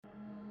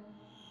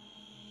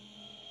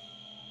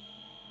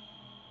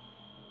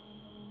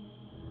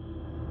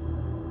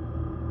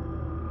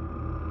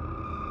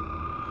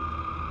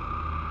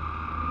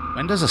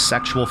When does a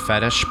sexual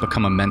fetish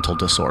become a mental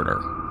disorder?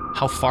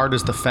 How far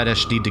does the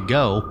fetish need to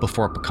go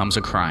before it becomes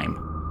a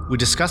crime? We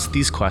discuss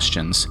these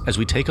questions as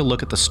we take a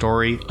look at the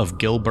story of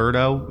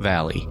Gilberto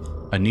Valle,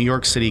 a New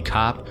York City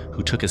cop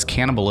who took his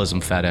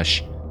cannibalism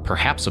fetish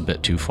perhaps a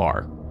bit too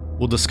far.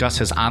 We'll discuss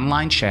his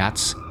online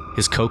chats,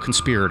 his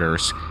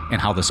co-conspirators,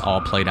 and how this all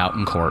played out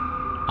in court.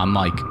 I'm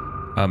Mike.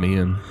 I'm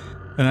Ian.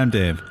 And I'm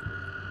Dave.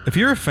 If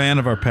you're a fan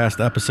of our past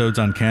episodes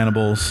on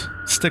cannibals,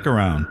 stick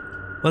around.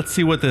 Let's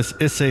see what this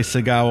Issei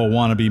Sagawa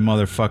wannabe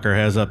motherfucker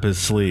has up his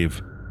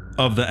sleeve.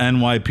 Of the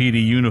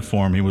NYPD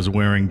uniform he was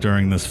wearing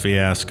during this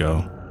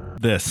fiasco.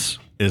 This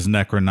is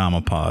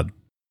Necronomipod.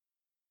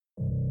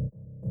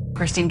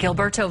 Christine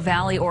Gilberto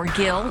Valle, or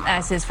Gil,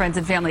 as his friends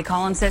and family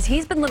call him, says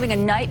he's been living a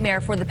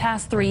nightmare for the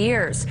past 3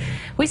 years.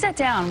 We sat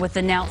down with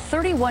the now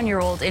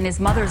 31-year-old in his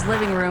mother's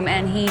living room,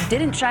 and he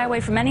didn't shy away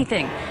from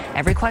anything.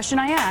 Every question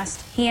I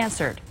asked, he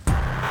answered.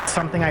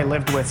 Something I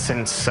lived with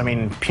since,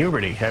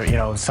 puberty.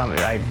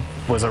 I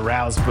was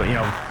aroused,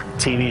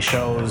 TV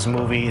shows,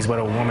 movies with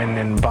a woman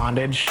in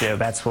bondage.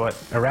 That's what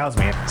aroused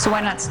me. So why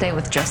not stay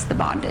with just the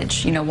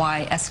bondage?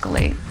 Why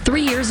escalate?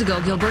 3 years ago,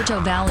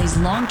 Gilberto Valle's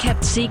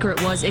long-kept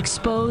secret was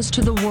exposed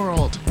to the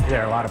world.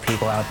 There are a lot of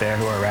people out there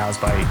who are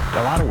aroused by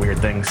a lot of weird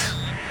things.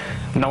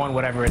 No one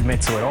would ever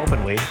admit to it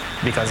openly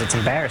because it's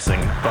embarrassing.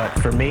 But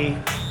for me,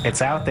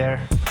 it's out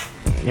there,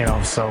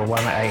 so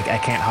I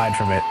can't hide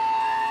from it.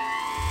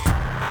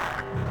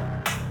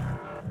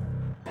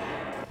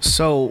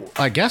 So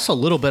I guess a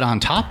little bit on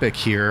topic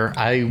here.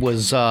 I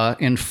was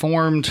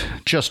informed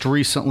just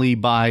recently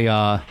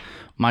by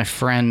my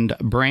friend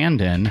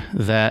Brandon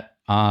that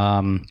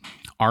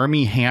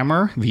Armie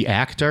Hammer, the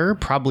actor,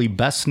 probably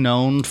best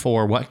known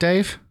for what,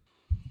 Dave?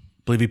 I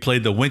believe he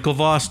played the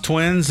Winklevoss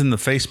twins in the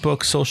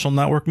Facebook social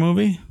network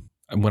movie.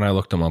 When I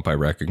looked him up, I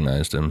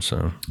recognized him.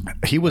 So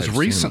he was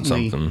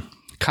recently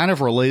kind of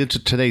related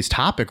to today's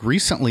topic.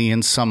 Recently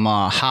in some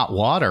hot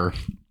water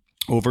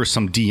over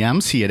some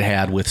DMs he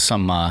had with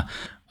some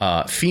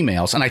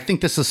females. And I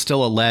think this is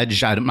still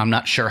alleged. I'm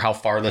not sure how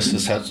far this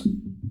has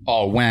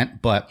all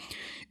went, but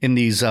in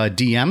these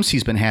DMs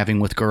he's been having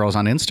with girls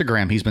on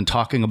Instagram, he's been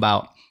talking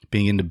about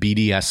being into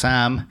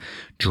BDSM,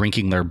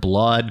 drinking their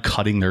blood,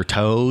 cutting their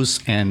toes,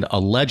 and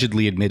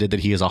allegedly admitted that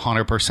he is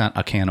 100%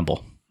 a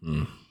cannibal.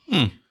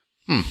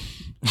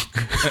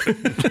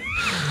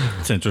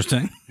 It's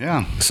interesting.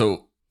 Yeah.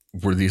 So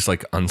were these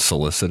like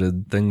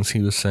unsolicited things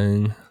he was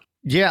saying?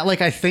 Yeah,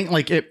 I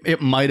think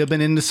it might have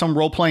been into some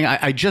role playing.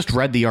 I just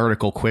read the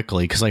article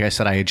quickly because, like I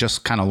said, I had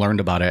just kind of learned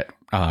about it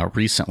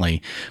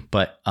recently.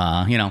 But,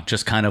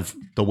 just kind of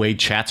the way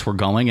chats were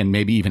going and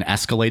maybe even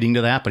escalating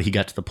to that. But he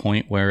got to the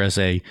point where as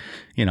a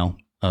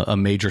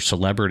major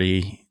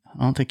celebrity,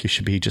 I don't think you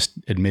should be just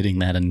admitting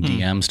that in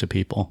DMs to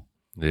people.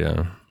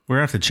 Yeah. We're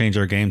going to have to change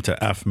our game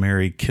to F,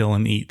 marry, kill,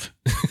 and eat.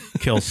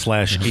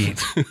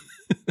 Kill/eat.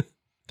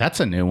 That's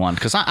a new one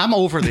because I'm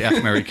over the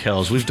F, marry,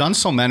 kills. We've done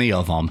so many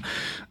of them.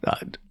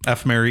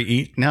 F, marry,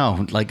 eat?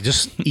 No,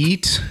 just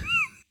eat.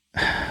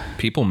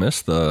 People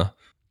miss the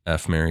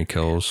F, marry,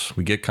 kills.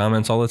 We get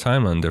comments all the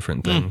time on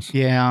different things.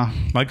 Yeah.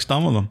 Mike's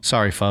done with them.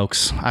 Sorry,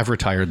 folks. I've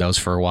retired those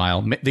for a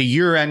while. The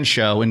year-end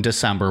show in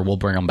December, we'll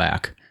bring them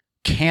back.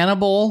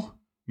 Cannibal,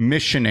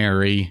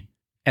 missionary,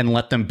 and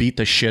let them beat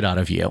the shit out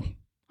of you.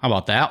 How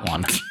about that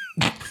one?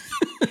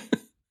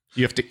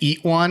 You have to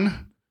eat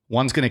one.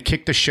 One's going to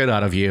kick the shit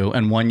out of you,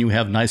 and one you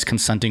have nice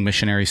consenting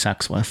missionary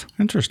sex with.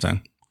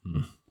 Interesting.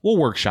 We'll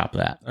workshop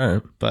that. All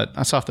right. But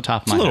that's off the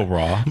top of my head. head. It's a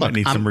little raw. Might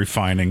need some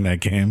refining that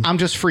game. I'm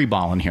just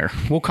freeballing here.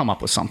 We'll come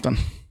up with something.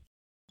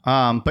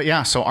 But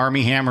yeah, so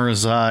Armie Hammer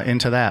is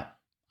into that,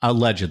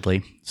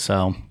 allegedly.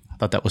 So I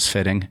thought that was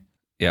fitting.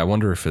 Yeah, I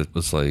wonder if it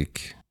was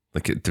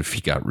if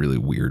he got really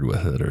weird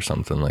with it or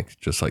something,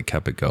 just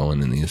kept it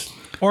going in these.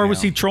 Or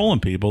was he trolling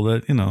people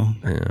that,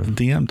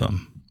 DM'd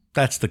him?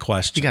 That's the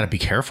question. You got to be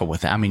careful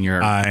with that. I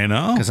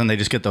know. Because then they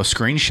just get those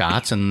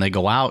screenshots and they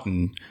go out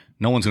and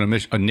no one's going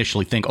to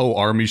initially think, oh,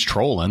 Armie's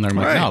trolling. They're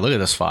like, no, look at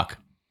this fuck.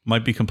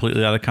 Might be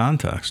completely out of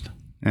context.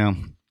 Yeah.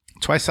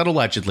 That's why I said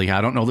allegedly.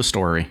 I don't know the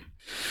story.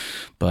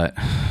 But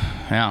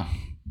yeah.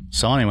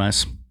 So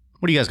anyways,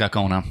 what do you guys got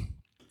going on?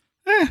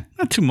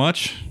 Not too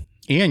much.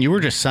 Ian, you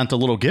were just sent a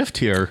little gift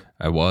here.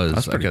 I was.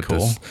 That's pretty cool.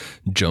 This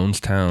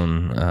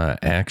Jonestown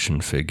action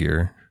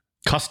figure.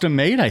 Custom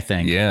made, I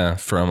think. Yeah.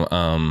 From,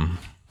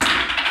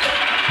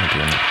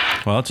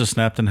 well, it just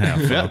snapped in half,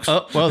 folks.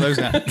 Oh, well, there's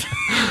that.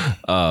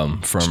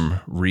 From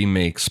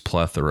Remakes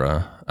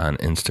Plethora on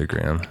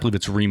Instagram. I believe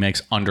it's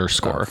remakes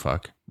 _ Oh,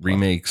 fuck.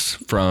 Remakes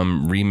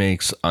from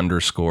Remakes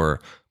 _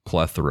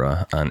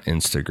 Plethora on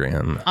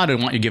Instagram. I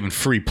didn't want you giving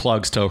free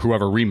plugs to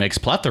whoever Remakes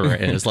Plethora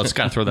is. Let's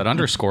kind of throw that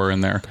underscore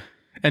in there.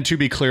 And to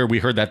be clear, we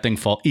heard that thing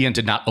fall. Ian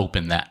did not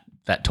open that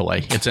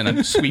toy. It's in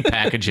a sweet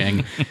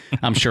packaging.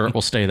 I'm sure it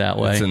will stay that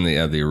way. It's in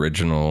the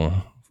original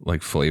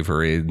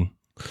Flavor Aid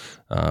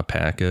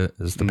packet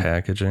is the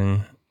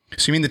packaging.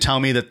 So you mean to tell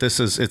me that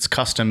it's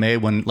custom made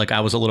when I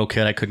was a little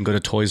kid, I couldn't go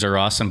to Toys R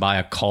Us and buy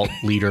a cult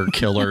leader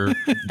killer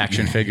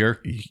action figure?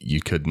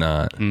 You could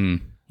not.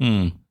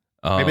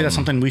 Maybe that's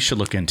something we should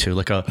look into,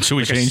 like a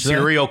change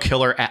serial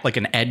killer, like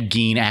an Ed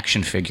Gein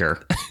action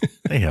figure.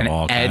 They have An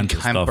all Ed kinds of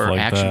stuff Kemper like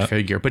action that.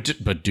 figure.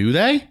 But do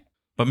they?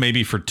 But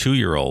maybe for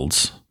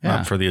 2-year-olds, Yeah.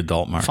 not for the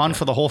adult market. Fun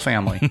for the whole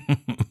family.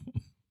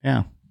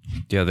 Yeah.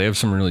 Yeah, they have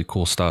some really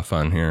cool stuff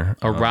on here.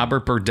 A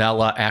Robert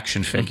Burdella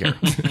action figure.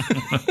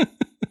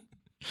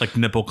 Like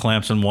nipple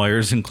clamps and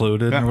wires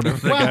included, or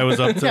whatever that guy was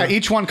up to. Yeah,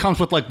 each one comes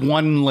with like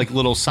one like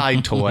little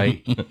side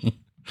toy.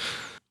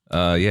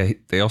 Yeah,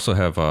 they also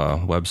have a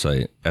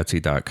website,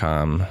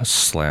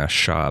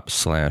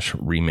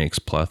 etsy.com/shop/remakes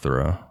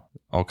plethora.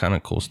 All kind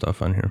of cool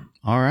stuff on here.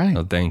 All right.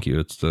 Oh, thank you.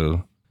 It's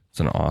an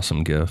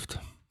awesome gift.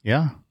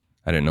 Yeah.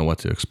 I didn't know what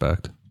to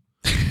expect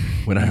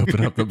when I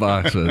opened up the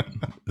box, but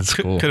it's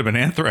cool. Could have been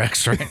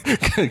anthrax, right?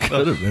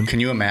 Could have been. Can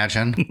you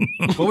imagine?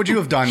 What would you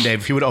have done, Dave,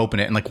 if you would open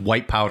it and like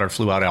white powder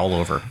flew out all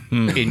over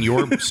in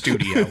your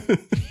studio?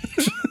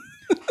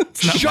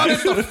 Shut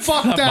it the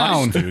fuck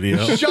down.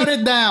 studio. Shut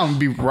it down.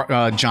 Be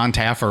John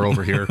Taffer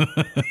over here.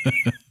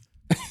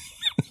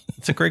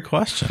 It's a great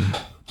question.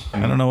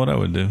 I don't know what I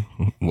would do.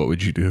 What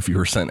would you do if you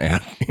were sent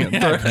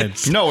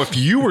anthrax? No, if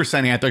you were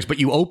sending anthrax, but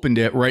you opened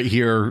it right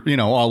here,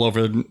 all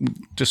over,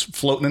 just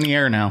floating in the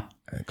air now.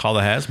 Call the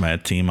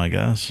hazmat team, I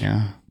guess.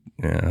 Yeah.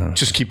 Yeah.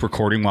 Just keep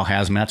recording while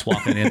Hazmat's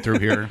walking in through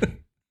here.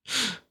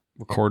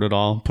 Record it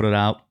all, put it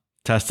out.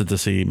 Test it to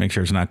see, make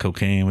sure it's not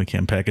cocaine. We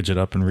can package it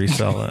up and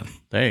resell it.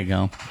 There you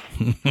go.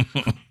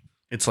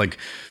 It's like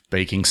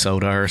baking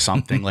soda or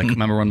something. Like,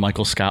 remember when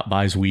Michael Scott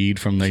buys weed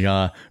from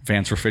the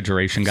Vance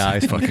refrigeration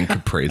guys? Fucking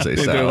caprese They're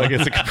salad. like,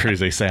 it's a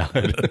caprese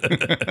salad.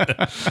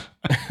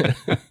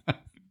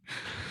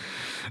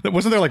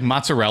 Wasn't there like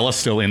mozzarella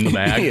still in the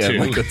bag Yeah, too?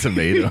 like the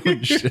tomato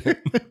and shit.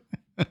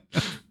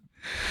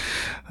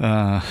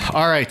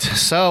 All right,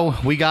 so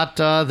we got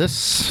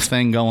this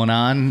thing going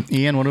on.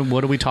 Ian,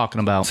 what are we talking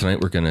about?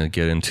 Tonight we're going to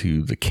get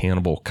into The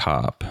Cannibal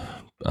Cop,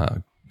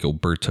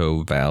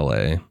 Gilberto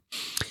Valle.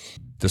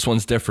 This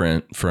one's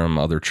different from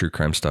other true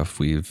crime stuff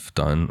we've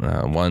done.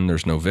 One,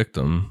 there's no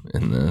victim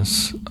in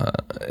this,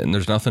 and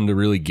there's nothing to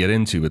really get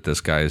into with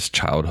this guy's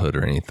childhood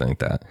or anything like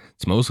that.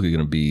 It's mostly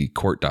going to be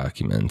court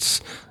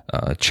documents,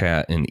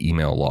 chat and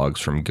email logs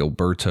from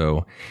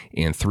Gilberto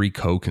and 3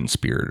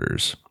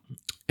 co-conspirators.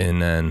 And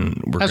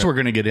then we're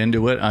going to get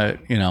into it,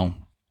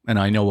 and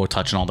I know we'll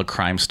touch on all the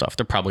crime stuff.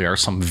 There probably are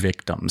some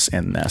victims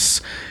in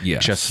this,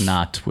 Yes. just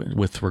not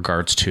with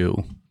regards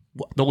to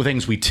the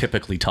things we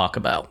typically talk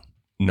about.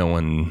 no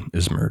one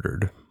is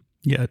murdered.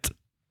 Yet.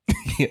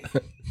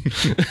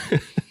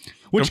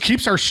 Which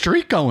keeps our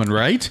streak going,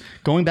 right?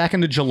 Going back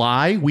into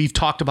July, we've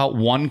talked about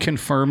one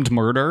confirmed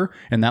murder,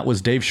 and that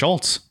was Dave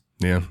Schultz,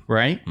 Yeah.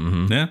 right?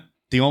 Mm-hmm. Yeah.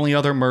 The only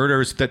other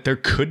murders that there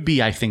could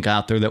be, I think,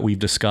 out there that we've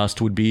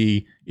discussed would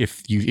be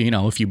if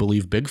you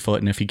believe Bigfoot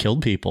and if he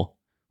killed people.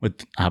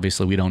 But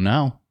obviously, we don't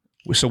know.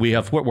 So we're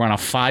on a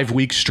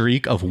 5-week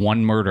streak of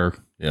one murder.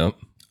 Yep.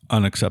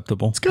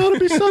 Unacceptable. It's got to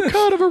be some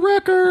kind of a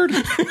record.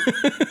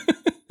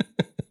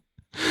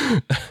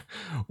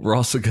 We're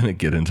also going to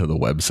get into the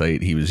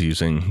website he was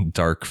using,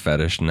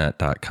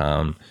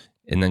 darkfetishnet.com,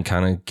 and then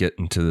kind of get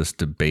into this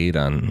debate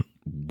on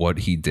what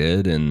he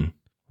did and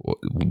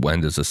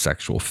when does a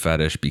sexual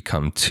fetish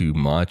become too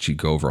much? You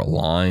go over a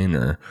line,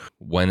 or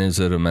when is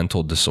it a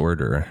mental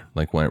disorder?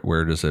 Like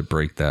where does it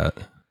break that?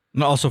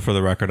 And also, for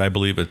the record, I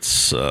believe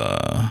it's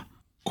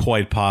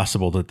quite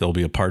possible that there'll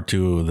be a part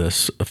 2 of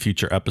this, a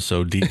future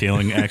episode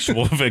detailing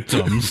actual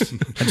victims.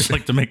 I'd just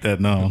like to make that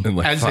known. In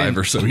like As 5 in-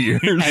 or so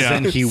years. As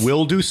in he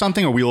will do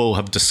something, or we will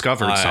have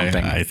discovered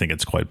something. I think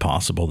it's quite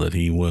possible that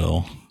he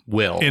will.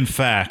 Will. In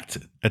fact,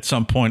 at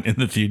some point in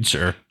the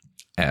future,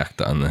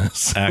 Act on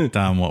this. act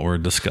on what we're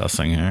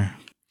discussing here.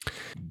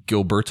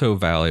 Gilberto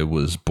Valle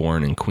was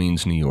born in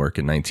Queens, New York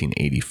in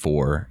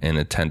 1984 and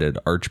attended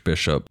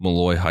Archbishop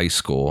Molloy High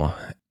School.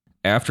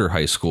 After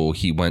high school,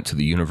 he went to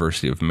the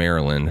University of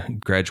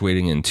Maryland,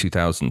 graduating in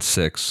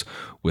 2006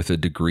 with a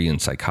degree in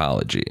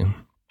psychology.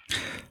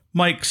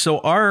 Mike, so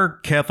our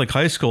Catholic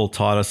high school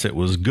taught us it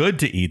was good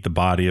to eat the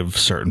body of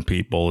certain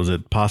people. Is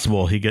it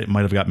possible he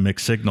might have got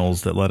mixed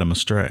signals that led him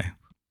astray?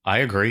 I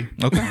agree.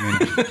 Okay.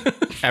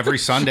 Every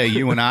Sunday,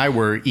 you and I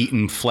were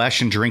eating flesh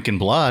and drinking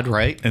blood,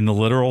 right? In the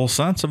literal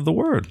sense of the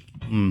word.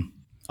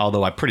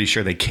 Although I'm pretty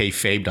sure they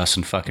kayfabed us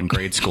in fucking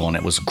grade school and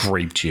it was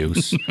grape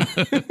juice.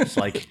 It's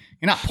like,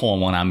 you're not pulling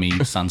one on me,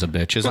 you sons of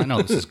bitches. I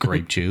know this is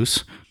grape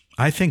juice.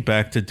 I think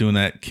back to doing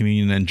that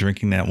communion and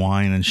drinking that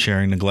wine and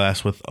sharing the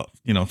glass with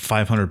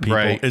 500 people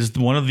Right. is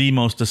one of the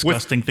most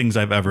disgusting things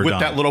I've ever With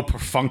done. that little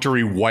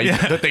perfunctory wipe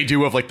that they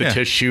do of like the Yeah.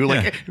 tissue.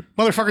 Like, Yeah. hey,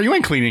 motherfucker, you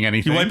ain't cleaning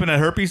anything. You wiping that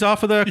herpes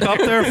off of the cup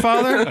there,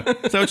 Father?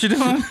 Is that what you're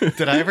doing?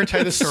 Did I ever tell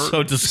you the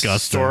So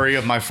disgusting. story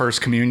of my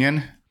first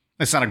communion?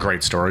 It's not a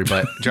great story,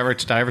 but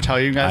did I ever tell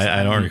you guys?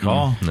 I don't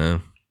recall. No.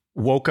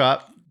 Woke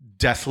up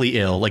deathly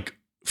ill, like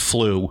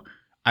flu.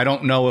 I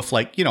don't know if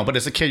but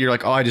as a kid, you're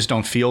like, oh, I just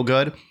don't feel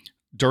good.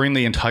 During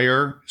the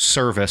entire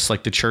service,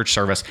 like the church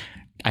service,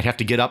 I'd have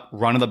to get up,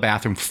 run to the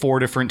bathroom 4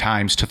 different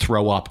times to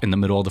throw up in the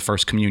middle of the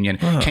first communion.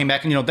 Came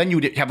back and, then you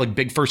would have like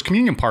big first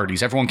communion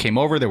parties. Everyone came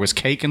over. There was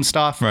cake and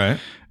stuff. Right.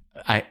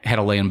 I had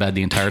to lay in bed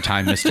the entire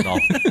time, missed it all.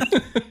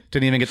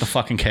 Didn't even get the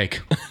fucking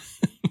cake.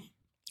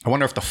 I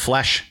wonder if the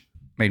flesh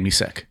made me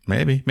sick.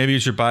 Maybe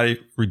it's your body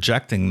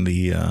rejecting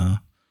the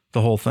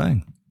whole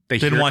thing. They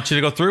didn't want you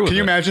to go through with it. Can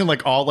you imagine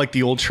like all like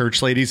the old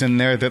church ladies in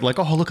there that like,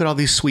 oh, look at all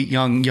these sweet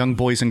young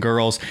boys and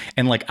girls.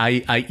 And like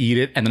I eat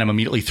it and then I'm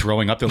immediately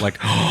throwing up. They're like,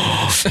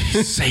 oh,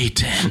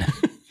 Satan.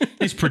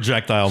 He's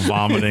projectile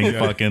vomiting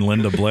fucking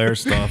Linda Blair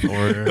stuff.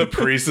 Or the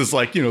priest is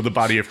like, the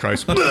body of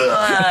Christ.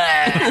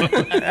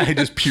 I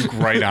just puke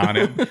right on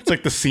it. It's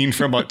like the scene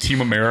from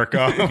Team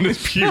America. I'm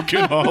just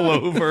puking all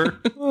over.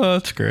 Oh,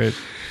 that's great.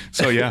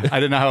 So yeah,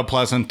 I did not have a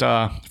pleasant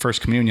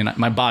first communion.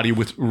 My body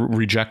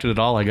rejected it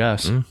all, I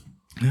guess. Mm.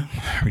 Yeah.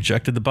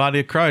 Rejected the body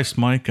of Christ,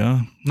 Mike.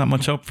 Not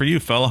much hope for you,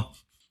 fella.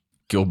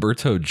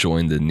 Gilberto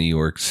joined the New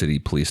York City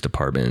Police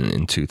Department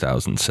in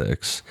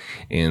 2006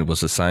 and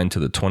was assigned to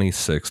the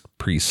 26th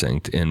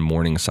Precinct in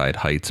Morningside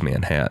Heights,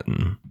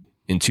 Manhattan.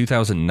 In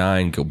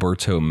 2009,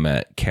 Gilberto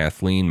met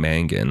Kathleen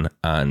Mangan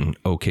on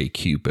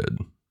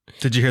OkCupid.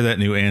 Did you hear that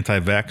new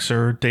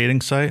anti-vaxxer dating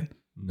site?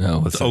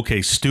 No. It's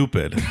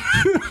OkStupid.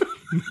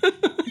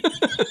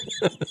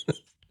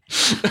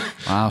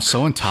 Wow,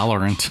 so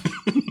intolerant.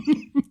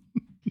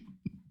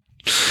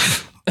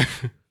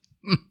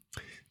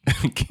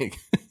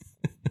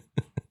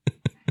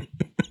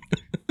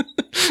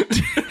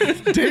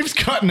 Dave's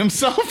cutting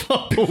himself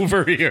up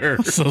over here.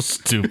 So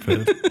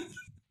stupid.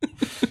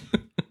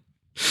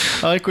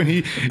 I like when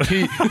he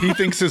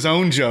thinks his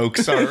own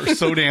jokes are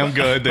so damn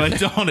good. I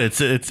don't.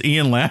 It's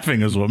Ian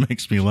laughing is what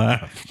makes me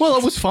laugh. Well,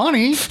 it was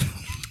funny. It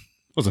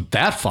wasn't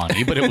that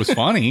funny, but it was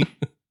funny.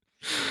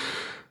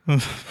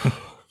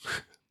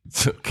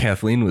 So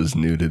Kathleen was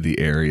new to the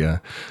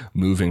area,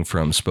 moving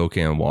from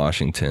Spokane,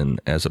 Washington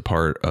as a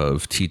part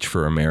of Teach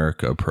for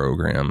America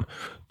program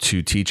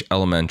to teach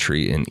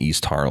elementary in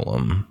East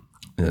Harlem.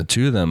 The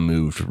two of them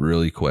moved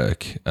really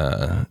quick.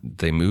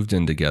 They moved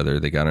in together.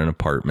 They got an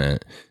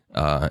apartment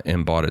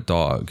and bought a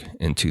dog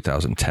in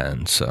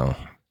 2010. So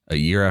a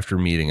year after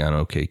meeting on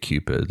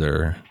OkCupid,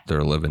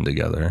 they're living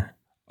together.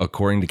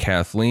 According to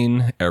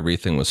Kathleen,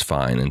 everything was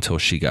fine until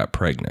she got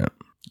pregnant.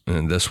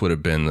 And this would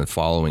have been the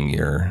following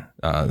year,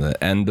 the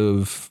end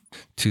of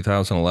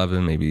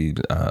 2011, maybe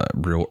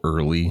real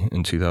early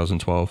in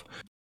 2012.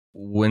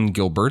 When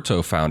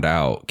Gilberto found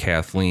out,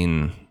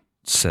 Kathleen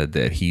said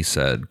that he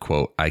said,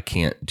 quote, "I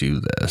can't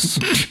do this."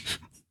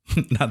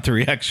 Not the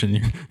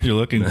reaction you're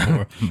looking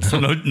for. So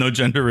no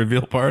gender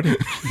reveal party.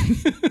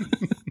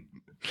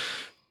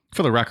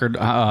 For the record,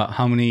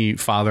 how many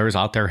fathers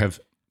out there have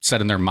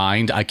said in their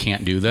mind, "I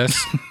can't do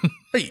this"?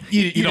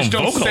 You don't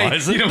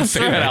vocalize it. You don't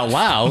say that out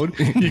loud.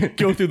 You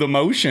go through the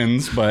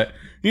motions, but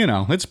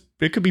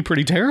it could be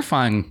pretty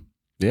terrifying.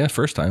 Yeah,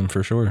 first time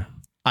for sure.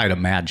 I'd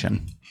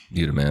imagine.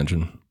 You'd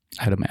imagine.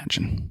 I'd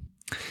imagine.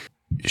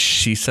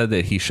 She said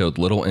that he showed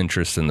little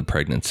interest in the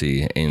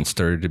pregnancy and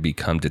started to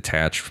become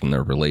detached from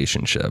their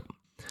relationship.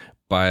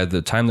 By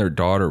the time their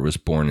daughter was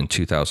born in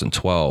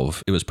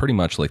 2012, it was pretty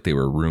much like they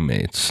were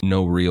roommates.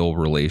 No real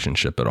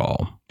relationship at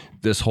all.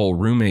 This whole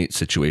roommate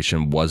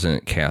situation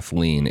wasn't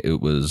Kathleen. It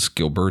was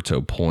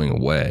Gilberto pulling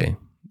away.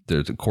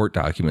 The court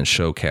documents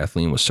show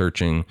Kathleen was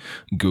searching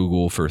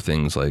Google for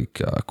things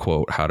like,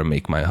 quote, "how to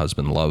make my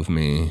husband love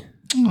me."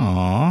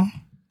 Aw,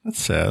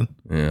 that's sad.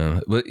 Yeah.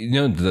 But,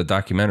 the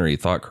documentary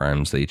Thought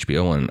Crimes, the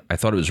HBO one, I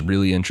thought it was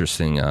really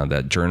interesting.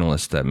 That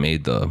journalist that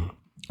made the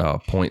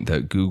point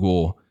that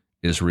Google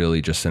is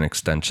really just an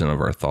extension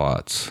of our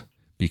thoughts,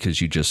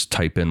 because you just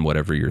type in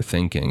whatever you're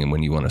thinking and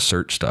when you want to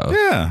search stuff.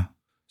 Yeah.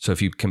 So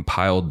if you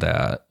compiled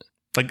that,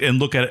 and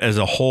look at it as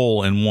a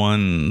whole in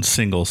one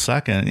single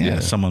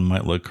second, someone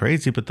might look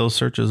crazy, but those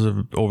searches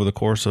are over the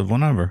course of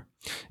whenever.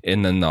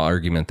 And then the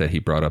argument that he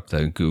brought up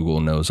that Google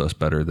knows us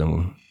better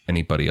than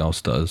anybody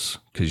else does,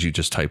 because you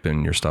just type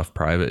in your stuff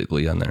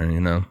privately on there,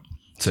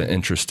 It's an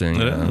interesting...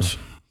 It is.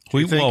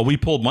 We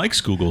pulled Mike's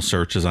Google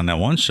searches on that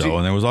one show,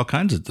 and there was all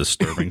kinds of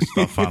disturbing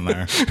stuff on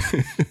there.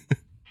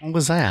 What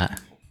was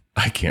that?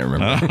 I can't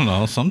remember. I don't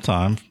know.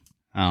 Sometime.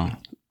 Oh.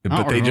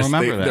 But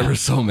there were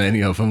so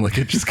many of them, like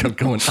it just kept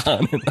going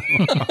on and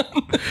on.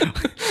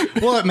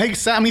 Well, it makes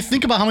sense. I mean,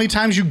 think about how many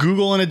times you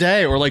Google in a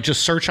day, or like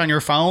just search on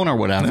your phone or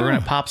whatever, and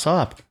it pops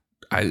up.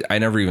 I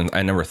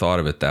never thought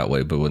of it that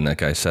way, but when that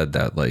guy said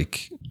that,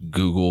 like,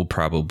 Google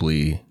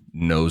probably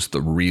knows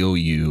the real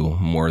you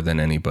more than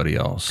anybody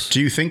else.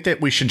 Do you think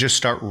that we should just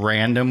start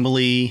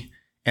randomly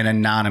and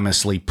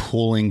anonymously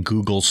pulling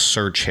Google's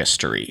search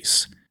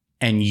histories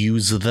and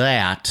use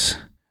that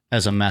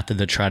as a method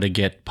to try to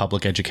get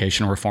public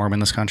education reform in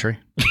this country?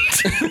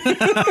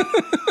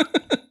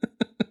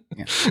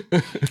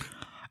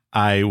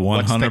 I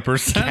 100%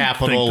 What's the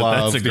capital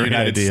of the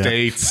United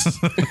States?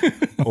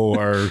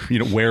 Or,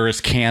 where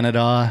is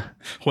Canada?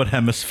 What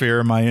hemisphere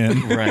am I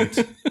in?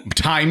 Right.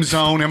 Time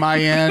zone am I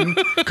in?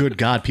 Good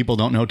God, people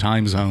don't know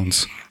time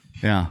zones.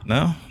 Yeah.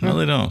 No,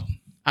 they don't.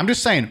 I'm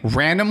just saying,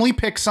 randomly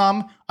pick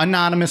some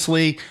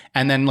anonymously,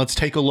 and then let's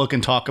take a look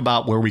and talk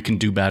about where we can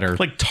do better.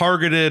 Like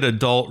targeted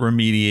adult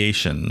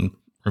remediation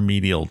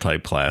remedial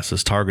type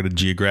classes targeted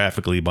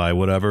geographically by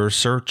whatever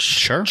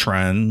search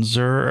trends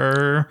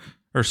or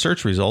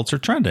search results are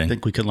trending. I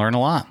think we could learn a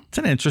lot. It's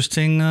an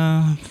interesting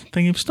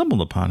thing you've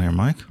stumbled upon here,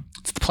 Mike.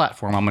 It's the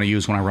platform I'm going to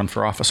use when I run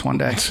for office one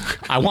day.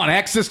 I want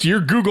access to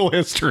your Google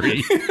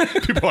history.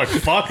 People are like,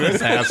 fuck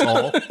this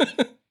asshole.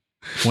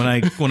 When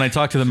I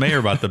talk to the mayor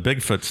about the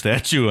Bigfoot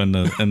statue in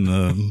the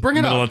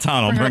middle of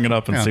town, I'll bring it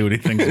up and see what he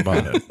thinks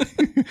about it.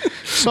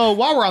 So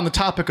while we're on the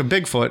topic of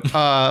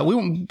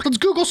Bigfoot, let's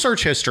Google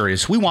search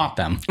histories. We want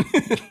them.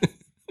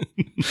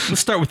 Let's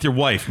start with your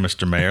wife,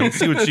 Mr. Mayor. Let's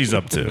see what she's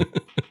up to.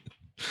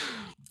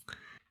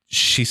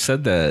 She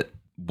said that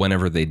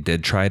whenever they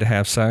did try to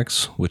have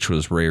sex, which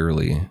was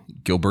rarely,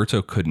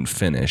 Gilberto couldn't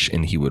finish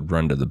and he would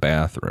run to the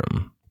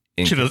bathroom.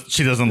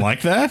 She doesn't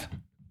like that?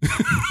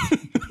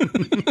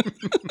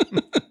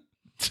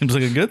 Seems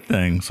like a good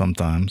thing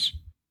sometimes.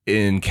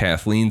 In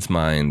Kathleen's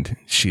mind,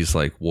 she's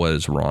like, what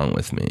is wrong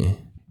with me?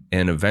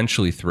 And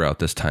eventually throughout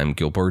this time,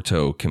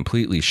 Gilberto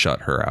completely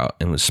shut her out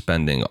and was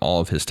spending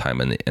all of his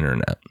time on the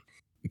internet.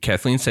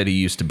 Kathleen said he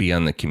used to be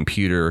on the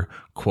computer,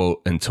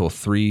 quote, until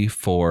 3,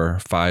 4,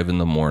 5 in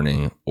the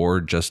morning, or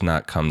just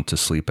not come to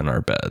sleep in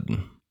our bed.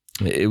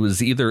 It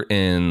was either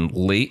in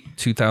late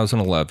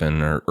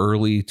 2011 or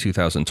early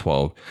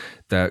 2012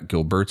 that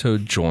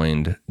Gilberto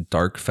joined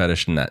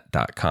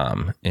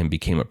darkfetishnet.com and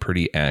became a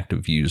pretty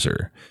active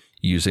user,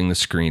 using the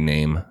screen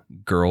name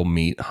Girl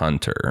Meat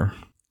Hunter.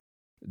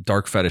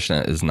 Dark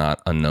Fetishnet is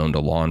not unknown to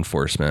law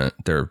enforcement.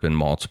 There have been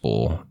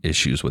multiple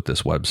issues with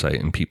this website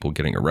and people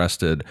getting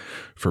arrested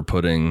for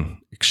putting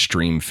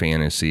extreme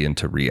fantasy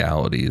into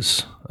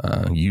realities,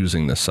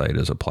 using the site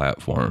as a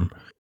platform.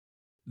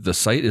 The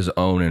site is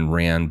owned and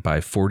ran by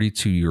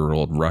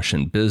 42-year-old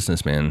Russian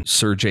businessman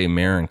Sergei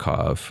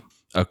Marenkov.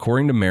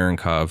 According to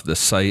Marenkov, the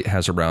site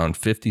has around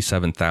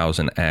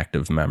 57,000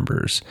 active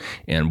members,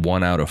 and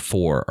 1 out of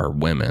 4 are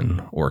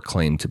women or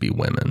claim to be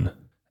women.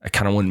 I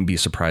kind of wouldn't be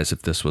surprised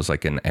if this was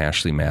like an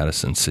Ashley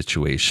Madison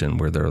situation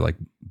where they're like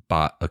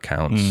bot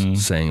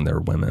accounts saying they're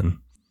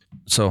women.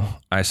 So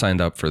I signed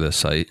up for this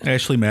site.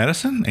 Ashley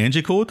Madison?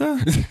 Angie cool with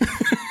that?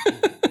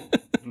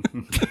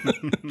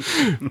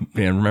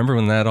 Man, remember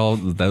when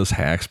those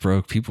hacks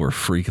broke? People were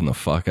freaking the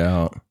fuck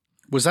out.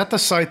 Was that the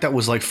site that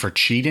was like for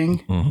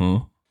cheating?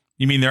 Mm-hmm.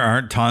 You mean there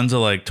aren't tons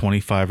of like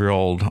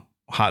 25-year-old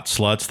hot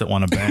sluts that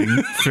want to bang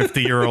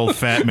 50-year-old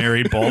fat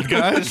married bald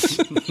guys?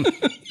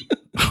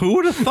 Who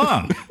would have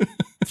thought?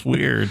 It's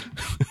weird.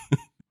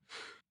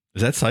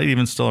 Is that site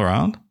even still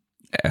around?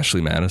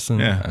 Ashley Madison?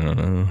 Yeah. I don't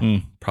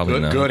know. Probably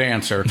not. Good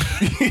answer.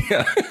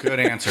 Yeah. Good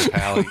answer,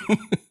 Pally.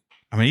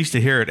 I mean, I used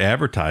to hear it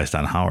advertised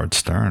on Howard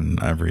Stern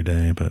every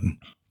day, but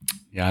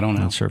yeah, I don't know.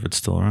 I'm not sure if it's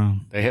still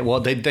around. They had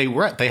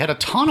a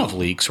ton of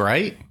leaks,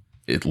 right?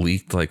 It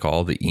leaked like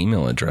all the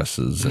email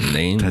addresses and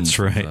names. That's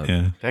right.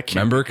 Yeah. That can't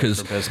Remember, be good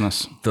because for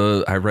business.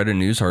 I read a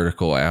news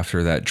article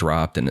after that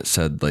dropped, and it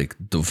said like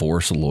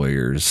divorce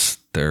lawyers,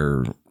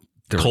 they're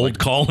cold like,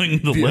 calling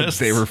the list.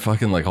 They were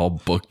fucking like all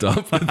booked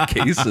up with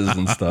cases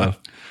and stuff.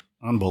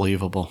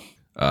 Unbelievable.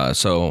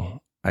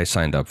 So I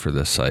signed up for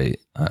this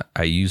site.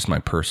 I used my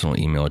personal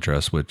email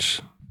address,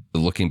 which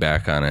looking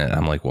back on it,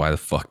 I'm like, why the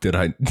fuck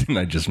didn't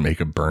I just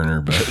make a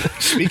burner? But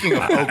speaking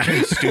of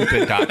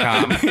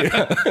okstupid.com,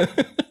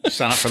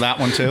 sign up for that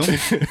one too.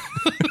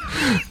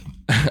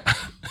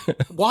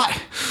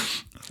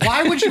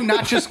 Why would you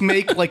not just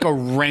make like a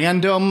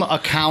random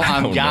account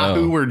on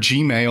Yahoo or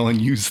Gmail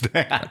and use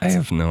that? I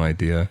have no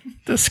idea.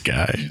 This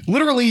guy.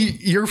 Literally,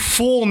 your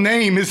full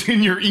name is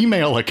in your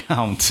email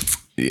account.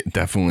 It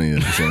definitely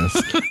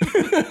exists.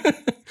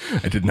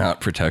 I did not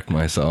protect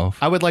myself.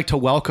 I would like to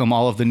welcome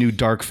all of the new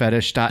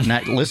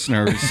darkfetish.net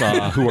listeners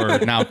who are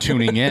now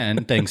tuning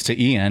in, thanks to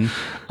Ian.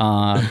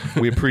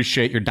 We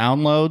appreciate your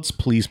downloads.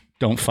 Please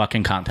don't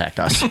fucking contact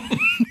us.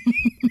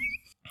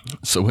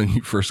 So when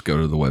you first go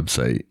to the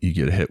website, you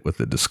get hit with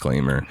a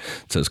disclaimer.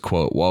 It says,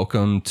 quote,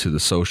 welcome to the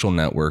social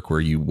network where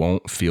you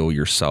won't feel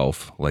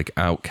yourself like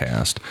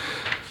outcast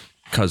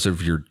because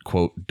of your,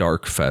 quote,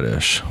 dark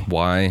fetish.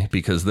 Why?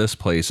 Because this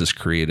place is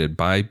created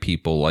by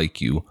people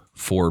like you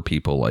for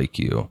people like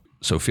you.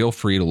 So feel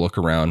free to look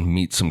around,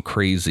 meet some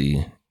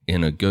crazy,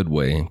 in a good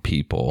way,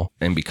 people,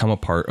 and become a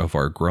part of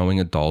our growing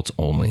adults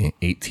only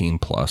 18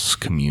 plus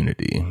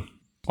community.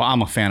 Well,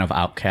 I'm a fan of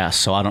Outcast,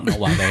 so I don't know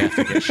why they have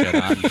to get shit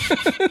on.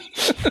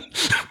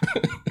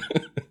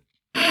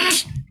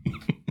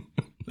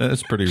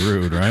 That's pretty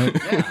rude, right?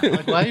 Yeah,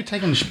 like, why are you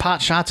taking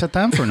pot shots at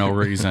them for no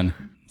reason?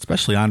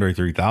 Especially Andre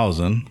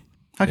 3000.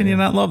 How can you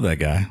not love that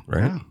guy?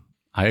 Right? Yeah,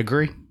 I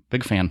agree.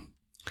 Big fan.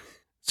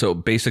 So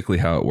basically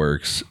how it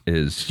works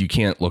is you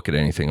can't look at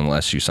anything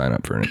unless you sign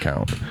up for an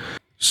account.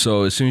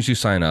 So as soon as you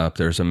sign up,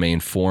 there's a main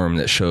forum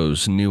that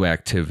shows new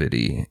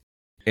activity.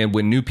 And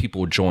when new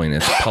people join,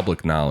 it's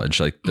public knowledge.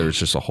 Like there's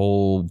just a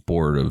whole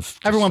board of...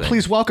 Everyone,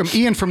 please welcome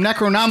Ian from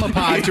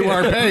Necronomicon to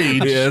our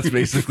page. Yeah, that's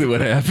basically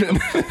what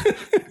happened.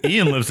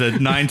 Ian lives at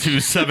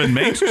 927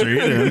 Main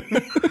Street.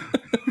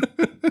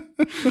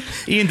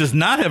 Ian does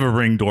not have a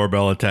Ring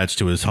doorbell attached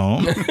to his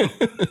home.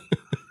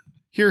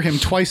 Hear him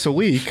twice a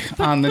week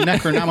on the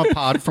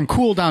Necronomipod from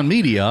Cool Down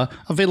Media,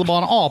 available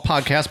on all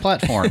podcast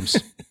platforms.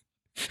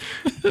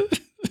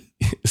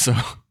 So,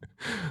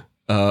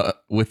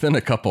 within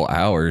a couple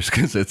hours,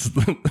 because it's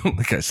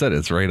like I said,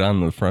 it's right on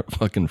the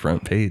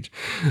front page.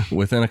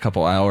 Within a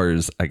couple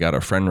hours, I got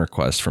a friend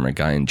request from a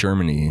guy in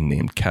Germany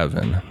named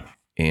Kevin,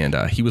 and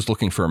he was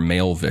looking for a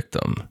male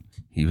victim.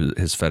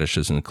 His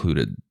fetishes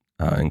included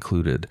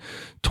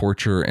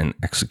torture and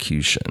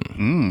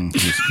execution.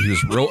 He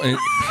was real.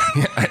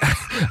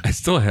 I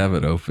still have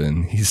it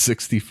open. He's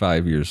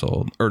 65 years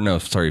old, or no,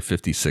 sorry,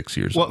 56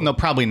 years old. Well, no,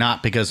 probably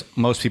not, because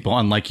most people,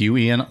 unlike you,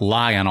 Ian,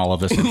 lie on all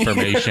of this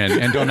information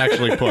and don't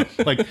actually put,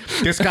 like,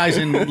 this guy's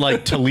in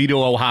like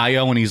Toledo,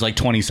 Ohio, and he's like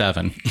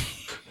 27.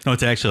 No,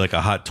 it's actually like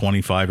a hot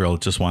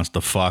 25-year-old that just wants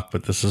to fuck,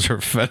 but this is her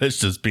fetish,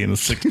 just being a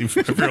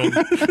 65-year-old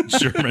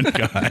German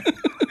guy.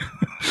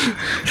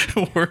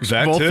 It works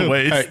That both too.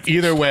 ways.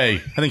 Either way,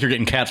 I think you're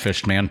getting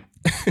catfished, man.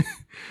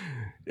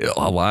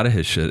 A lot of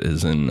his shit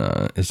is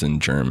in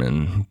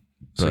German.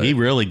 So he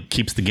really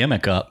keeps the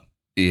gimmick up.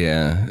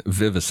 Yeah,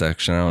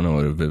 vivisection. I don't know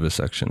what a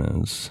vivisection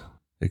is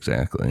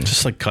exactly.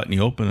 Just like cutting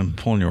you open and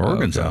pulling your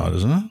organs out,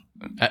 isn't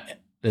it?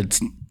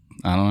 It's,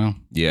 I don't know.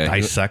 Yeah,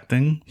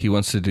 Dissecting. he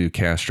wants to do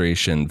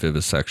castration,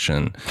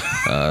 vivisection,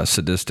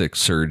 sadistic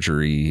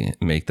surgery,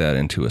 make that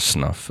into a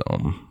snuff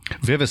film.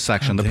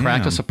 Vivisection, the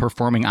practice of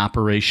performing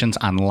operations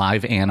on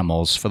live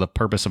animals for the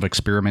purpose of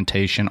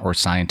experimentation or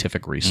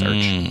scientific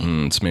research.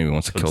 It's maybe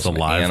wants to kill some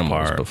live animals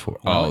part. before.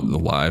 Oh, the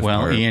live Well,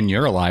 part. Ian,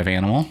 you're a live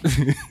animal.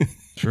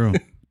 True.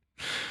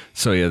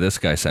 So yeah, this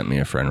guy sent me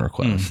a friend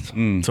request.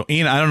 So,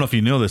 Ian, I don't know if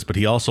you know this, but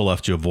he also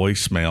left you a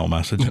voicemail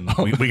message, and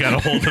we got a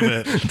hold of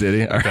it. Did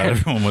he? All I thought right.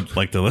 everyone would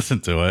like to listen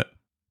to it.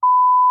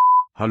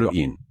 Hello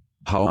Ian.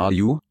 How are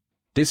you?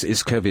 This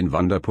is Kevin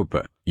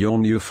Vanderpuppe, your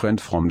new friend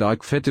from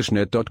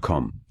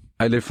darkfetishnet.com.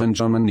 I live in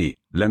Germany,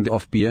 land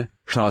of beer,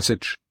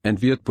 sausage, and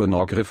weird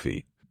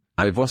pornography.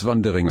 I was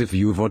wondering if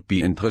you would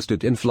be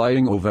interested in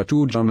flying over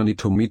to Germany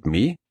to meet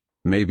me?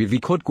 Maybe we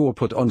could go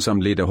put on some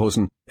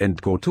lederhosen,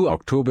 and go to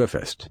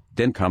Oktoberfest,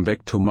 then come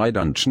back to my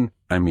dungeon,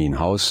 I mean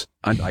house,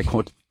 and I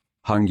could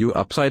hang you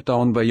upside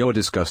down by your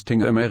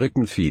disgusting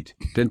American feet,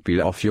 then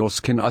peel off your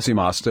skin as you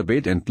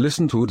masturbate and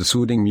listen to the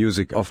soothing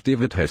music of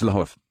David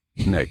Hasselhoff.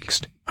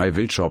 Next, I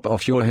will chop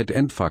off your head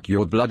and fuck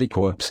your bloody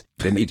corpse,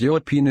 then eat your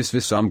penis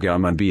with some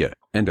German beer,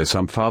 and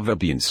some fava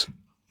beans.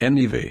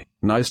 Anyway,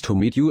 nice to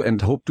meet you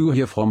and hope to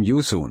hear from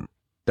you soon.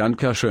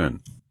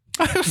 Dankeschön.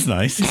 That was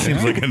nice. He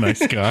seems like a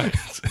nice guy.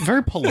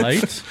 Very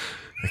polite.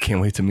 I can't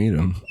wait to meet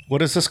him.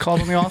 What is this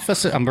called in the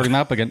office? I'm bringing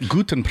that up again.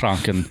 Guten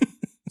Pranken.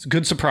 It's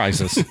good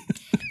surprises.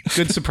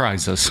 Good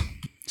surprises.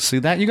 See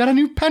that? You got a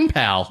new pen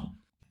pal.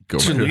 Go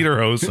Some right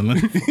lederhosen.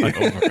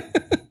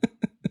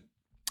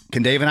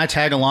 Can Dave and I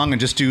tag along and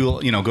just do,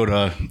 go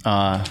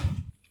to,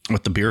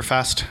 with the beer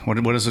fest? What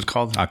is it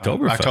called?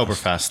 Oktoberfest.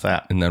 Oktoberfest,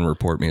 that. and then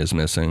report me as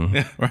missing.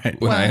 Yeah, right.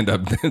 When I end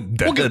up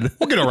dead.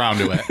 We'll get around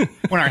to it.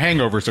 When our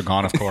hangovers are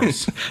gone, of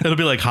course. It'll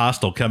be like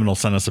Hostel. Kevin will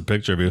send us a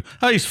picture of you.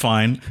 Oh, he's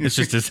fine. It's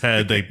just his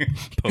head. They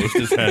post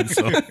his head,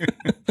 so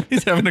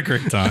he's having a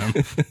great time.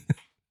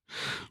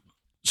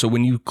 So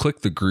when you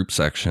click the group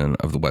section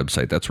of the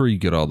website, that's where you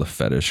get all the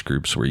fetish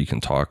groups where you can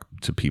talk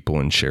to people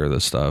and share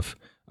this stuff.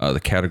 The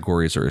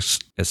categories are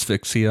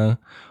asphyxia,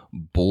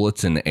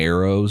 bullets and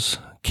arrows,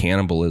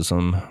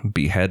 cannibalism,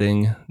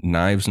 beheading,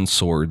 knives and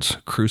swords,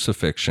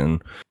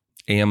 crucifixion,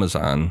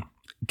 Amazon,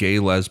 gay,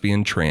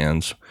 lesbian,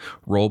 trans,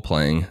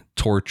 role-playing,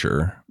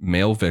 torture,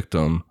 male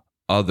victim,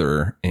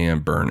 other,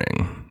 and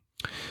burning.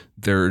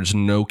 There's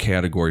no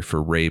category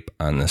for rape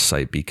on this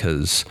site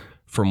because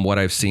from what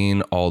I've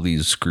seen, all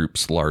these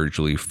groups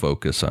largely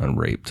focus on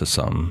rape to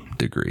some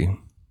degree.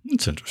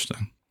 It's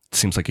interesting. It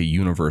seems like a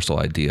universal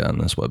idea on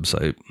this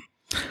website.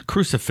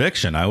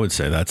 Crucifixion, I would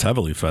say that's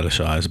heavily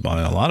fetishized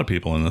by a lot of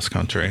people in this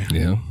country.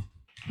 Yeah.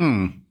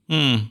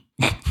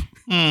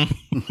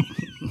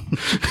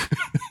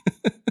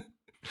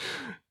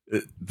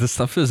 This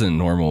stuff isn't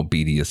normal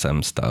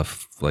BDSM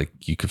stuff like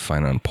you could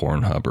find on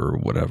Pornhub or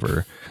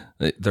whatever.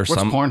 There's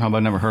What's some Pornhub?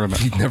 I've never heard of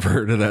it. You've never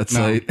heard of that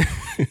site?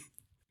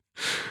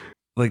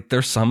 Like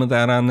there's some of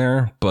that on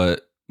there,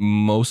 but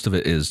most of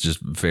it is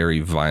just very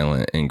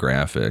violent and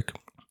graphic.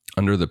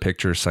 Under the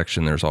pictures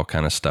section, there's all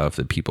kind of stuff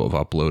that people have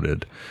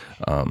uploaded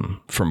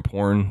from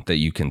porn that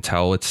you can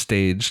tell it's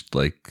staged,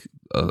 like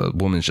a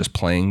woman's just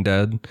playing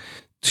dead,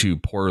 to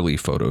poorly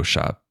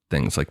photoshopped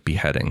things like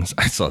beheadings.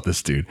 I saw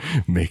this dude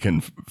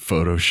making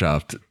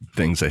photoshopped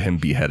things of him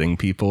beheading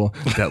people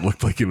that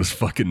looked like it was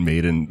fucking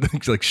made in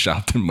like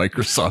shopped in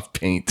Microsoft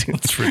Paint.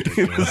 It's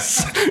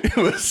ridiculous. It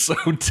was so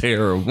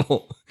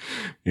terrible.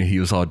 He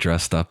was all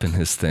dressed up in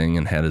his thing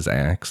and had his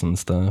axe and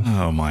stuff.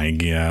 Oh my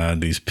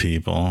God, these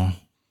people.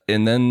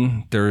 And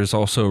then there is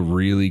also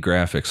really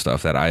graphic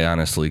stuff that I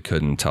honestly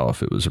couldn't tell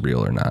if it was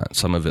real or not.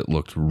 Some of it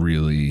looked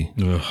really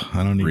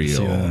I don't need real. to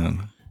see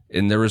that.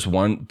 And there was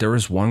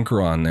one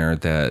girl on there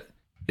that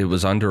it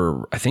was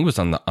under, I think it was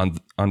on the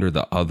under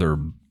the other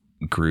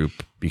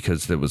group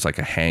because there was like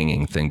a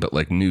hanging thing, but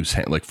like noose,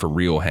 like for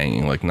real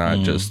hanging, like not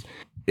just.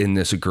 And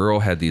this girl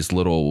had these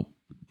little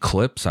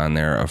clips on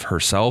there of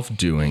herself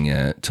doing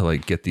it to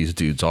like get these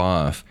dudes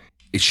off.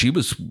 She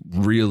was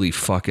really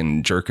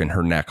fucking jerking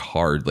her neck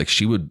hard. Like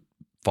she would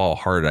fall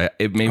hard.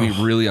 It made me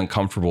really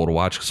uncomfortable to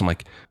watch because I'm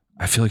like,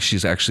 I feel like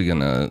she's actually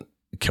going to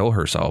kill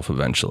herself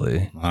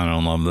eventually. I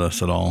don't love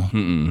this at all.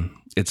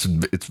 It's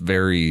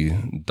very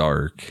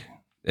dark.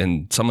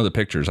 And some of the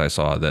pictures I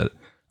saw that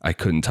I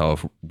couldn't tell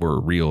if were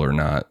real or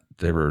not,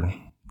 they were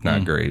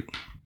not great.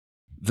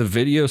 The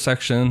video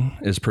section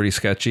is pretty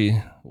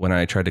sketchy. When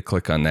I tried to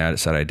click on that, it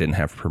said I didn't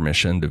have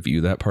permission to view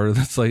that part of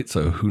the site.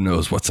 So who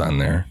knows what's on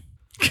there.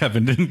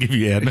 Kevin didn't give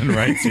you admin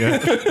rights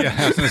yet.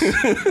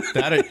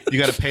 You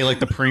got to pay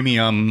like the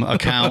premium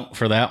account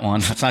for that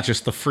one. It's not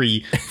just the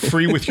free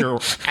with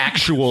your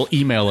actual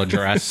email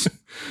address.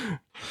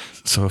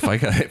 So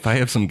if I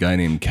have some guy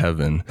named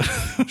Kevin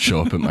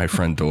show up at my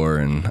front door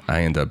and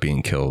I end up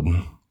being killed,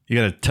 you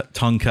got to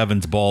tongue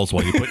Kevin's balls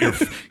while you put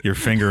your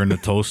finger in the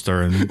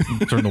toaster and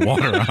turn the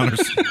water on.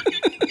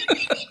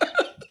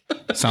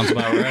 Sounds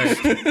about right.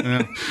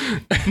 Yeah.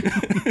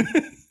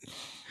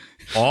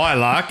 Oh, I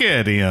like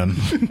it, Ian.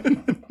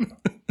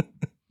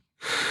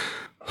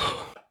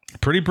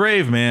 Pretty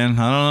brave, man.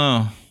 I don't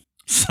know.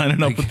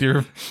 Signing up with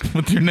your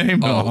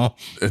name. Oh,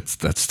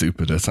 that's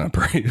stupid. That's not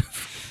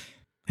brave.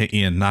 Hey,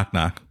 Ian, knock,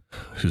 knock.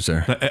 Who's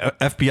there? The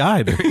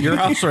FBI. They're at your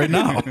house right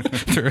now.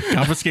 They're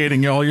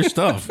confiscating all your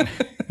stuff.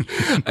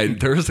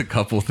 There was a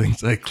couple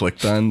things I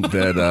clicked on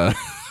that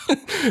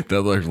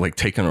that were like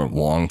taking a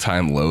long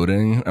time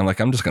loading. I'm like,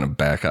 I'm just gonna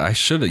back up. I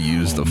should have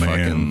used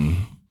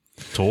fucking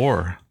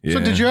Tor. Yeah. So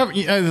did you have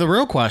the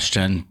real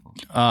question?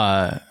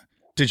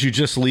 Did you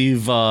just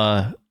leave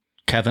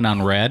Kevin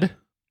on red?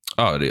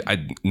 Oh,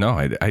 I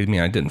mean,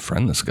 I didn't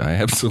friend this guy.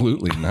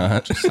 Absolutely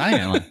not. Just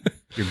saying, like,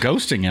 you're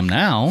ghosting him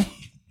now.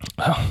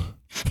 Oh.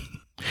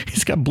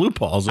 He's got blue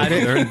balls over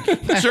there in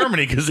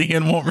Germany because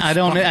Ian won't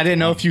respond. I didn't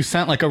know if you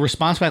sent like a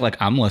response back,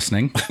 like, I'm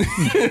listening.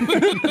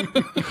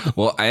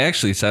 Well, I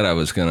actually said I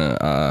was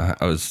I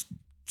was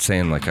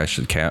saying like I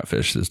should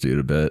catfish this dude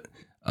a bit.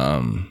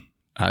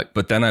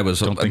 But then I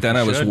was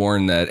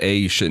warned that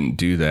you shouldn't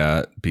do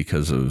that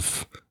because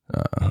of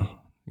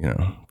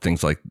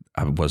things like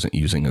I wasn't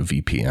using a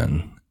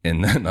VPN,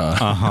 and then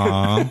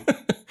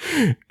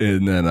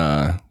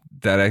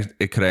that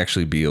it could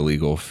actually be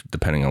illegal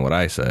depending on what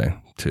I say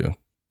too.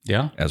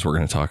 Yeah, as we're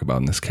going to talk about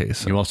in this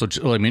case. You also,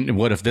 I mean,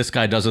 what if this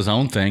guy does his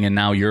own thing and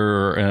now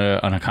you're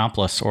an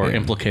accomplice or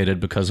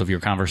implicated because of your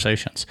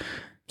conversations?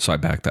 So I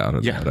backed out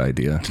of that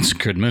idea. It's a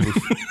good move.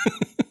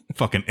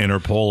 Fucking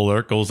Interpol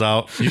alert goes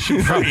out. You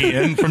should probably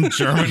in from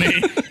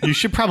Germany. You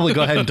should probably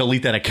go ahead and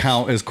delete that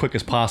account as quick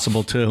as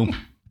possible too.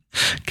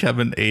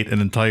 Kevin ate an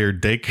entire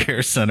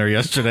daycare center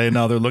yesterday.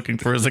 Now they're looking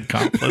for his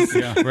accomplice.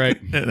 Yeah, right.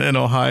 In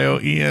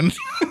Ohio, Ian.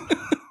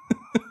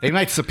 They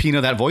might subpoena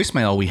that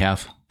voicemail we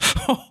have.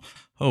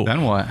 Oh,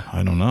 then what?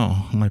 I don't know.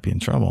 I might be in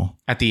trouble.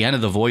 At the end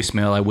of the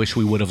voicemail, I wish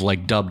we would have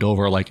like dubbed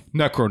over like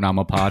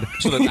Necronomipod,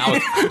 so that now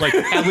it's, like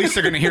at least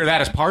they're going to hear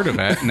that as part of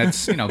it, and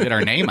it's get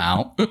our name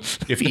out.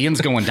 If Ian's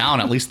going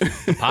down, at least the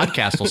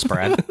podcast will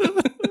spread.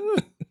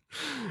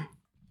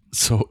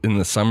 So in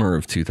the summer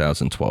of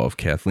 2012,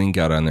 Kathleen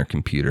got on their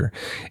computer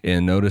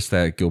and noticed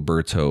that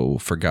Gilberto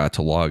forgot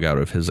to log out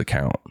of his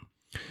account.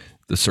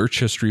 The search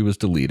history was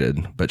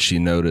deleted, but she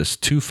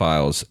noticed two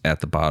files at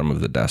the bottom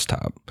of the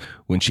desktop.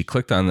 When she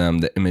clicked on them,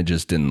 the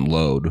images didn't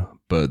load,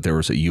 but there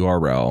was a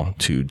URL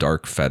to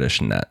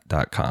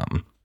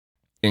darkfetishnet.com.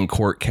 In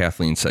court,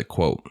 Kathleen said,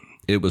 quote,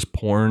 "It was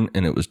porn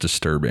and it was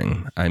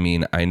disturbing. I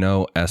mean, I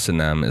know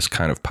S&M is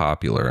kind of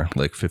popular,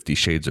 like 50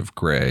 Shades of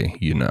Grey,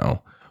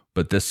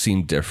 but this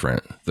seemed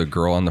different. The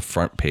girl on the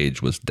front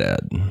page was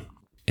dead."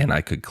 And I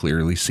could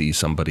clearly see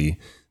somebody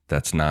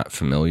that's not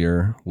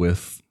familiar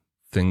with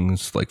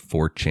things like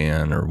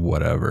 4chan or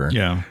whatever.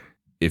 Yeah.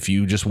 If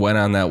you just went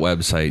on that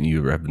website and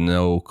you have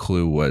no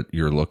clue what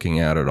you're looking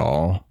at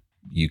all,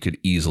 you could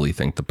easily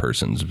think the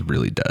person's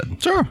really dead.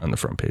 Sure. On the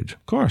front page.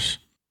 Of course.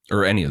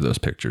 Or any of those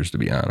pictures, to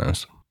be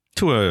honest.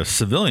 To a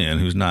civilian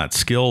who's not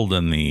skilled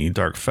in the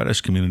dark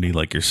fetish community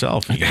like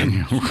yourself,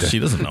 Ian, she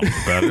doesn't know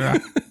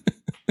better.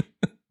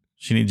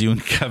 She needs you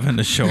and Kevin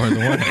to show her the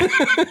way.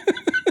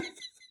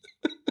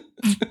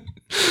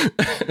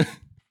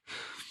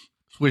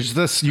 Was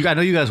this? I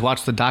know you guys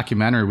watched the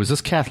documentary. Was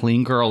this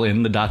Kathleen girl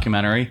in the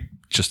documentary?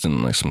 Just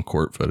in like some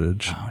court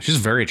footage. Oh, she's a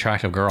very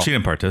attractive girl. She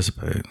didn't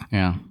participate.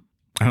 Yeah.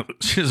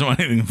 She doesn't want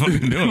anything to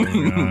fucking do with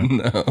it.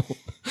 No.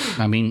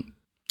 I mean,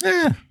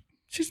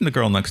 she's in The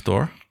Girl Next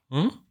Door.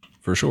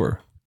 For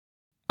sure.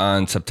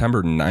 On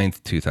September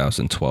 9th,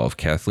 2012,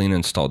 Kathleen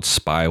installed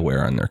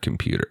spyware on their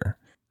computer.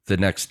 The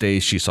next day,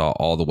 she saw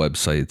all the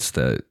websites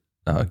that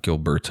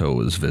Gilberto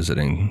was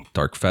visiting: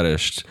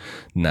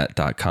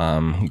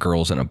 darkfetishnet.com,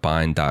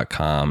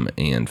 girlsinabind.com,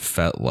 and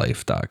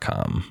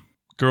fetlife.com.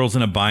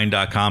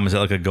 Girlsinabind.com, is that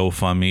like a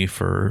GoFundMe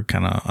for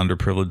kind of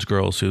underprivileged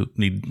girls who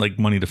need like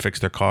money to fix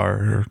their car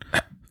or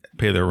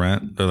pay their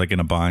rent? They're like in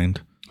a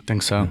bind. I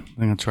think so. I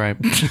think that's right.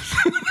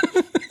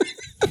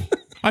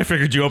 I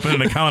figured you opened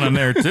an account on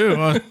there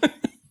too.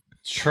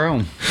 It's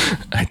true.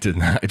 I did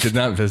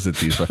not visit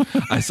these, but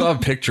I saw a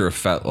picture of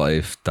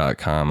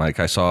FetLife.com. Like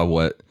I saw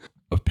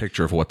a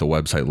picture of what the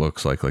website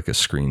looks like a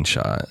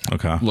screenshot.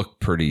 Okay. Looked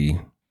pretty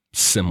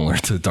similar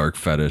to Dark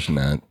Fetish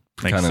Net.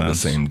 Makes Kind of the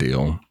sense. same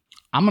deal.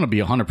 I'm going to be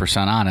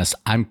 100% honest.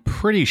 I'm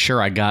pretty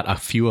sure I got a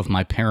few of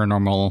my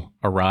paranormal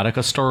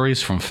erotica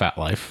stories from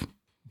FetLife.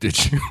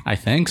 Did you? I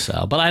think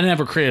so. But I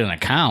never created an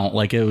account.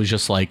 Like, it was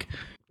just like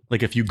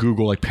if you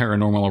Google like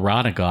paranormal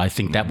erotica, I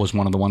think that was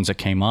one of the ones that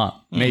came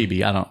up.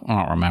 Maybe. I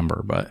don't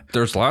remember, but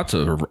There's lots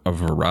of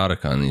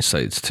erotica on these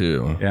sites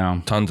too.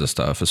 Yeah. Tons of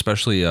stuff,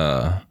 especially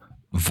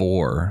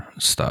vor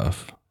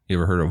stuff. You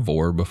ever heard of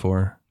vor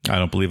before? I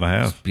don't believe I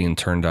have. Being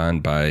turned on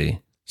by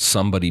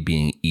somebody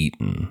being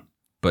eaten,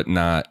 but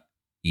not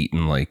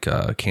eaten like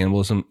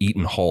cannibalism,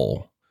 eaten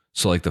whole.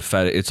 So like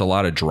it's a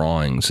lot of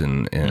drawings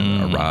and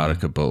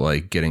erotica, but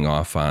like getting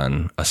off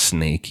on a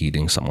snake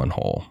eating someone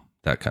whole,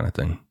 that kind of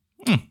thing.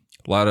 A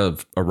lot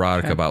of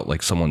erotica about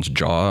like someone's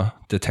jaw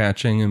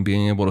detaching and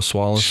being able to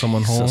swallow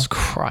someone whole. Jesus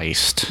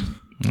Christ.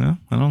 Yeah,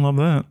 I don't love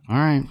that. All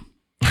right.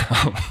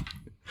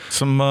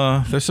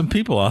 There's some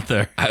people out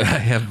there. I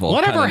have all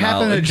Whatever kind of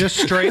happened to knowledge. just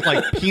straight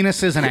like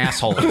penises and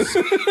assholes?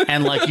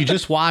 And like you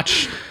just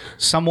watch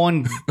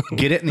someone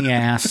get it in the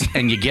ass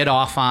and you get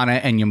off on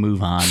it and you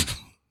move on.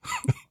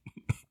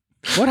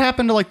 What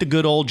happened to like the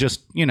good old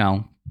just,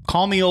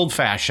 call me old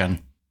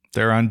fashioned?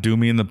 They're on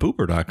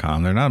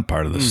doomyandthepooper.com. They're not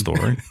part of the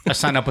story. I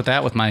signed up with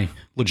that with my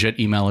legit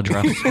email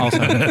address. Also,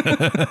 it's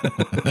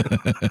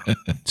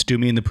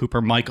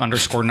doomyandthepooper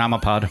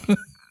Mike_Namapod.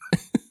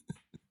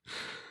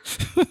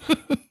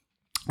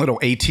 Little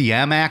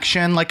ATM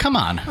action. Like, come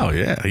on. Oh,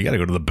 yeah. You got to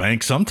go to the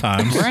bank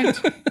sometimes. Right.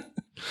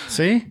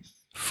 See?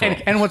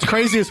 And what's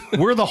crazy is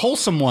we're the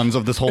wholesome ones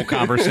of this whole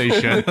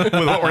conversation with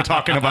what we're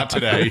talking about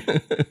today.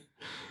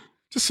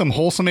 Just some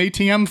wholesome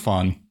ATM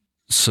fun.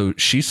 So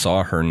she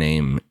saw her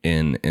name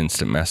in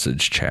instant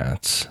message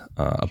chats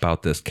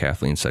about this.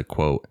 Kathleen said,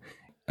 quote,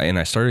 and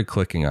I started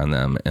clicking on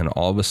them, and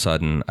all of a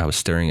sudden I was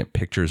staring at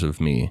pictures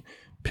of me,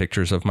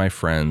 pictures of my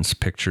friends,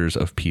 pictures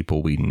of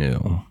people we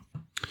knew.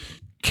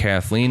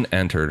 Kathleen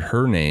entered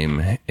her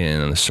name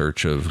in the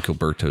search of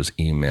Gilberto's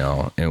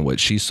email, and what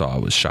she saw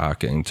was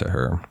shocking to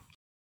her.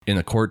 In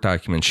the court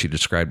document, she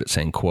described it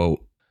saying,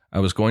 quote, I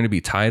was going to be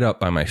tied up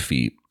by my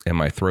feet and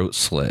my throat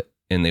slit,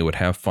 and they would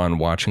have fun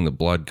watching the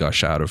blood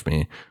gush out of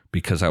me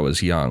because I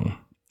was young.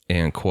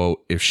 And,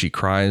 quote, if she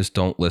cries,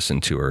 don't listen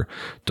to her.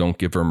 Don't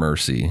give her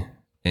mercy.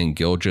 And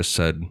Gil just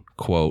said,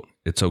 quote,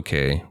 it's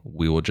okay.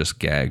 We will just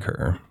gag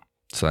her.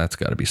 So that's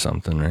got to be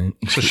something, right?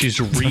 So she's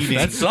reading.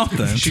 That's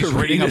something. She's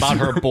reading about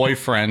her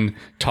boyfriend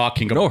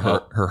talking No,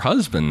 about her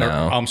husband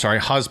now. I'm sorry,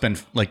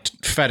 husband, like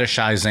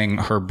fetishizing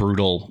her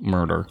brutal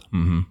murder.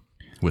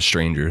 With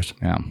strangers.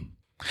 Yeah.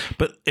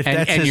 But if And,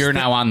 that's and his you're thi-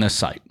 now on this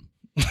site.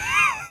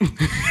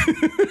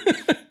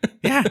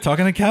 Yeah,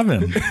 talking to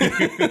Kevin.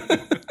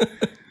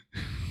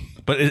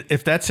 But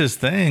if that's his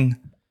thing,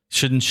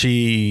 shouldn't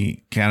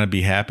she kind of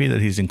be happy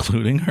that he's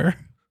including her?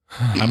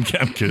 I'm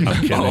kidding. I'm kidding.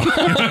 You don't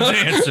have to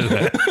answer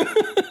that.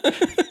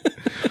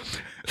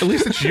 At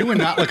least it's you and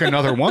not like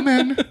another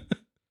woman.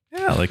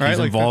 Yeah, like Right, he's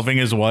like involving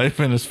his wife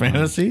in his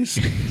fantasies.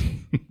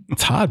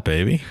 It's hot,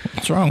 baby.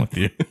 What's wrong with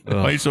you? Why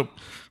are you so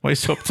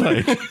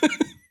uptight?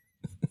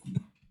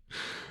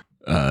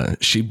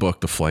 She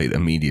booked a flight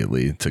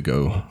immediately to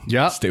go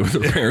stay with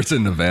her parents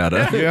in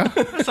Nevada. Yeah.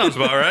 That sounds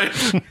about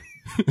right.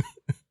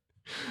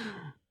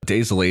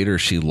 Days later,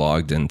 she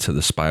logged into the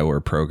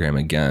spyware program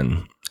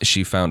again.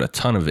 She found a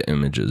ton of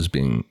images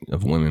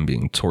of women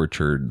being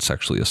tortured,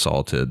 sexually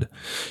assaulted.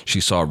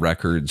 She saw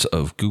records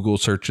of Google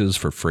searches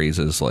for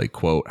phrases like,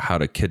 quote, how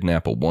to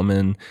kidnap a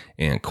woman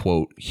and,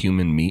 quote,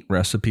 human meat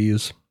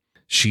recipes.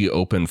 She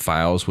opened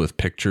files with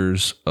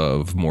pictures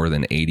of more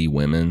than 80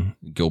 women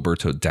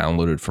Gilberto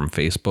downloaded from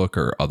Facebook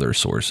or other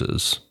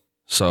sources.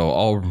 So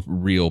all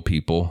real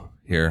people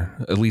here,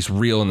 at least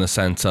real in the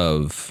sense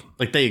of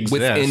Like they exist.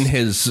 within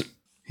his...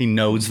 He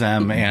knows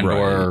them and Right.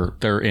 or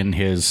they're in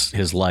his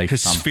life.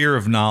 His sphere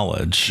of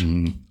knowledge.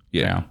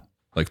 Yeah.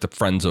 Like the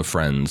friends of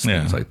friends, Yeah.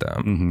 things like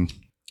that.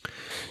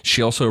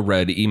 She also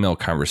read email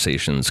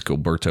conversations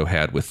Gilberto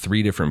had with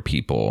 3 different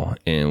people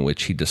in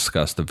which he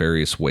discussed the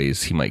various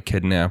ways he might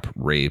kidnap,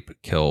 rape,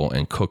 kill,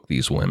 and cook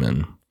these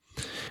women.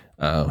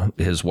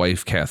 His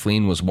wife,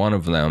 Kathleen, was one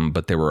of them,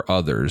 but there were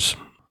others.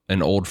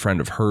 An old friend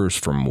of hers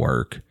from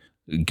work,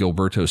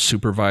 Gilberto's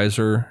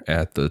supervisor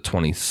at the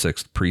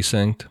 26th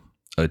precinct,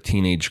 a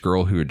teenage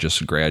girl who had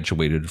just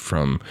graduated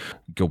from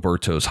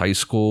Gilberto's high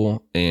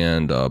school,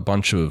 and a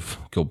bunch of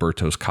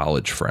Gilberto's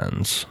college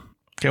friends.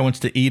 Guy wants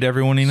to eat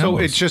everyone he knows. So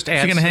it just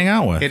adds. Who's he gonna hang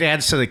out with? It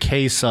adds to the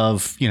case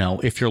of,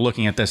 if you're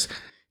looking at this,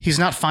 he's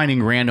not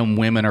finding random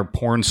women or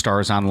porn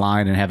stars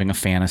online and having a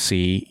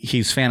fantasy.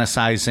 He's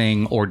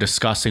fantasizing or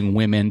discussing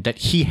women that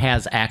he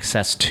has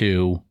access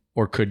to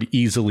or could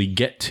easily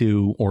get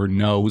to or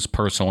knows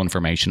personal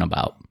information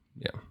about.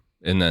 Yeah.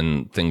 And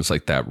then things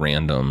like that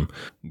random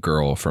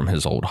girl from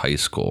his old high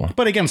school.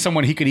 But again,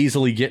 someone he could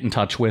easily get in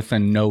touch with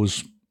and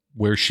knows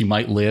where she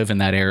might live in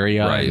that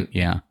area. Right.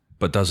 Yeah.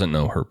 but doesn't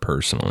know her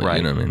personally. Right.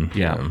 You know what I mean?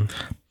 Yeah.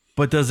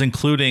 But does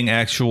including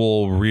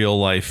actual real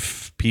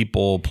life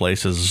people,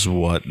 places,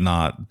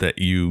 whatnot that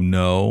you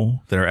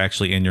know that are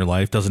actually in your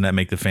life, doesn't that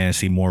make the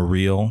fantasy more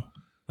real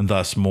and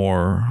thus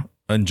more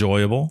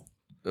enjoyable?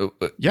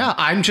 Yeah,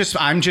 I'm just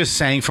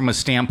saying from a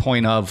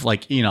standpoint of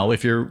like, you know,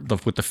 if you're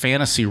with the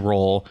fantasy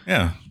role,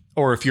 Yeah.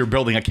 or if you're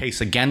building a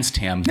case against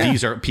him,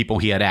 these are people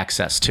he had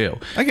access to.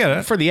 I get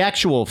it. For the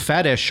actual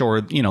fetish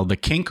or, you know, the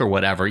kink or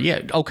whatever,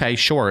 yeah, okay,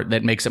 sure,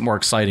 that makes it more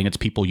exciting. It's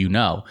people you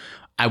know.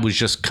 I was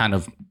just kind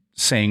of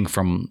saying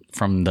from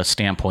the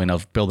standpoint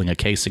of building a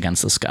case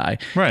against this guy.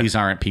 Right. These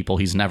aren't people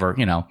he's never,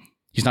 you know,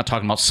 he's not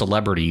talking about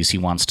celebrities he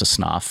wants to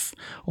snuff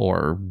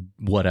or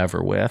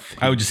whatever with.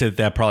 I would just say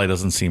that probably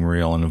doesn't seem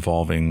real and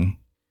involving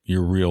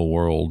your real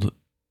world,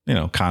 you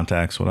know,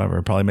 contacts, whatever.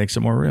 It probably makes it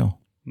more real.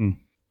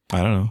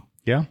 I don't know.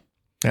 Yeah.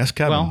 Ask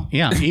Kevin. Well,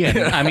 yeah, Ian.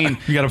 I mean,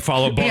 you got to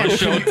follow Boris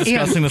Show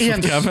discussing this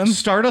with Kevin.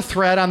 Start a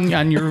thread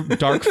on your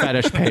dark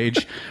fetish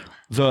page.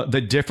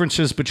 The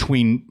differences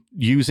between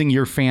using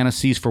your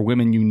fantasies for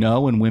women you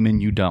know and women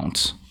you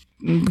don't.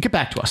 Get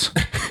back to us.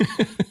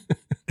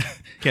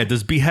 Yeah,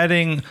 does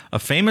beheading a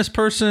famous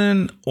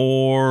person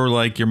or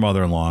like your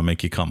mother-in-law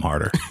make you come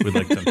harder? We'd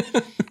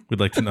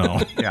like to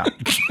know. Yeah,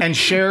 and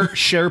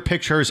share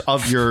pictures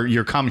of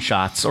your cum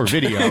shots or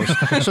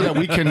videos so that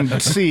we can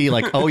see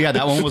like, oh yeah,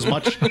 that one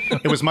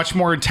was much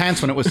more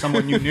intense when it was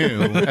someone you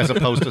knew as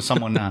opposed to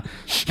someone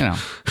you know.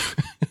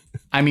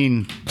 I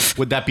mean,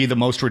 would that be the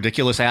most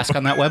ridiculous ask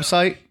on that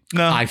website?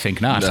 No, I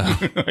think not. No.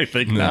 I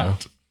think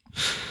not.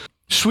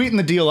 Sweeten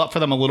the deal up for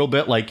them a little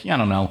bit, like, I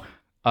don't know,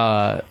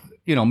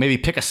 you know, maybe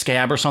pick a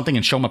scab or something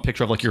and show them a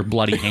picture of like your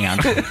bloody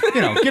hand.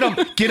 You know,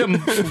 get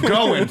them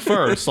going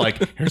first.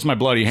 Like, here's my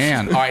bloody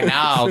hand. All right,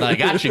 now that I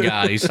got you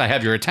guys, I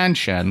have your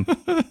attention.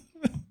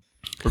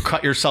 Or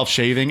cut yourself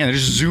shaving and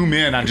just zoom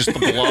in on just the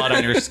blood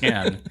on your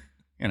skin.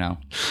 You know,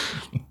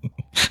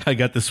 I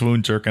got this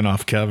wound jerking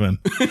off Kevin.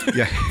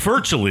 Yeah,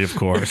 virtually, of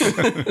course.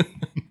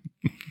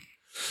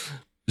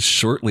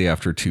 Shortly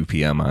after 2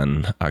 p.m.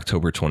 on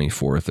October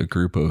 24th, a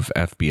group of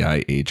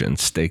FBI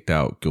agents staked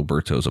out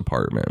Gilberto's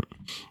apartment.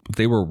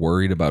 They were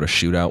worried about a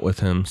shootout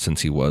with him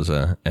since he was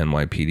a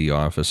NYPD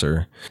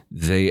officer.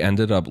 They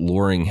ended up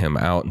luring him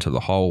out into the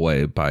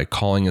hallway by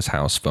calling his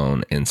house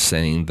phone and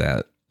saying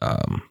that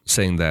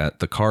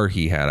the car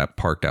he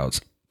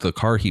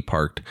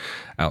parked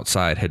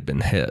outside had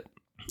been hit.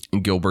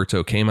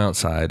 Gilberto came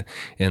outside,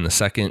 and the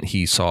second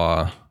he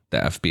saw the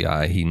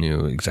FBI, he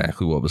knew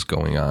exactly what was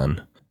going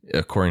on.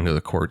 According to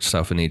the court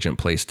stuff, an agent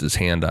placed his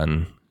hand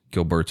on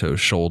Gilberto's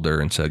shoulder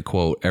and said,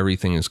 quote,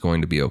 "Everything is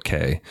going to be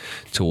okay."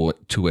 To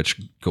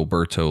which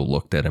Gilberto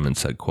looked at him and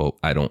said, quote,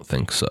 "I don't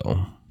think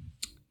so."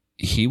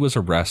 He was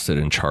arrested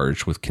and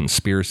charged with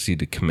conspiracy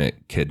to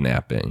commit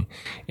kidnapping,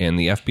 and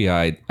the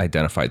FBI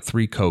identified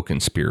 3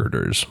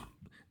 co-conspirators.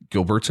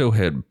 Gilberto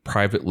had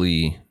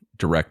privately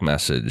direct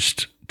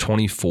messaged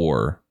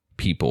 24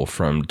 people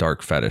from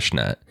Dark Fetish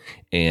Net,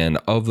 and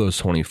of those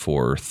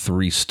 24,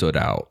 3 stood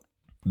out.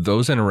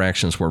 Those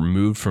interactions were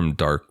moved from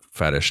Dark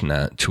Fetish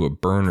Net to a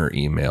burner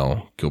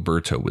email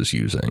Gilberto was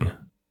using,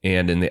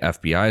 and in the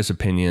FBI's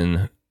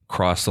opinion,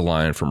 crossed the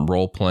line from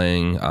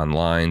role-playing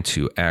online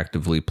to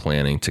actively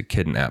planning to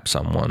kidnap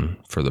someone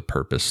for the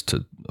purpose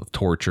of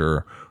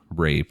torture,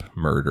 rape,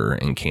 murder,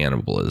 and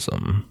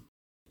cannibalism.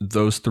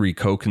 Those 3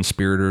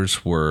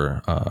 co-conspirators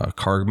were a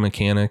car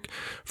mechanic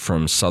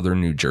from southern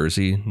New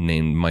Jersey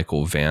named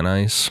Michael Van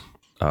Ice,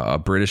 a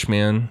British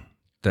man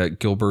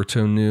that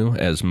Gilberto knew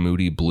as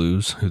Moody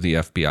Blues, who the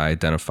FBI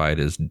identified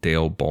as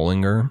Dale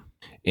Bollinger,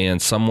 and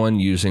someone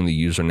using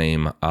the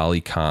username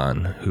Ali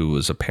Khan, who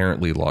was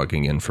apparently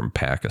logging in from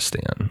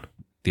Pakistan.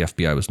 The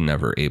FBI was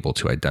never able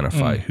to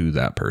identify who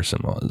that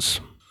person was.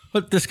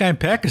 But this guy in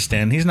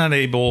Pakistan, he's not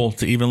able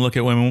to even look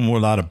at women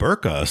without a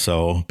burqa.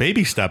 So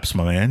baby steps,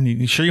 my man.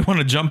 You sure you want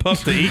to jump up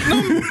to eat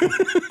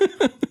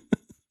them?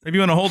 Maybe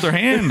you want to hold their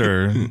hand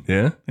or,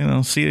 Yeah. you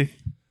know, see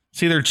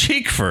their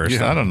cheek first.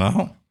 Yeah. I don't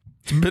know.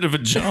 It's a bit of a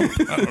jump.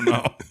 I don't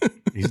know.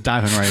 he's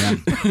diving right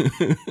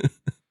in.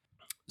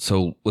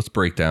 So let's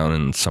break down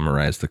and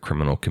summarize the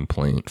criminal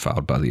complaint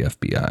filed by the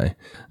FBI.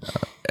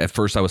 At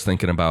first, I was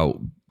thinking about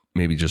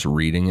maybe just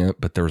reading it,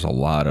 but there was a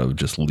lot of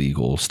just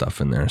legal stuff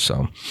in there.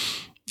 So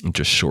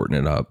just shorten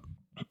it up.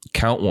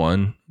 Count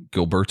 1,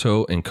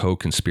 Gilberto and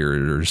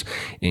co-conspirators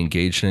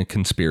engaged in a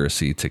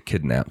conspiracy to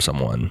kidnap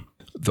someone.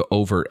 The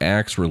overt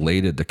acts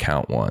related to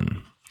Count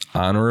 1.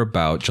 On or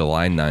about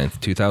July 9th,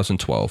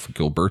 2012,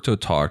 Gilberto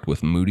talked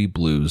with Moody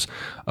Blues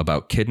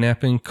about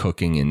kidnapping,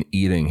 cooking, and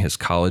eating his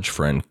college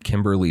friend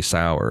Kimberly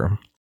Sauer.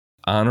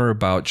 On or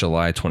about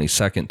July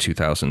 22nd,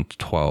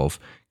 2012,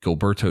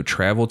 Gilberto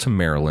traveled to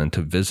Maryland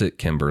to visit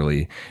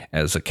Kimberly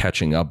as a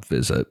catching up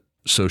visit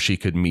so she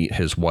could meet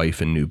his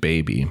wife and new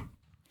baby.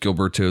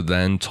 Gilberto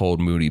then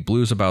told Moody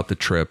Blues about the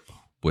trip,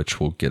 which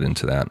we'll get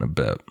into that in a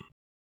bit.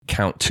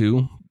 Count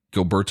 2,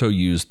 Gilberto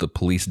used the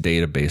police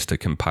database to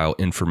compile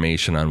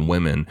information on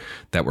women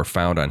that were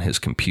found on his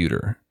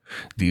computer.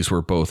 These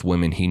were both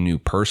women he knew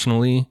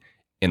personally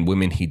and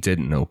women he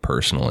didn't know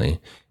personally.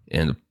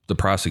 And the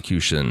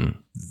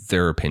prosecution,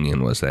 their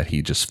opinion was that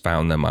he just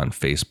found them on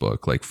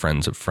Facebook, like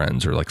friends of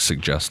friends or like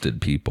suggested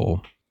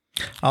people.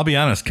 I'll be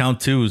honest, count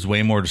 2 is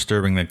way more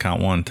disturbing than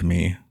count 1 to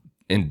me.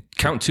 And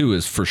count 2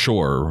 is for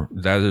sure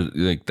that is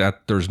like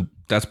that.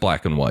 That's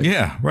black and white.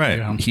 Yeah, right.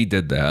 Yeah. He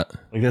did that.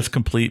 Like that's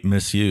complete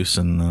misuse,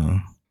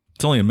 and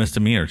it's only a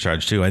misdemeanor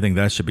charge too. I think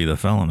that should be the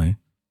felony.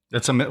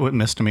 That's a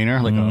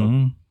misdemeanor. Like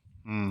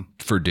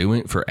For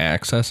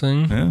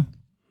accessing.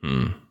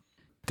 Yeah.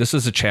 This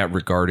is a chat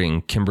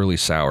regarding Kimberly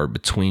Sauer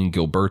between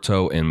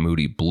Gilberto and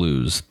Moody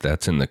Blues.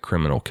 That's in the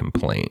criminal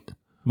complaint.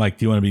 Mike,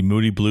 do you want to be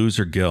Moody Blues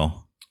or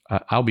Gil?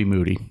 I'll be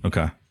Moody.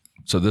 Okay.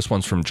 So this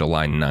one's from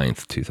July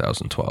 9th,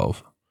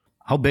 2012.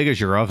 How big is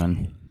your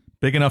oven?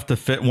 Big enough to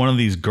fit one of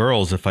these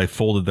girls if I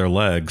folded their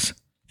legs.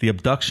 The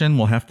abduction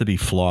will have to be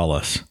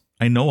flawless.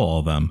 I know all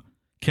of them.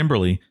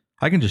 Kimberly,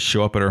 I can just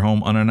show up at her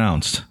home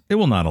unannounced. It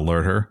will not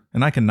alert her,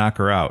 and I can knock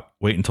her out,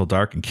 wait until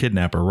dark, and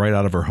kidnap her right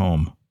out of her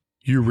home.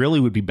 You really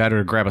would be better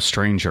to grab a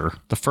stranger.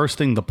 The first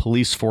thing the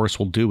police force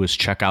will do is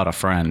check out a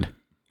friend.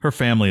 Her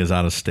family is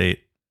out of state.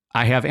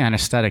 I have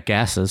anesthetic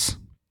gases.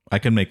 I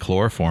can make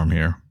chloroform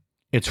here.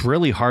 It's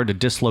really hard to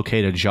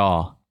dislocate a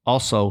jaw.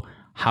 Also,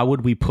 how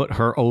would we put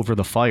her over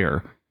the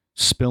fire?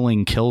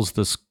 Spilling kills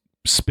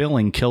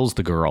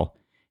the girl.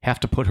 Have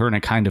to put her in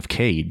a kind of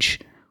cage.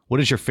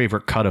 What is your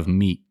favorite cut of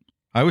meat?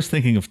 I was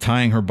thinking of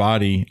tying her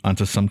body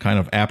onto some kind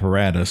of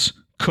apparatus,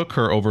 cook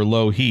her over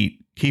low heat,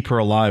 keep her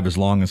alive as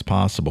long as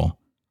possible.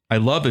 I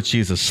love that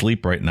she's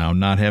asleep right now,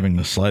 not having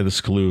the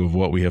slightest clue of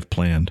what we have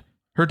planned.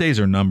 Her days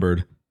are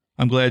numbered.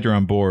 I'm glad you're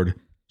on board.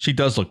 She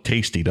does look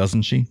tasty,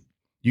 doesn't she?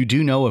 You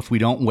do know if we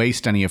don't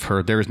waste any of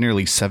her, there's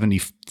nearly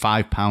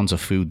 75 pounds of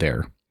food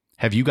there.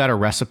 Have you got a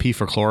recipe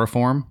for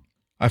chloroform?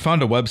 I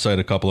found a website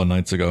a couple of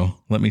nights ago.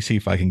 Let me see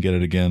if I can get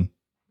it again.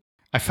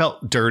 I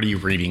felt dirty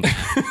reading.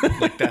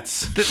 Like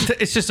that's...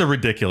 It's just a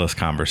ridiculous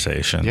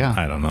conversation. Yeah.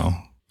 I don't know.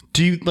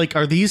 Do you like,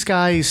 are these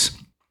guys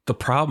The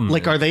problem,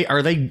 like, are they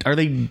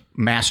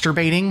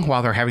masturbating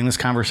while they're having this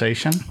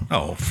conversation?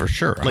 Oh, for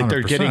sure. Like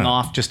they're 100%. getting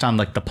off just on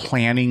like the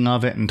planning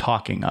of it and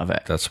talking of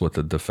it. that's what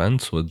the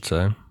defense would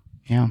say.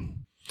 Yeah.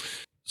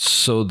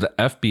 So the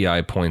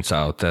FBI points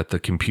out that the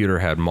computer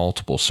had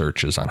multiple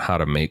searches on how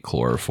to make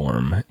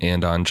chloroform,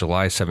 and on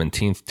July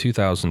 17th,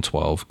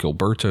 2012,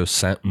 Gilberto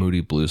sent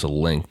Moody Blues a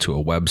link to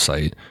a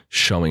website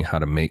showing how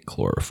to make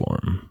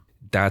chloroform.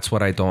 That's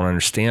what I don't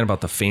understand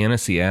about the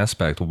fantasy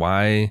aspect.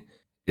 Why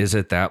is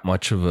it that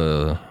much of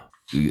a...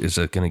 Is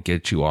it going to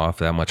get you off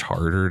that much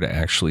harder to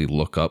actually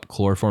look up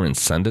chloroform and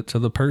send it to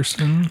the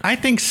person? I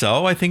think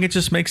so. I think it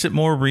just makes it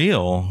more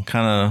real,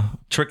 kind of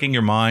tricking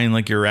your mind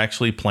like you're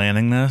actually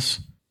planning this.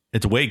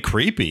 It's way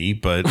creepy,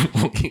 but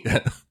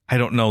Yeah. I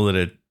don't know that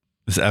it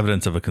is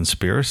evidence of a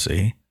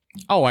conspiracy.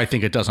 Oh, I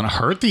think it doesn't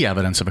hurt the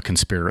evidence of a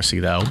conspiracy,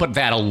 though. But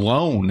that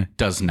alone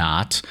does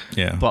not.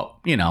 Yeah. But,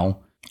 you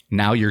know,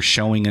 now you're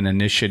showing an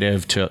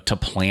initiative to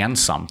plan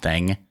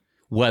something,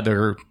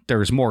 whether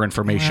there's more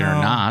information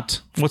or not.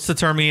 What's the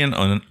term, Ian?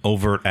 An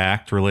overt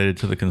act related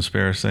to the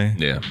conspiracy?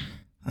 Yeah.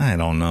 I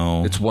don't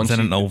know. It's once is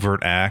that you- an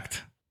overt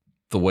act?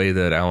 The way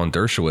that Alan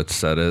Dershowitz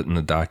said it in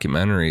the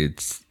documentary,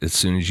 it's as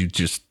soon as you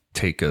just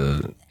take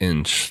an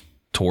inch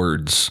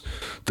towards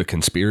the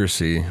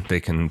conspiracy, they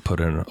can put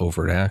an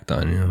overt act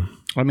on you.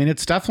 I mean,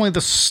 it's definitely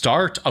the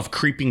start of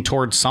creeping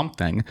towards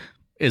something.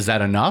 Is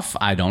that enough?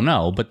 I don't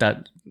know. But I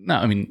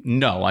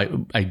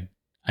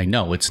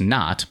know it's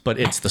not, but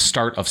it's the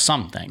start of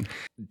something.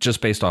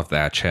 Just based off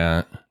that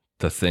chat,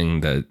 the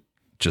thing that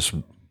just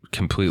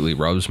completely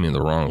rubs me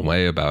the wrong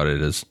way about it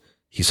is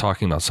he's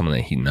talking about someone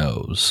that he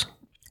knows.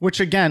 Which,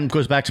 again,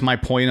 goes back to my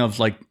point of,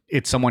 like,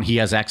 it's someone he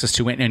has access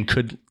to and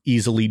could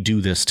easily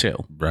do this too.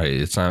 Right.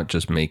 It's not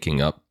just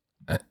making up.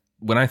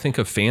 When I think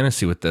of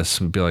fantasy with this,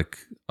 it would be like,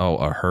 oh,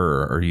 a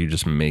her, or you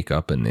just make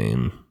up a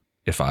name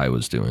if I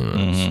was doing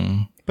this.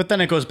 Mm-hmm. But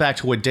then it goes back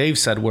to what Dave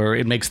said, where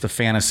it makes the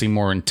fantasy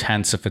more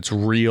intense if it's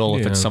real,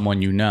 if it's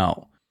someone you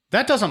know.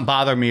 That doesn't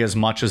bother me as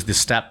much as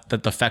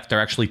the fact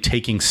they're actually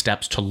taking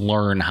steps to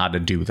learn how to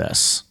do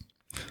this.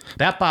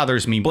 That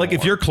bothers me more. Like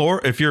if your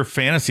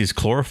fantasy's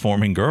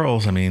chloroforming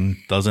girls, I mean,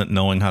 doesn't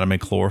knowing how to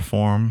make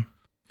chloroform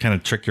kind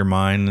of trick your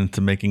mind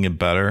into making it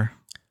better?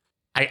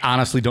 I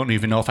honestly don't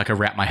even know if I could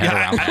wrap my head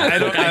around that. I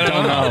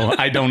don't know.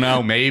 I don't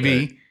know.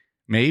 Maybe.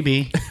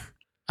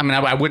 I mean,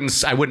 I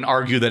wouldn't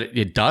argue that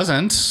it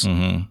doesn't.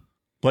 Mm-hmm.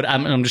 But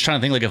I'm just trying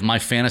to think, like, if my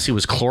fantasy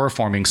was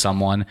chloroforming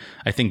someone,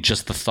 I think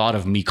just the thought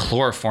of me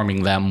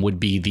chloroforming them would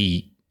be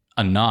the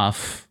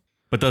enough.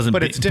 But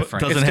it's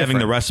different. Doesn't It's having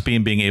the different. recipe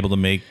and being able to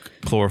make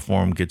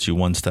chloroform get you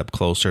one step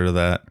closer to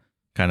that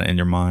kind of in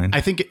your mind?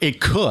 I think it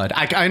could.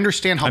 I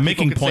understand how I'm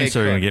people making could say points it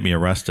that are going to could. get me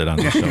arrested on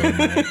the show.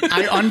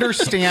 I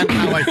understand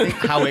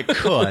how it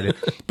could,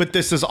 but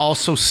this is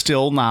also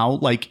still now,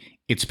 like,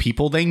 it's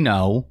people they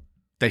know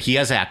that he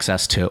has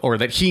access to, or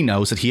that he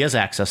knows that he has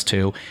access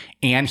to,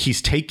 and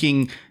he's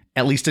taking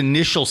at least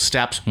initial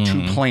steps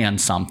to plan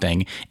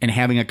something and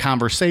having a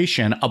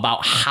conversation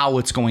about how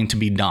it's going to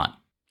be done.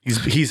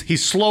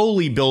 He's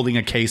slowly building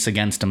a case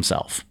against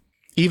himself,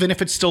 even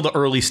if it's still the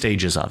early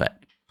stages of it.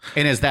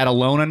 And is that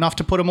alone enough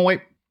to put him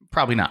away?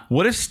 Probably not.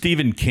 What if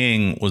Stephen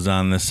King was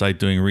on this site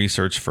doing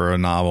research for a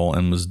novel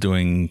and was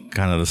doing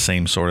kind of the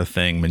same sort of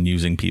thing, but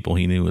using people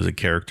he knew as a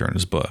character in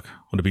his book?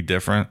 Would it be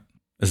different?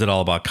 Is it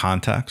all about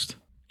context?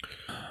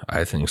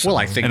 I think so. Well,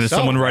 I think And is so,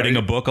 someone writing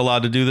right? a book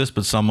allowed to do this,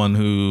 but someone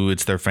who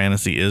it's their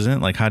fantasy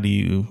isn't? Like, how do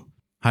you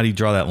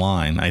draw that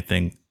line? I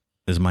think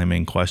is my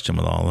main question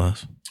with all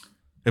this.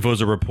 If it was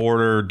a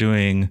reporter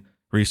doing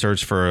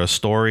research for a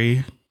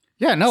story,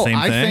 Yeah, no, Same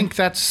I thing? think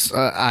that's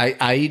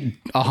I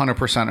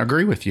 100%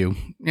 agree with you.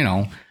 You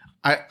know,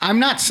 I'm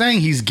not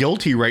saying he's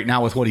guilty right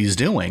now with what he's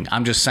doing.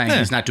 I'm just saying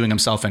he's not doing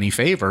himself any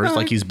favors.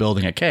 Like he's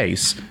building a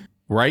case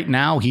right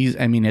now.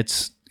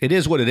 It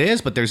is what it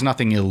is, but there's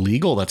nothing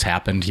illegal that's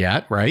happened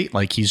yet, right?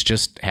 Like he's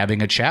just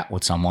having a chat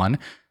with someone,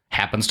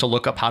 happens to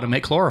look up how to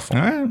make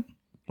chloroform. all right.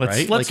 Let's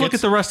Right? let's Like, look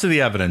at the rest of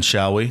the evidence,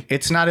 shall we?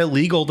 It's not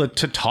illegal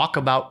to talk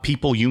about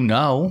people you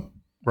know,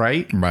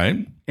 right?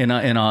 Right. In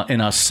a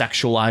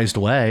sexualized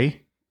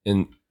way.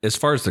 And as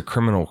far as the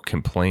criminal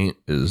complaint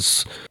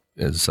goes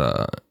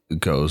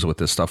with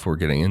this stuff we're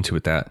getting into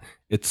with that,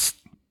 it's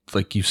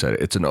like you said,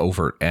 it's an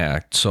overt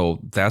act.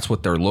 So that's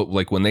what they're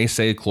like when they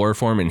say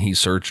chloroform and he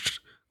searched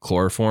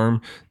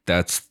chloroform,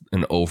 that's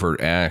an overt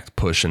act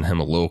pushing him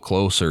a little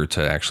closer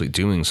to actually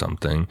doing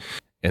something.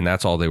 And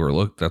that's all they're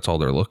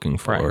looking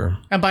for. Right.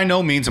 And by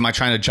no means am I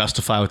trying to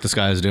justify what this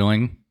guy is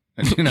doing.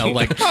 You know,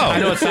 like I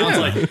know it sounds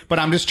like, but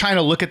I'm just trying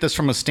to look at this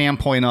from a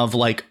standpoint of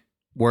like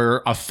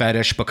where a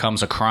fetish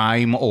becomes a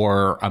crime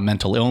or a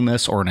mental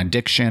illness or an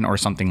addiction or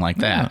something like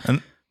that.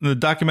 And the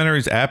documentary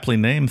is aptly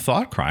named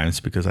Thought Crimes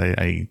because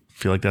I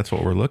feel like that's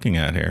what we're looking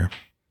at here.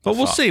 But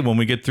we'll see when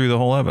we get through the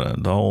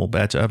whole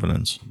batch of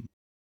evidence.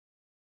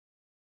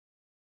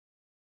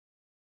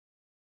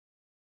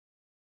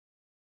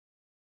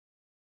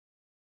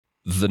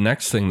 The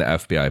next thing the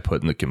FBI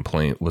put in the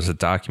complaint was a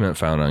document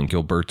found on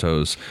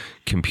Gilberto's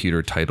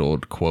computer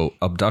titled, quote,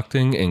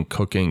 "Abducting and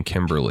Cooking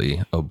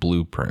Kimberly, a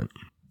Blueprint."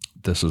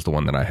 This is the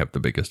one that I have the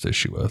biggest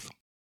issue with.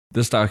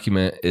 This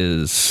document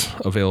is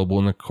available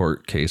in the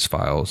court case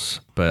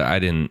files, but I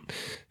didn't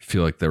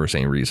feel like there was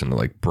any reason to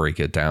like break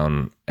it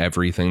down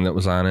everything that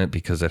was on it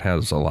because it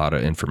has a lot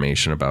of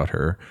information about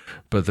her.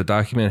 But the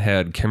document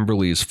had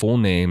Kimberly's full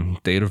name,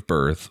 date of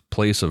birth,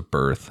 place of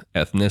birth,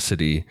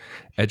 ethnicity,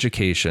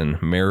 education,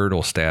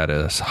 marital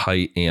status,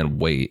 height,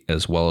 and weight,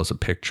 as well as a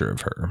picture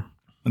of her.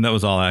 And that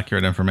was all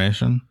accurate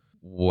information?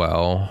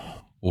 Well,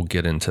 we'll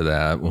get into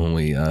that when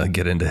we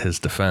get into his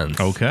defense.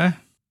 Okay.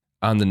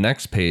 On the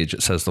next page,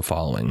 it says the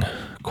following,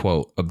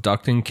 quote,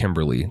 "Abducting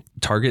Kimberly,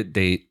 target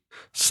date,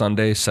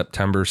 Sunday,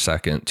 September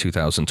 2nd,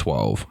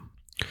 2012.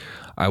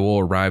 I will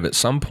arrive at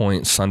some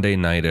point Sunday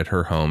night at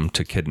her home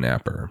to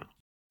kidnap her.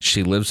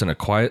 She lives in a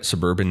quiet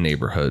suburban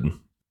neighborhood.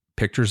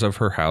 Pictures of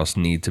her house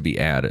need to be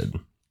added.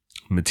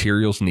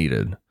 Materials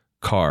needed.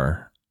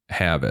 Car,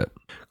 have it.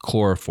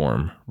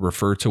 Chloroform,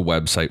 refer to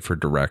website for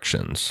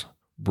directions.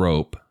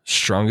 Rope,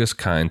 strongest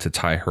kind to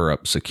tie her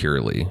up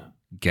securely.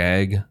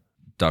 Gag,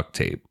 duct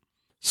tape.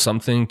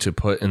 Something to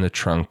put in the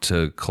trunk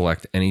to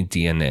collect any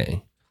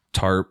DNA.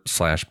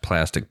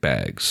 Tarp/plastic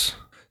bags.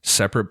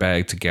 Separate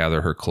bag to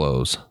gather her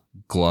clothes.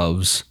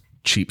 Gloves,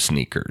 cheap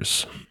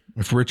sneakers."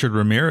 If Richard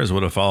Ramirez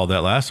would have followed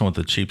that last one with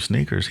the cheap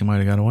sneakers, he might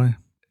have got away.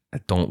 I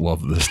don't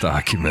love this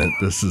document.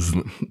 This is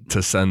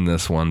to send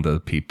this one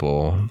to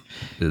people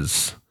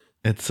is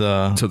It's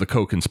to the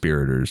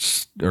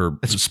co-conspirators, or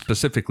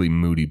specifically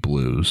Moody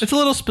Blues. it's a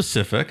little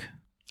specific.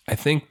 I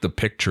think the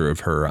picture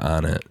of her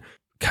on it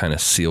kind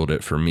of sealed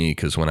it for me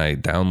because when I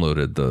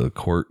downloaded the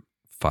court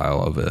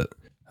file of it,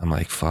 I'm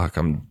like, fuck,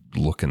 I'm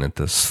looking at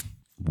this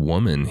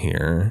woman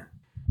here.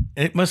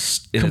 It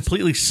must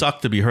completely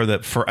suck to be her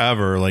that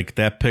forever, like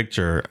that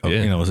picture,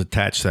 was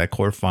attached to that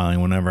court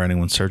filing whenever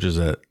anyone searches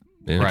it.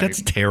 Yeah. Like,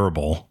 that's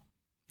terrible.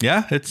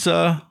 Yeah,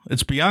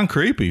 it's beyond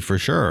creepy for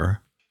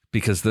sure.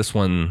 Because this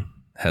one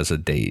has a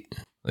date.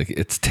 Like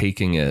it's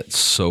taking it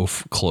so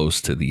close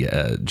to the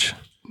edge.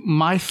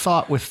 My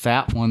thought with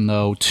that one,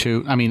 though,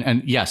 too, I mean,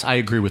 and yes, I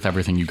agree with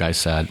everything you guys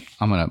said.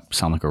 I'm going to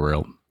sound like a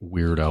real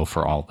weirdo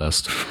for all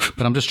this,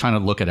 but I'm just trying to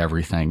look at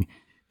everything.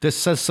 This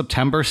says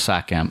September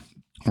 2nd,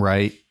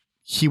 right?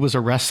 He was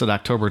arrested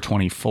October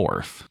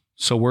 24th.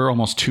 So we're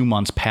almost 2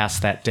 months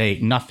past that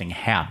date. Nothing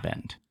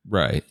happened.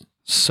 Right.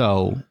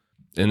 So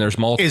And there's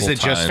multiple is it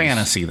times, just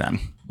fantasy then?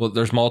 Well,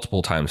 there's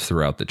multiple times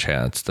throughout the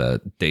chats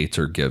that dates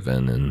are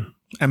given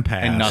And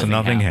pass, and nothing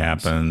nothing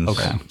happens. happens.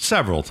 Okay.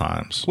 Several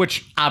times.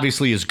 Which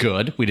obviously is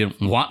good. We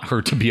didn't want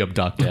her to be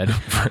abducted.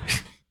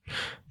 Right.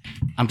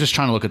 I'm just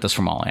trying to look at this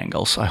from all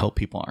angles. I hope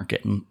people aren't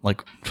getting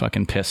like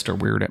fucking pissed or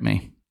weird at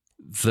me.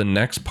 The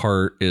next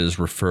part is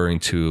referring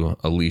to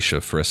Alicia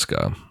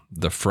Frisca,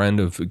 the friend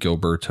of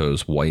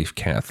Gilberto's wife,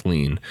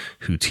 Kathleen,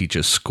 who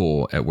teaches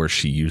school at where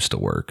she used to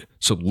work.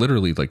 So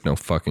literally like no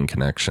fucking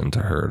connection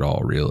to her at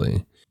all,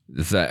 really.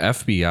 The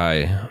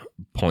FBI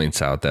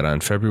points out that on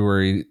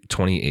February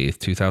 28th,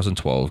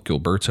 2012,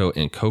 Gilberto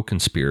and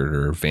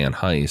co-conspirator Van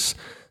Heist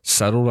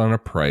settled on a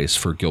price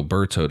for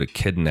Gilberto to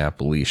kidnap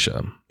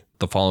Alicia.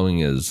 The following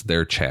is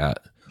their chat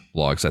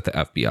logs that the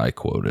FBI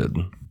quoted.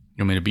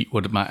 You want me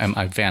to beat am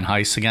I Van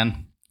Heist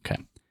again?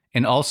 Okay.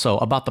 And also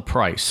about the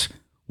price.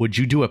 Would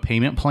you do a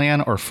payment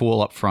plan or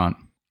full up front?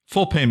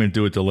 Full payment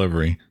due at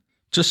delivery.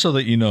 Just so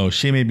that you know,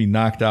 she may be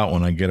knocked out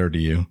when I get her to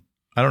you.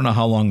 I don't know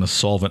how long the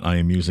solvent I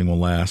am using will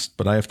last,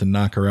 but I have to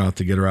knock her out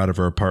to get her out of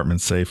her apartment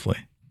safely.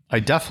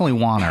 I definitely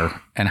want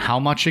her. And how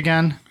much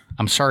again?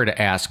 I'm sorry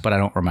to ask, but I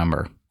don't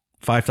remember.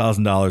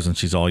 $5,000 and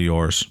she's all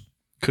yours.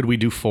 Could we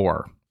do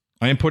 4?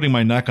 I am putting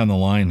my neck on the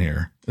line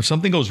here. If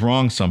something goes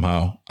wrong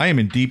somehow, I am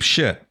in deep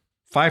shit.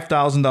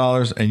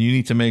 $5,000 and you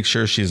need to make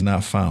sure she is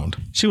not found.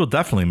 She will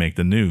definitely make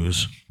the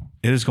news.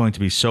 It is going to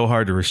be so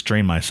hard to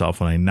restrain myself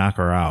when I knock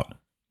her out.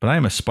 But I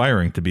am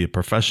aspiring to be a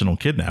professional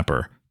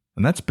kidnapper,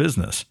 and that's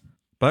business.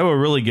 But I will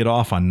really get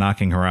off on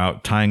knocking her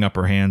out, tying up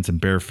her hands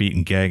and bare feet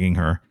and gagging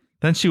her.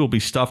 Then she will be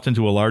stuffed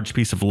into a large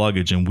piece of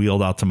luggage and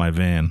wheeled out to my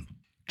van.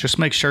 Just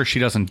make sure she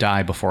doesn't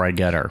die before I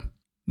get her.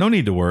 No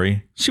need to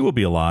worry. She will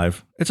be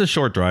alive. It's a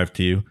short drive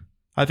to you.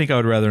 I think I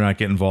would rather not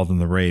get involved in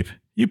the rape.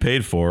 You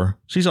paid for her.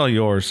 She's all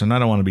yours, and I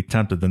don't want to be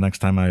tempted the next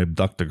time I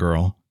abduct a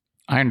girl.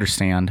 I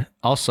understand.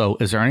 Also,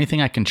 is there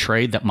anything I can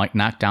trade that might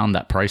knock down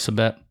that price a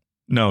bit?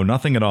 No,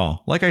 nothing at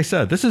all. Like I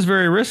said, this is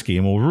very risky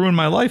and will ruin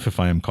my life if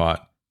I am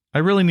caught. I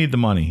really need the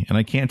money, and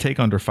I can't take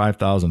under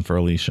 $5,000 for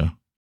Alicia.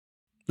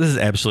 This is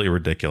absolutely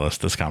ridiculous,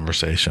 this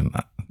conversation.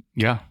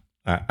 Yeah.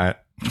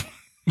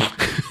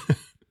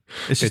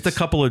 It's just a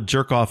couple of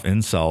jerk-off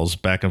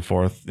incels back and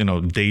forth,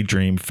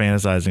 daydream,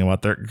 fantasizing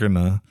about they're going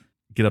to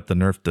get up the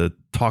nerve to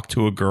talk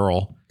to a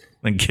girl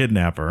and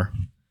kidnap her.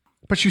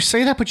 But you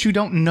say that, but you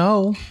don't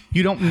know.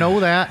 You don't know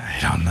that. I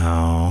don't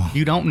know.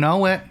 You don't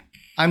know it.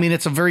 I mean,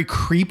 it's a very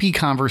creepy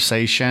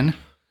conversation,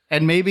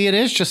 and maybe it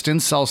is just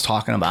incels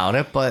talking about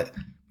it, but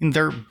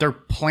they're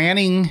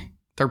planning,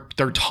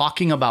 they're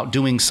talking about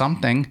doing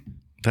something.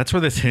 That's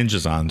where this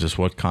hinges on, just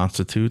what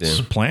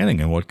constitutes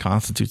planning and what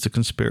constitutes a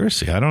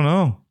conspiracy. I don't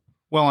know.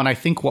 Well, and I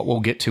think what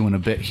we'll get to in a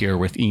bit here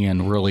with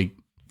Ian really,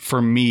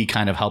 for me,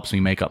 kind of helps me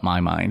make up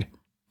my mind.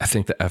 I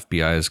think the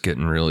FBI is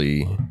getting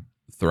really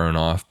thrown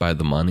off by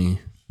the money.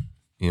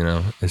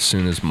 As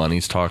soon as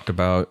money's talked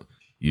about,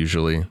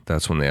 usually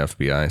that's when the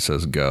FBI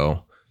says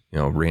go.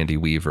 Randy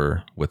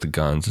Weaver with the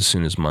guns as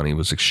soon as money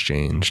was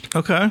exchanged.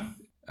 Okay.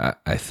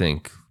 I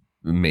think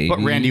maybe.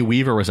 But Randy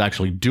Weaver was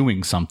actually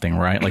doing something,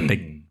 right? Like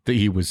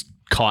he was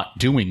caught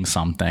doing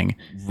something.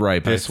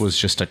 Right. This was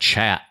just a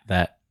chat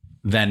that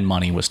then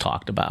money was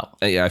talked about.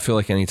 Yeah, I feel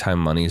like anytime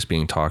money is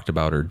being talked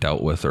about or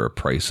dealt with or a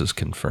price is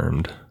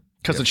confirmed.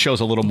 Because it shows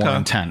a little more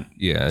intent.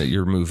 Yeah,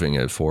 you're moving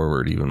it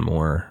forward even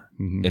more.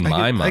 In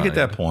my mind. I get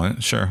that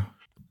point. Sure.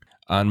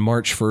 On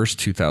March 1st,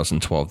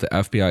 2012, the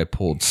FBI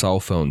pulled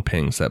cell phone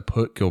pings that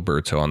put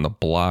Gilberto on the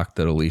block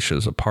that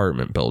Alicia's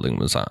apartment building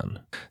was on.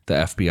 The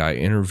FBI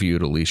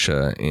interviewed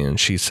Alicia, and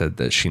she said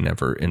that she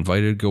never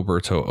invited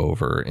Gilberto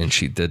over, and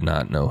she did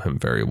not know him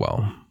very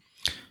well.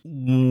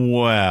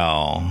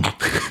 Well,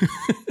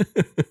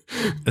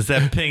 is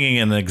that pinging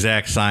an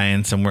exact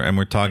science? And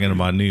we're talking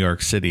about New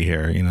York City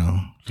here.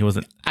 He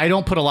wasn't. I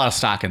don't put a lot of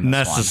stock in this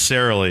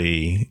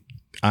necessarily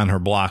on her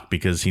block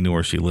because he knew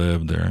where she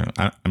lived, or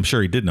I'm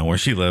sure he did know where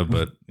she lived,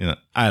 but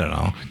I don't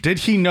know. Did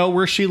he know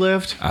where she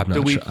lived?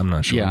 I'm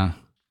not sure. Yeah,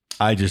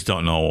 I just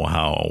don't know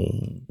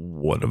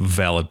what a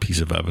valid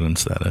piece of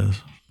evidence that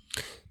is.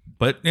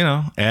 But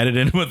added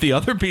in with the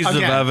other pieces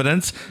of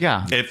evidence,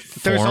 it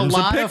forms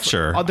a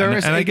picture. There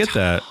is I get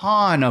that.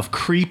 Ton of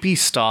creepy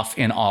stuff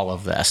in all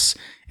of this,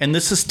 and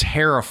this is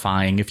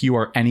terrifying if you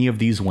are any of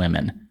these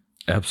women.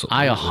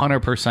 Absolutely, I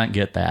 100%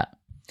 get that.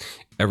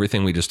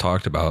 Everything we just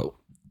talked about.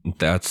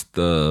 That's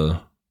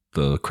the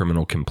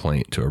criminal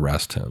complaint to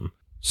arrest him.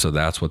 So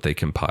that's what they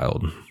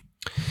compiled.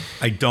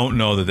 I don't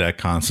know that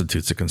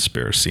constitutes a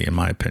conspiracy, in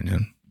my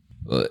opinion.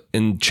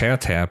 In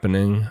chats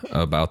happening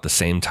about the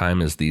same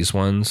time as these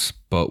ones,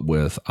 but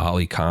with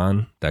Ali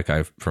Khan, that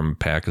guy from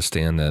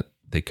Pakistan that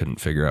they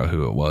couldn't figure out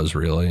who it was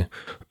really.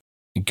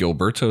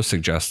 Gilberto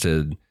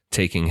suggested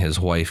taking his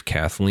wife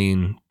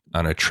Kathleen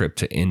on a trip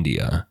to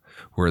India,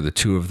 where the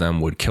two of them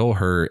would kill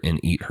her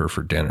and eat her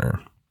for dinner.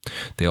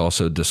 They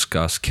also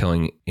discussed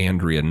killing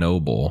Andrea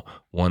Noble,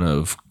 one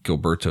of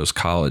Gilberto's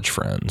college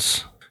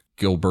friends.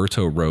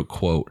 Gilberto wrote,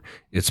 quote,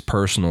 "It's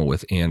personal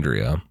with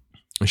Andrea.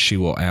 She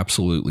will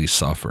absolutely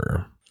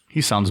suffer."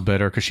 He sounds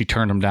bitter because she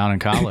turned him down in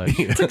college.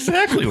 That's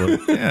exactly what.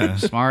 Yeah.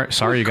 Smart.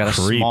 Sorry, you got a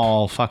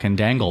small fucking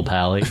dangle,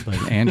 Pally,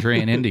 but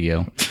Andrea and into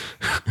you.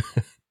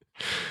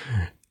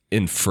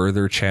 In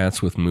further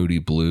chats with Moody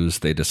Blues,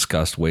 they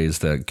discussed ways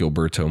that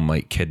Gilberto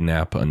might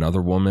kidnap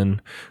another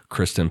woman,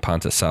 Kristen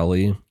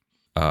Ponticelli,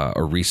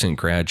 a recent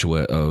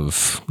graduate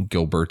of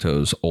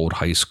Gilberto's old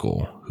high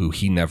school, who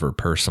he never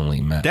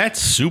personally met. That's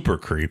super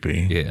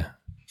creepy. Yeah.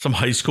 Some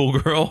high school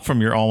girl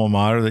from your alma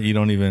mater that you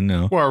don't even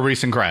know. Or a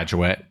recent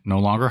graduate, no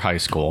longer high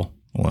school.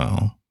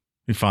 Well,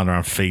 you found her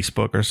on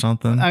Facebook or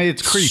something.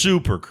 It's creepy.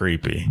 Super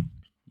creepy.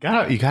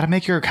 You gotta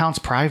make your accounts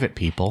private,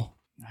 people.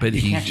 But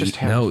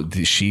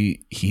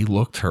he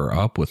looked her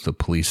up with the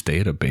police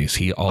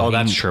database.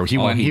 That's true. He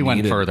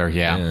went further.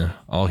 Yeah.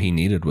 All he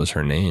needed was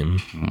her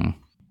name.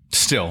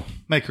 Still,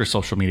 make your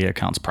social media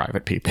accounts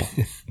private, people.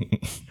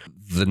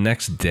 The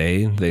next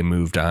day, they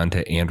moved on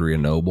to Andrea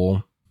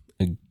Noble.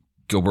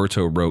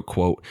 Gilberto wrote,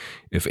 quote,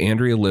 "If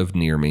Andrea lived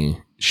near me,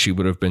 she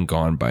would have been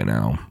gone by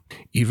now.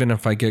 Even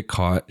if I get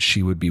caught,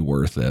 she would be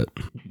worth it."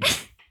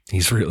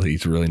 He's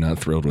really not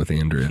thrilled with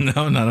Andrea.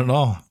 No, not at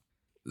all.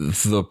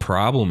 The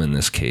problem in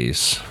this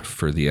case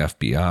for the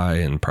FBI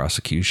and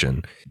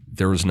prosecution,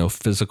 there was no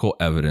physical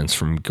evidence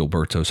from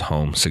Gilberto's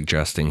home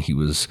suggesting he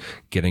was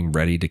getting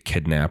ready to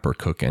kidnap or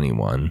cook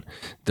anyone.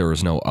 There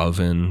was no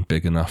oven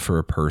big enough for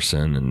a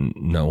person and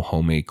no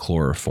homemade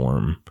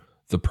chloroform.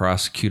 The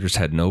prosecutors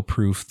had no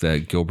proof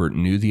that Gilbert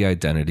knew the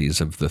identities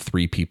of the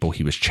 3 people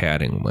he was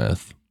chatting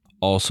with.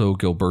 Also,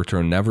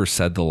 Gilberto never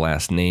said the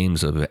last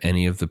names of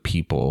any of the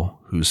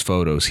people whose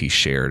photos he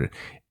shared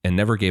and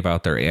never gave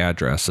out their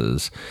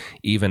addresses,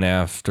 even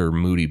after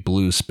Moody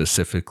Blue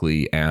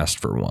specifically asked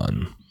for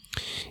one.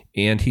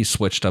 And he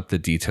switched up the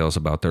details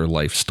about their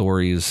life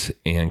stories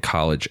and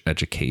college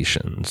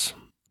educations.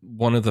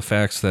 One of the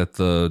facts that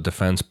the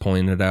defense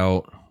pointed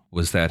out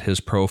was that his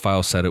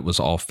profile said it was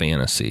all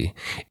fantasy.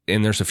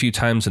 And there's a few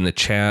times in the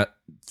chat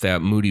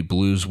that Moody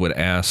Blues would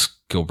ask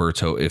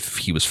Gilberto if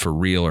he was for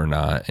real or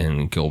not,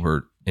 and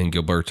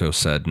Gilberto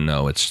said,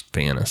 no, it's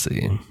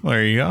fantasy. Well,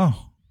 there you go.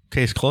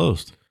 Case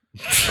closed.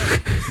 I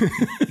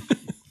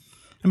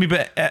mean,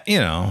 but, you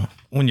know,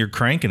 when you're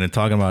cranking and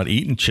talking about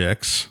eating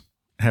chicks,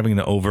 having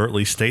to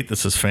overtly state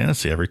this is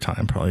fantasy every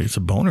time, probably it's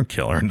a boner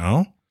killer,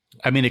 no?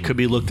 I mean, it could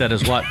be looked at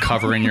as what?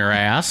 Covering your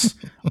ass?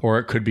 Or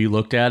it could be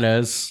looked at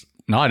as,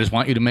 no, I just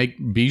want you to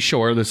be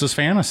sure this is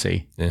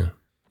fantasy. Yeah.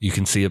 You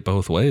can see it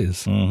both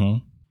ways.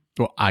 Mm-hmm.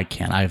 Well, I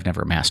can't. I've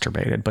never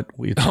masturbated, but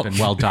it's been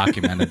well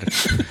documented.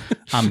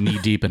 I'm knee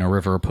deep in a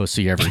river of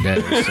pussy every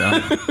day.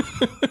 So.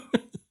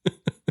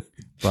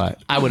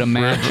 But I would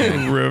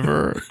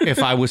imagine if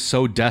I was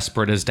so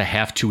desperate as to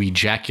have to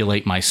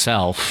ejaculate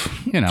myself,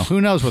 you know,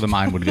 who knows where the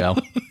mind would go.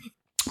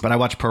 But I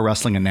watch pro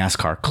wrestling and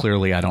NASCAR.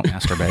 Clearly, I don't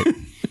masturbate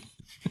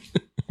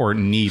or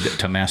need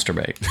to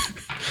masturbate.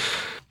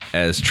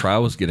 As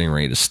trial was getting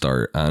ready to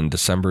start, on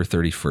December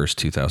 31st,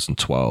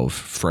 2012,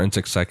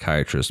 forensic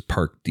psychiatrist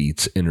Park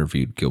Dietz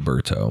interviewed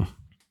Gilberto.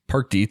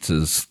 Park Dietz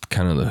is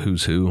kind of the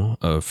who's who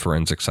of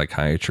forensic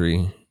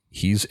psychiatry.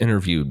 He's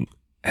interviewed,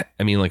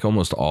 I mean, like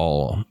almost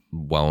all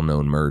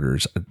well-known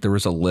murders. There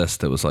was a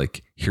list that was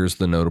like, here's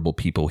the notable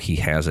people he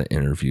hasn't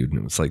interviewed. And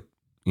it was like,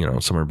 you know,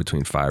 somewhere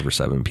between 5 or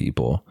 7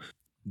 people.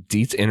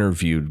 Dietz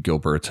interviewed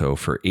Gilberto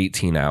for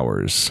 18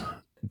 hours.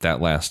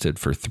 That lasted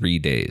for 3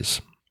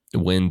 days.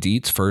 When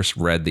Dietz first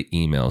read the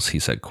emails, he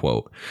said,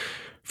 quote,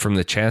 "From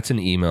the chats and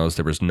emails,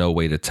 there was no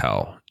way to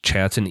tell.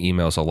 Chats and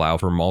emails allow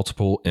for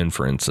multiple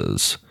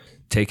inferences.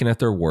 Taken at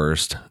their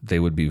worst, they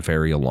would be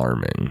very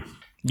alarming."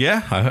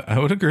 Yeah, I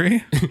would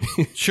agree.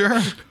 Sure.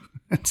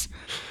 It's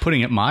putting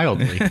it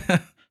mildly.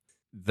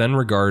 Then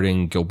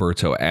regarding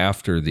Gilberto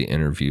after the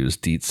interviews,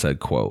 Dietz said,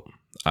 quote,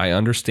 "I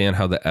understand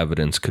how the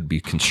evidence could be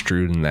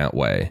construed in that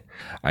way.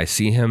 I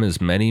see him as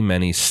many,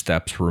 many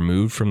steps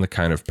removed from the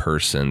kind of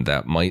person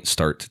that might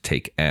start to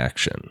take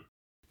action.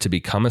 To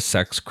become a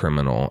sex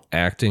criminal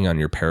acting on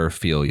your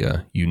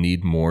paraphilia, you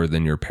need more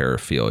than your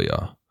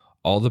paraphilia.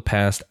 All the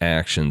past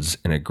actions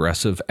and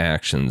aggressive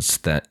actions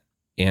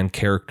and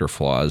character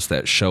flaws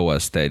that show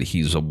us that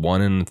he's a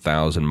 1 in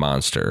 1,000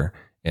 monster,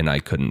 and I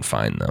couldn't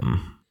find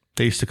them."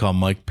 They used to call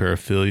Mike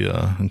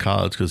paraphilia in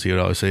college because he would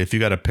always say, "If you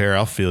got a pair,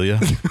 I'll feel you."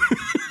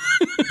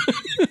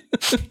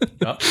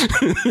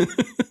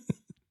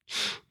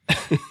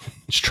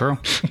 It's true.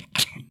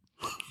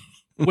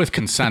 With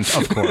consent,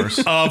 of course.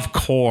 Of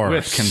course.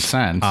 With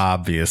consent.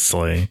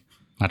 Obviously.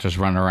 Not just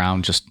running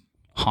around just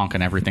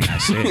honking everything I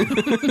see.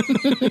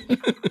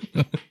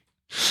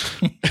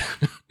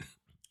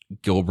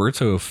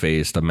 Gilberto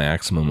faced a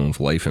maximum of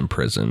life in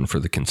prison for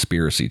the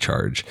conspiracy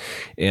charge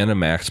and a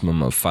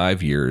maximum of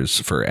 5 years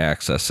for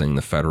accessing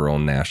the Federal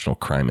National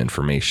Crime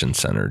Information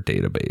Center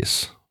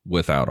database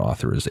without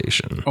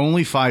authorization.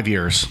 Only 5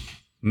 years,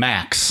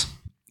 max,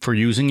 for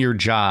using your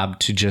job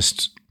to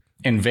just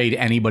invade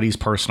anybody's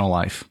personal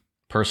life,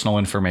 personal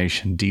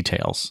information,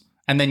 details,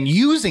 and then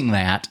using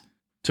that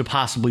to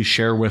possibly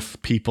share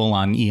with people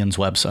on Ian's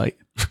website.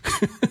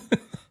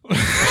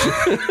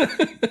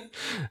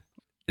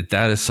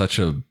 That is such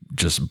a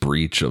just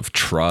breach of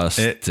trust.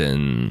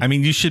 I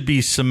mean, you should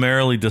be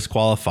summarily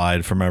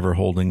disqualified from ever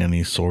holding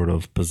any sort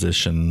of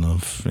position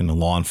of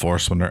law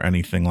enforcement or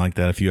anything like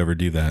that if you ever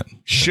do that.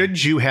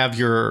 Should you have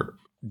your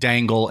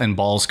dangle and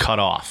balls cut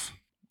off?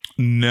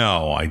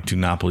 No, I do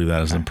not believe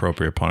that is an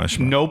appropriate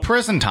punishment. No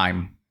prison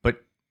time,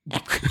 but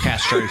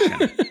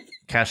castration.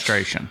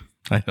 Castration.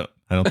 I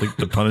don't think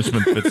the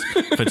punishment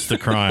fits the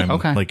crime.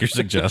 Okay. Like you're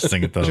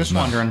suggesting it does. Just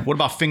wondering, what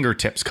about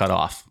fingertips cut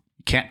off?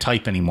 You can't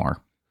type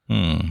anymore.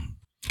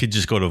 Could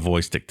just go to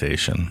voice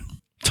dictation.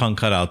 Tongue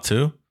cut out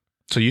too?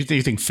 So you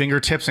think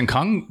fingertips and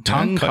tongue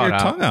cut cut your out?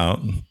 tongue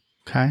out.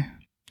 Okay.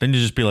 Then you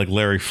just be like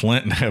Larry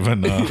Flint having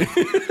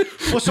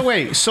Well, so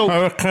wait. So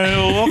Can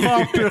you look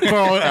up your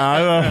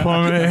eye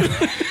for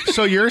me?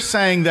 so you're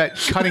saying that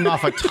cutting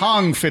off a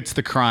tongue fits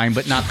the crime,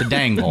 but not the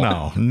dangle?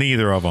 No,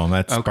 neither of them.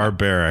 That's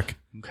barbaric.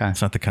 Okay.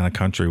 It's not the kind of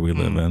country we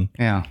live in.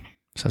 Yeah.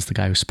 Says the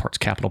guy who supports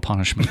capital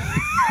punishment.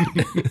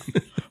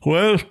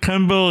 Where's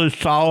Kimberly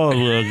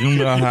Solomon?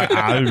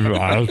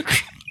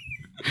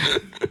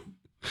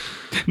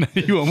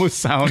 You almost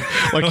sound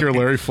like you're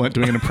Larry Flint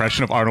doing an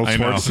impression of Arnold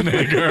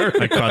Schwarzenegger.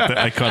 I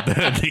caught that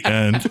at the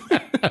end.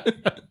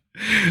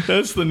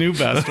 That's the new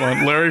best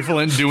one. Larry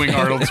Flint doing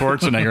Arnold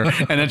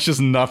Schwarzenegger. And it's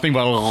just nothing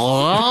but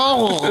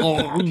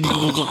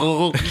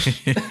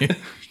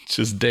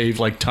just Dave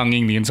like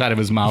tonguing the inside of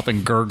his mouth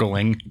and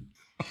gurgling.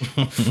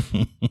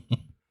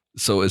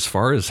 So as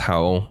far as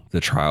how the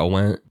trial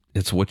went,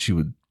 it's what you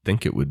would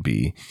think it would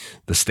be.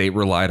 The state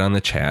relied on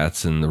the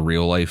chats and the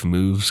real life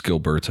moves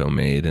Gilberto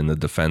made, and the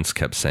defense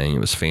kept saying it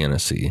was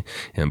fantasy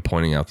and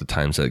pointing out the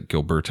times that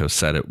Gilberto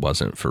said it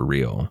wasn't for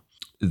real.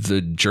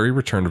 The jury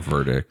returned a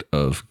verdict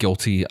of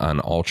guilty on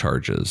all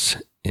charges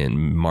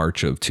in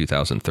March of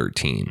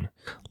 2013.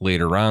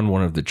 Later on,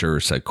 one of the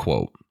jurors said,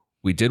 quote,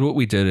 "We did what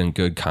we did in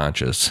good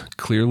conscience.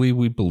 Clearly,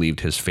 we believed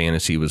his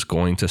fantasy was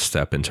going to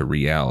step into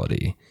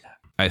reality.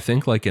 I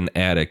think like an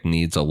addict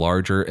needs a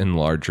larger and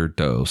larger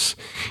dose.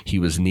 He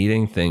was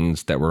needing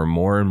things that were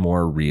more and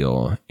more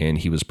real, and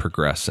he was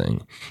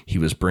progressing. He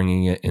was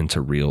bringing it into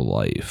real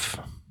life."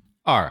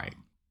 All right.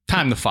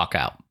 Time the fuck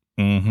out.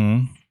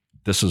 Mm-hmm.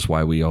 This is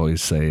why we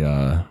always say,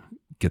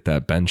 get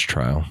that bench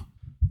trial.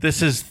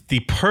 This is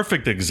the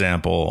perfect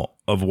example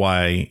of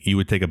why you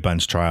would take a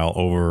bench trial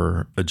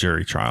over a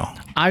jury trial.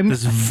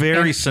 This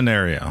very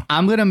scenario.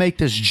 I'm going to make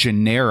this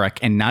generic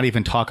and not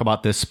even talk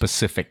about this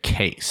specific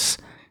case.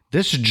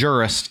 This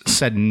jurist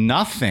said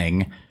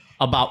nothing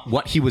about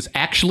what he was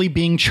actually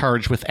being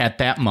charged with at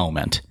that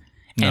moment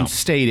and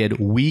stated,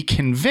 we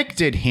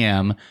convicted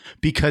him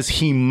because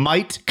he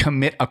might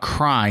commit a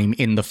crime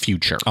in the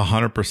future.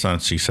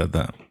 100% she said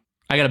that.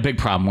 I got a big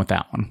problem with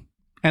that one.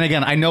 And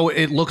again, I know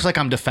it looks like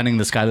I'm defending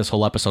this guy this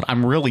whole episode.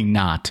 I'm really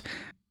not.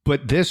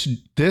 But this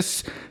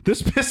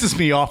pisses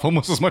me off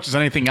almost as much as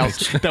anything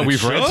else that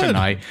we've read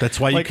tonight. That's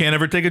why you can't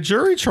ever take a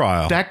jury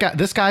trial.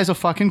 This guy's a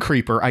fucking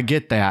creeper. I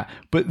get that.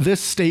 But this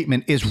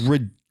statement is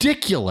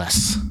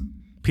ridiculous.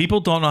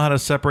 People don't know how to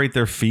separate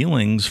their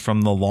feelings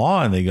from the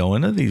law, and they go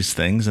into these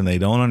things and they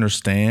don't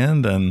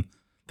understand, and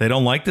they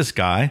don't like this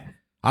guy.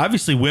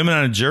 Obviously, women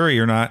on a jury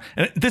are not.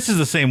 And this is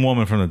the same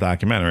woman from the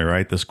documentary,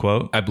 right? This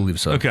quote? I believe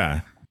so.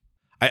 Okay.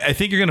 I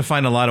think you're going to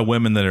find a lot of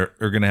women that are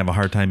going to have a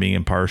hard time being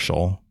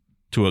impartial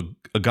to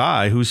a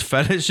guy whose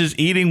fetish is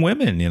eating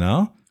women, you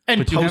know?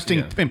 And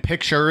posting in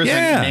pictures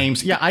and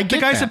names. Yeah, I get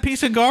the guy's that. a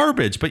piece of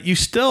garbage, but you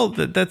still,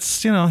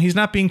 that's, you know, he's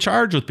not being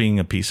charged with being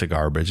a piece of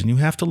garbage, and you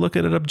have to look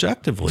at it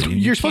objectively.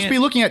 You're supposed to be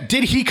looking at,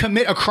 did he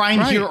commit a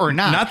crime here or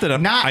not? Not that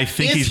I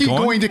think is he's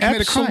going to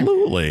commit a crime.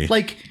 Absolutely.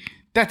 Like,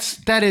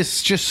 that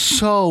is just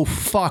so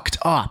fucked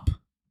up.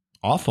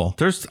 Awful.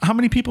 There's how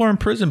many people are in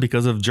prison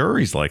because of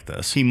juries like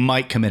this? He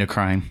might commit a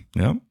crime.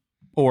 Yep.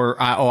 Or,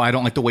 I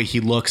don't like the way he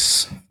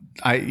looks.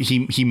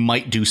 He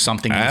might do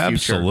something in the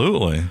future.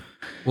 Absolutely.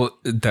 Well,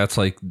 that's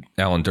like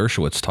Alan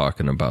Dershowitz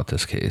talking about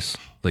this case.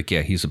 Like,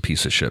 yeah, he's a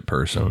piece of shit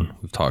person.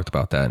 We've talked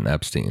about that in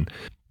Epstein,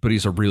 but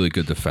he's a really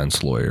good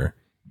defense lawyer.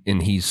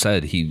 And he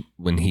said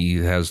when he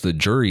has the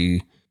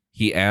jury,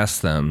 he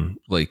asked them,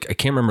 like, I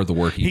can't remember the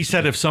word he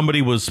said, if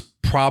somebody was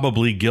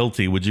probably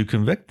guilty, would you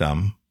convict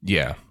them?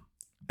 Yeah.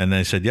 And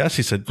they said, yes.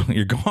 He said,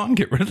 you're going,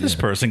 get rid of this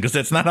person, because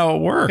that's not how it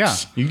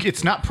works. Yeah.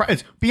 It's not,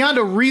 it's beyond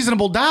a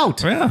reasonable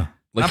doubt. Yeah.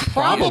 Like,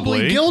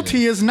 probably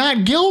guilty is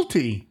not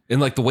guilty. And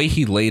like the way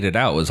he laid it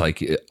out was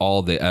like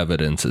all the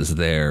evidence is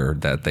there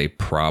that they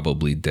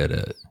probably did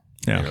it.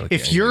 Yeah. Like,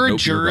 if you're a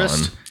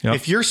jurist,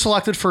 if you're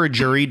selected for a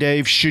jury,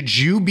 Dave, should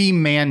you be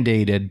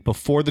mandated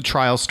before the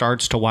trial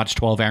starts to watch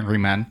 12 Angry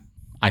Men?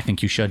 I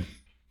think you should.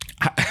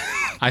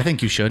 I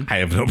think you should. I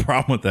have no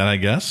problem with that, I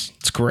guess.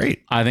 It's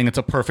great. I think it's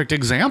a perfect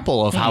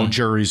example of how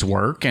juries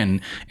work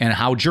and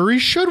how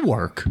juries should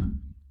work.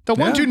 The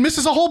one dude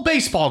misses a whole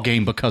baseball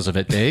game because of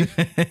it, Dave.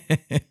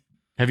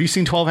 Have you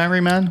seen 12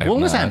 Angry Men?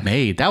 When was that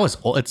made? That was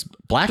it's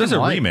black and white. There's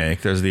a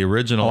remake. There's the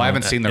original. I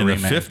haven't seen the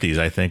remake. In the 50s,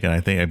 I think. And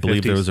I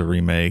believe 50s. There was a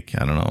remake.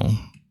 I don't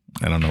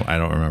know. I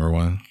don't remember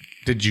when.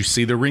 Did you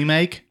see the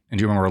remake? And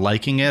do you remember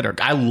liking it? Or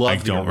I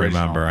don't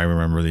remember. I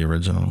remember the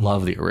original.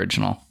 Love the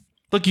original.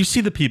 Look, you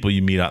see the people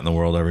you meet out in the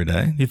world every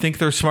day. You think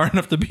they're smart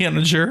enough to be on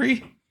a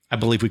jury? I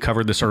believe we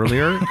covered this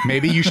earlier.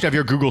 Maybe you should have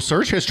your Google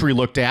search history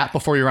looked at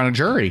before you're on a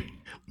jury.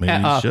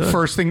 Maybe you should.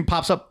 First thing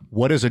pops up,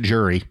 what is a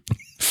jury?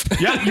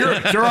 Yeah,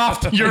 you're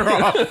off. You're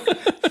off.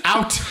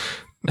 Out.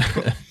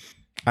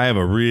 I have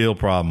a real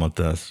problem with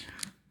this.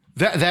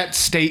 That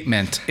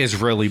statement is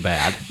really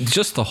bad.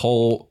 Just the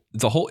whole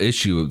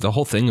issue, the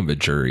whole thing of a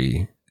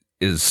jury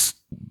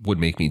would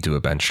make me do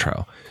a bench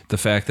trial. The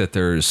fact that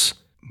there's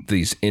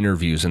these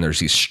interviews and there's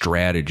these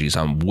strategies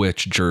on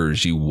which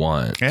jurors you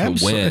want to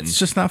win. It's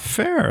just not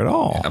fair at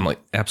all. I'm like,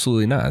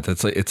 absolutely not.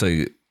 It's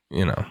a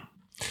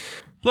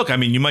Look, I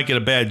mean, you might get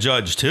a bad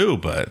judge too,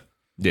 but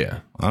yeah,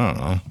 I don't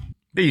know.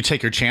 You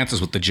take your chances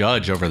with the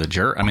judge over the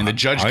jury. I mean, the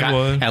judge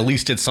at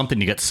least did something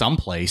to get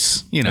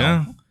someplace,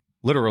 Yeah.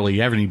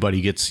 Literally everybody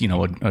gets,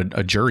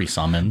 a jury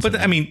summons.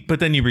 But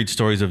then you read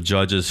stories of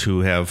judges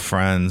who have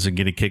friends and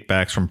getting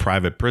kickbacks from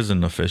private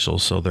prison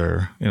officials. So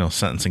they're,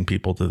 sentencing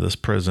people to this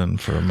prison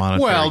for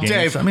monetary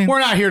gains. Dave, we're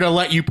not here to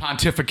let you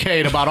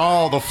pontificate about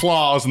all the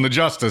flaws in the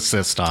justice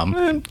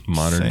system.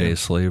 Modern day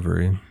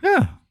slavery.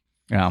 Yeah.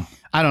 Yeah.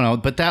 I don't know.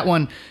 But that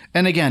one,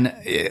 and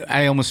again,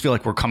 I almost feel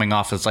like we're coming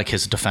off as like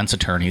his defense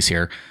attorneys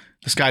here.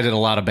 This guy did a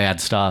lot of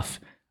bad stuff.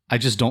 I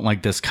just don't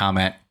like this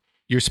comment.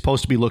 You're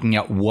supposed to be looking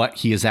at what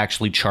he is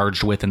actually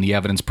charged with and the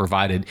evidence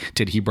provided.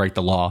 Did he break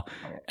the law?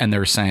 And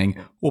they're saying,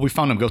 well, we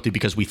found him guilty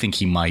because we think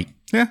he might.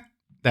 Yeah.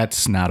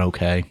 That's not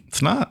okay.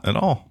 It's not at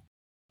all.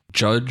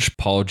 Judge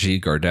Paul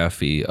G.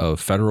 Gardeffi of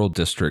Federal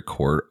District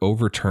Court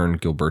overturned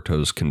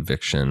Gilberto's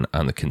conviction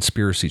on the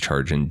conspiracy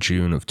charge in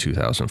June of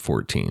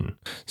 2014,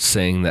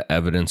 saying that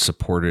evidence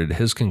supported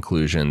his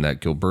conclusion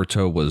that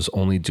Gilberto was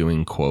only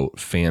doing, quote,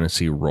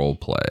 fantasy role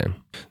play.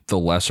 The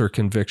lesser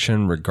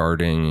conviction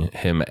regarding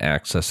him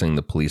accessing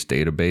the police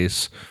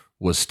database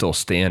was still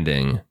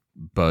standing,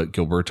 but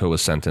Gilberto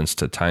was sentenced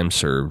to time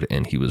served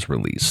and he was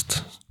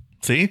released.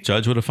 See,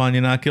 judge would have found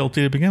you not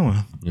guilty to begin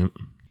with. Yep.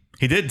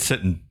 He did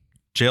sit in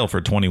jail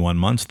for 21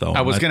 months, though.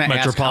 I was going to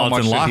ask how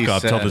much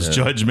lockup till this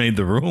judge made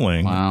the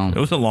ruling. Wow. It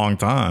was a long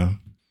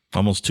time,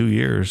 almost 2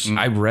 years.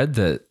 I read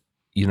that,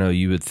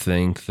 you would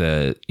think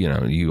that,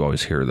 you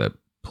always hear that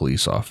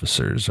police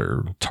officers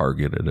are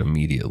targeted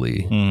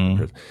immediately.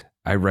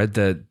 I read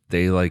that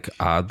they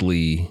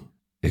oddly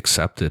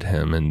accepted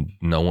him and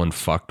no one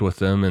fucked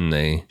with him and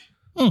they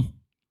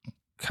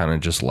kind of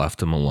just left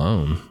him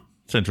alone.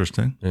 It's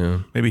interesting. Yeah.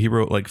 Maybe he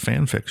wrote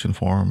fan fiction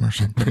for him or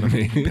something.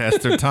 He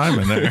passed their time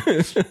in there.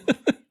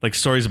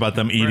 Stories about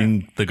them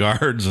eating the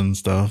guards and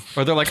stuff.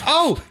 Or they're like,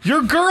 oh,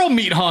 you're girl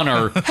meat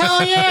hunter.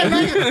 Hell yeah.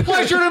 Nice,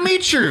 pleasure to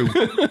meet you.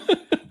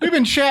 We've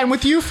been chatting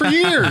with you for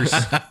years.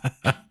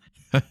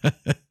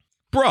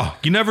 Bro,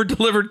 you never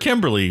delivered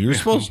Kimberly. You're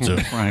supposed to.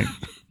 Right.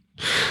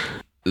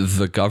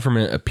 The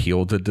government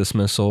appealed the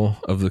dismissal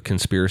of the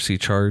conspiracy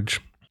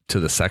charge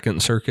to the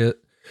Second Circuit.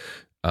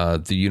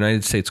 The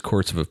United States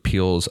Courts of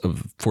Appeals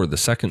for the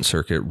Second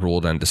Circuit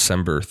ruled on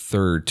December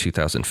 3rd,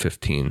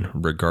 2015,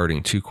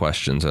 regarding two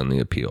questions on the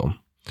appeal.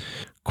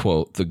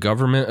 Quote, the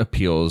government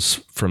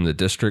appeals from the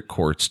district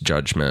court's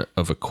judgment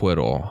of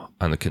acquittal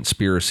on the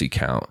conspiracy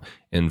count,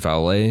 and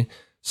Valle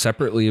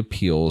separately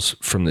appeals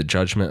from the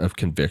judgment of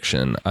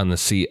conviction on the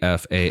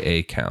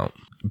CFAA count.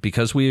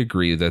 Because we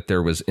agree that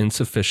there was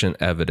insufficient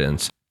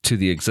evidence to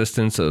the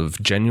existence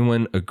of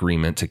genuine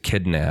agreement to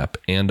kidnap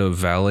and of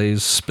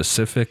Valle's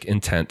specific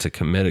intent to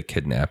commit a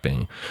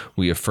kidnapping,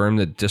 we affirm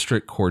the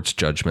district court's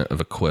judgment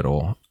of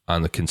acquittal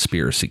on the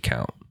conspiracy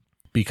count.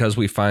 Because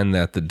we find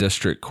that the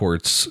district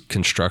court's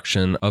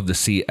construction of the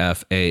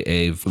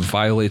CFAA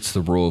violates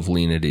the rule of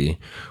lenity,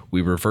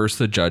 we reverse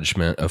the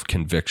judgment of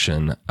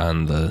conviction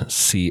on the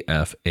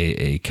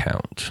CFAA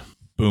count.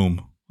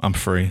 Boom. I'm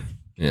free.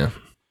 Yeah.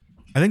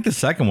 I think the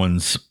second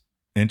one's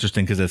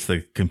interesting because it's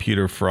the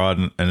Computer Fraud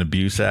and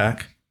Abuse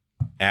Act.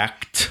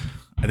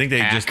 I think they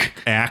just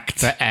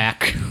act. The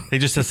act. They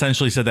just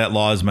essentially said that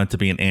law is meant to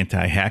be an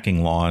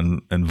anti-hacking law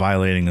and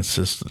violating a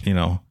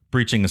system,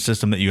 breaching a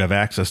system that you have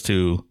access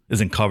to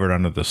isn't covered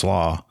under this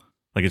law.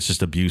 It's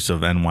just abuse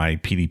of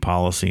NYPD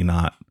policy,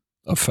 not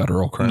a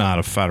federal crime. Not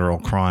a federal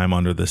crime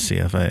under the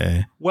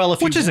CFAA. Well,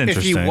 which is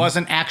interesting. If he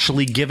wasn't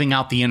actually giving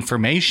out the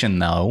information,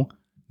 though,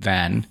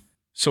 then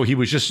so he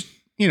was just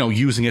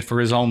using it for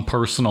his own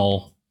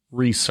personal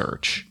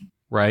research,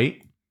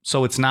 right?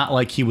 So it's not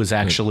like he was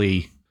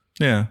actually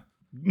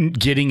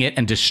getting it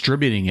and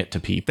distributing it to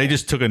people. They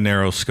just took a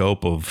narrow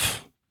scope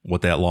of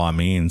what that law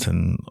means,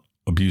 and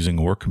abusing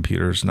a work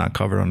computer is not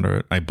covered under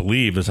it, I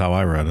believe, is how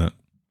I read it.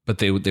 But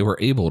they were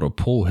able to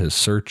pull his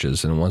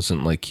searches, and it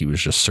wasn't like he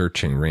was just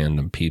searching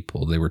random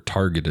people. They were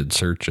targeted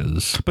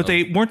searches. But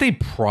weren't they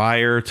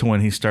prior to when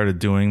he started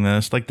doing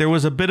this? There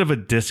was a bit of a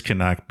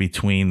disconnect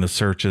between the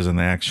searches and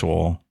the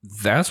actual.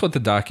 That's what the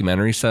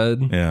documentary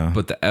said. Yeah.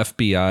 But the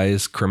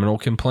FBI's criminal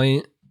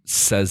complaint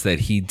says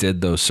that he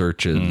did those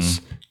searches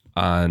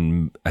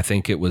on, I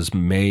think it was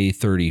May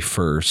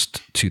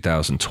 31st,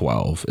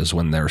 2012 is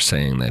when they're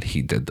saying that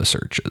he did the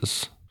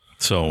searches.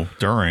 So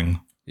during.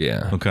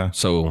 Yeah. Okay.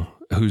 So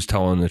who's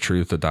telling the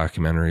truth? The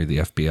documentary, the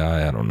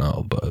FBI? I don't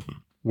know, but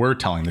we're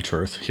telling the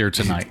truth here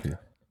tonight.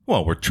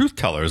 Well, we're truth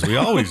tellers. We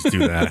always do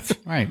that.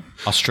 Right.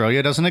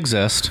 Australia doesn't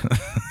exist.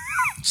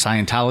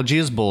 Scientology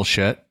is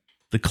bullshit.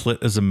 The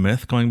clit is a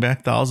myth going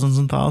back thousands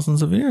and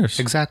thousands of years.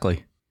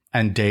 Exactly.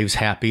 And Dave's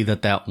happy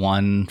that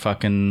one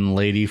fucking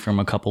lady from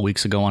a couple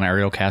weeks ago on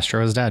Ariel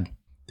Castro is dead.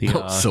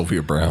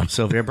 Sylvia Brown.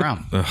 Sylvia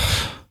Brown.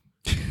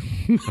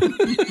 Get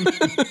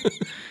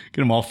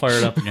them all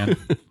fired up again.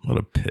 What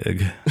a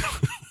pig.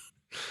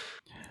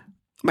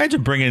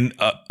 Imagine bringing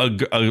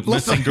a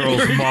missing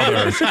girl's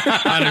mother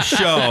on a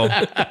show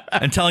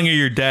and telling her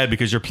you're dead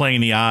because you're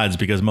playing the odds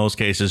because in most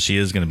cases she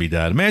is going to be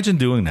dead. Imagine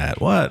doing that.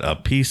 What a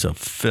piece of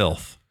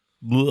filth.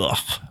 Ugh.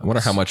 I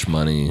wonder how much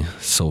money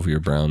Sylvia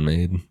Brown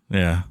made.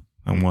 Yeah.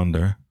 I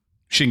wonder.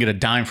 She didn't get a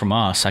dime from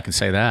us. I can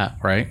say that,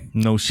 right?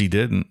 No, she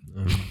didn't.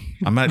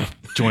 I'm not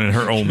joining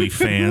her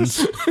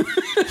OnlyFans.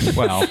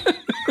 Well,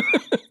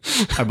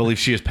 I believe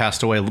she has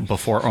passed away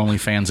before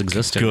OnlyFans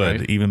existed.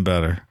 Good, right? even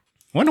better.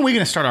 When are we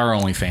going to start our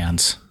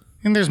OnlyFans?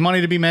 Think there's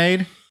money to be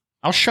made?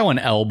 I'll show an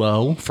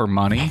elbow for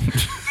money.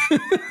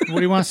 What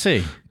do you want to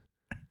see?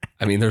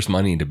 I mean, there's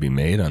money to be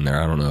made on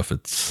there. I don't know if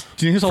it's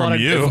Do you think there's a lot of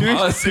you. do you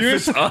Us, think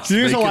if it's us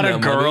there's a lot making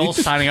of that money.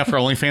 girls signing up for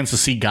OnlyFans to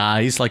see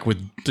guys like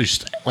with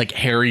just like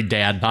hairy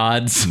dad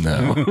bods?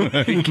 no.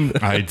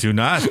 I do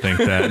not think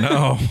that.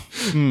 No.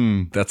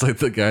 That's like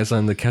the guys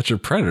on The Catch a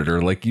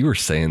Predator. Like you were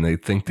saying, they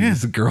think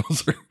these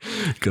girls are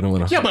gonna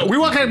want to. Yeah, but we're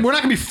not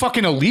gonna be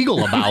fucking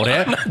illegal about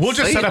it. We'll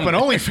just set up an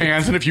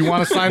OnlyFans, and if you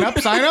want to sign up,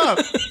 sign up.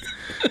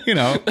 You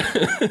know.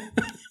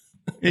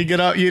 You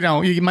get a,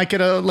 you might get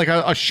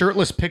a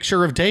shirtless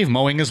picture of Dave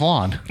mowing his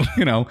lawn,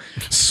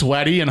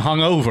 sweaty and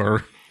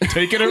hungover.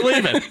 Take it or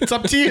leave it. It's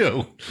up to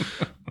you.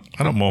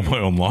 I don't mow my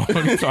own lawn.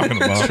 What are you talking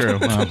about? True.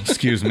 Well,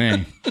 excuse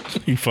me.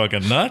 You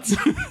fucking nuts?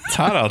 It's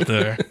hot out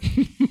there.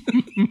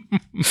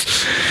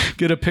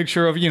 Get a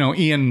picture of,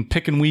 Ian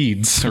picking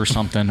weeds or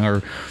something,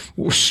 or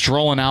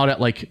strolling out at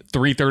like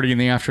 3:30 in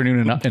the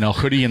afternoon in a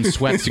hoodie and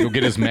sweats to go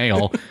get his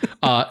mail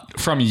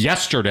from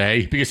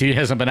yesterday because he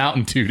hasn't been out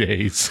in 2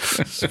 days.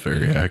 It's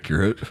very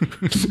accurate.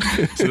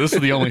 So this is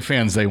the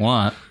OnlyFans they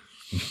want.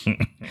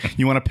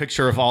 You want a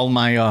picture of all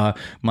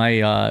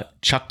my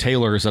Chuck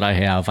Taylors that I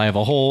have? I have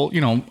a whole,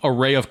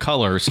 array of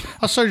colors.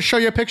 I'll show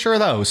you a picture of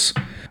those.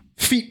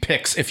 Feet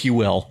pics, if you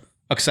will.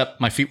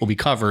 Except my feet will be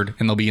covered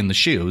and they'll be in the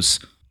shoes.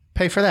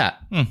 Pay for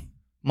that.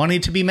 Money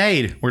to be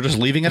made. We're just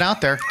leaving it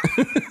out there.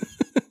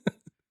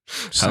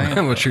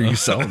 How much are you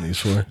selling these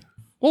for?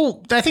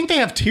 Well, I think they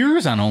have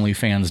tiers on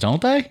OnlyFans,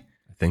 don't they?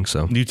 I think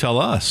so. You tell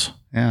us.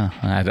 Yeah,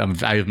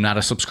 I'm not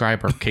a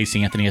subscriber.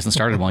 Casey Anthony hasn't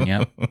started one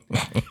yet.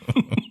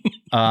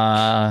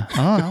 I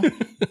don't know.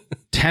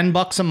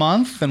 $10 a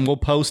month, and we'll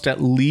post at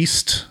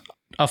least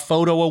a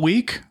photo a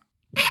week.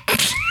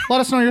 Let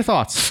us know your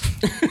thoughts.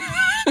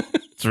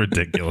 It's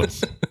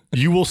ridiculous.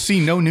 You will see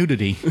no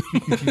nudity.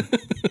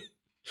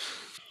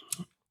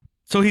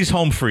 So he's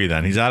home free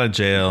then. He's out of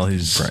jail.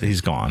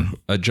 He's gone.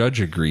 A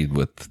judge agreed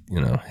with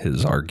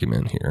his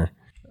argument here.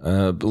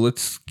 But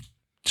let's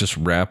just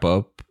wrap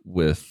up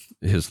with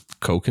his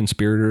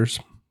co-conspirators.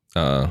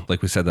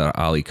 Like we said, that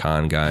Ali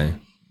Khan guy.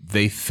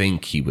 They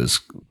think he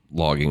was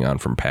logging on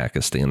from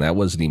Pakistan. That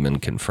wasn't even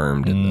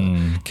confirmed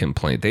in the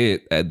complaint. They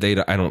I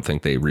don't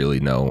think they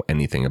really know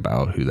anything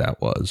about who that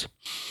was.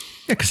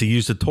 Yeah, because he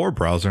used a Tor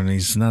browser and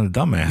he's not a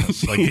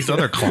dumbass like these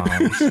other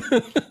clowns.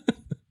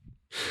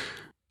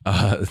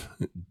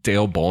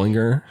 Dale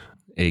Bollinger,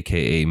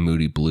 aka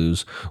Moody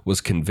Blues,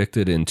 was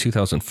convicted in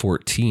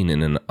 2014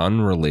 in an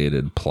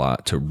unrelated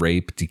plot to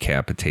rape,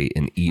 decapitate,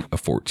 and eat a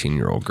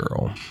 14-year-old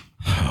girl.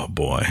 Oh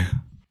boy.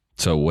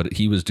 So what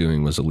he was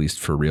doing was at least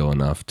for real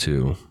enough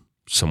to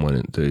someone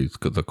in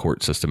the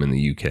court system in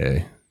the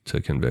UK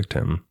to convict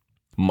him.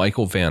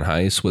 Michael Van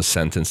Heijs was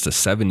sentenced to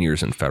 7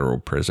 years in federal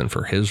prison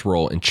for his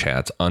role in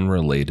chats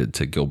unrelated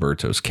to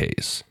Gilberto's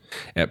case.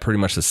 At pretty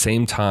much the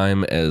same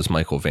time as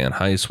Michael Van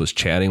Heijs was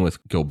chatting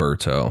with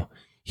Gilberto,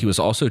 he was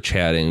also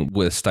chatting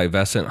with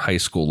Stuyvesant High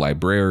School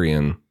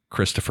librarian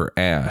Christopher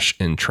Ashe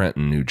in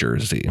Trenton, New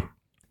Jersey.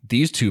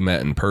 These two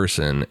met in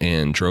person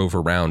and drove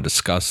around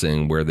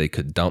discussing where they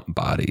could dump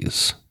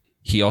bodies.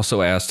 He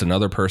also asked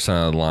another person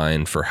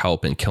online for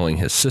help in killing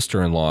his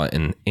sister-in-law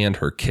and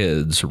her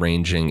kids,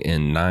 ranging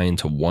in 9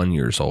 to 1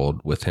 years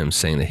old, with him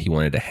saying that he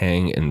wanted to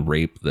hang and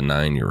rape the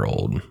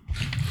 9-year-old.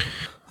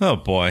 Oh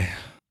boy.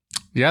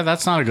 Yeah,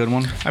 that's not a good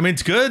one. I mean,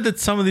 it's good that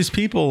some of these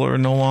people are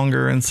no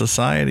longer in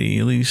society,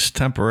 at least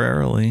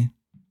temporarily.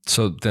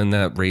 So then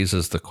that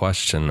raises the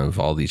question of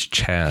all these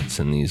chats,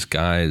 and these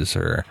guys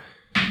are,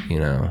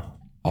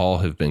 all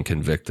have been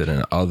convicted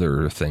and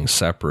other things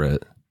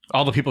separate.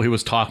 All the people he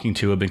was talking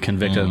to have been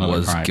convicted of other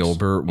Was crimes.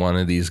 Gilbert one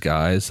of these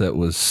guys that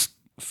was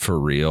for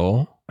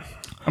real?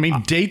 I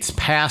mean, dates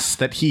passed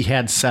that he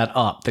had set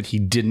up that he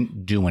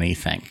didn't do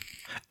anything.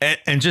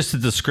 And just a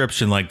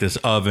description like this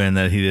oven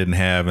that he didn't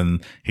have,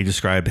 and he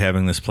described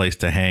having this place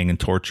to hang and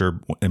torture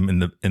him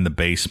in the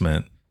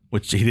basement,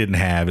 which he didn't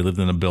have. He lived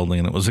in a building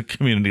and it was a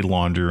community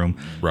laundry room.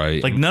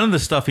 Right. Like none of the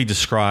stuff he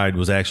described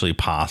was actually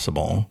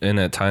possible. And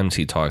at times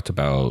he talked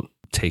about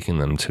taking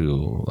them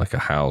to like a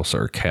house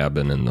or a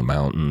cabin in the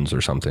mountains or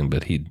something,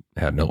 but he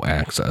had no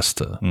access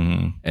to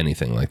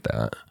anything like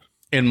that.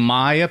 In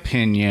my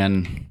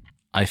opinion,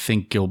 I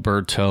think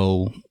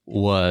Gilberto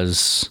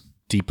was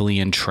deeply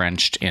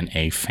entrenched in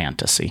a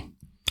fantasy.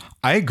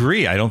 I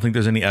agree. I don't think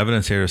there's any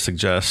evidence here to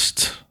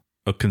suggest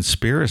a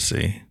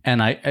conspiracy.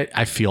 And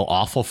I feel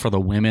awful for the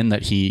women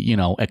that he,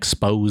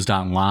 exposed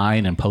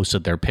online and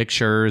posted their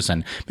pictures.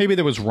 And maybe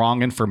there was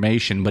wrong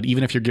information, but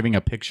even if you're giving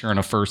a picture and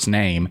a first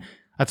name,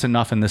 that's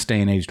enough in this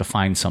day and age to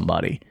find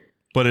somebody.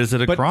 But is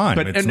it a crime?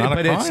 It's not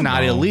a crime. It's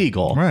not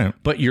illegal. Right.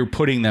 But you're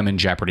putting them in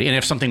jeopardy. And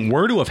if something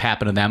were to have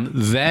happened to them,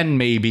 then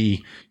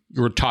maybe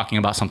you're talking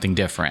about something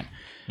different.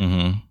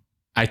 Mm-hmm.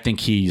 I think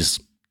he's,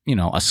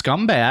 a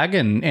scumbag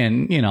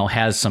and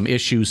has some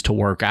issues to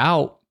work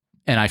out,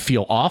 and I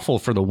feel awful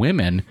for the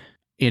women,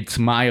 it's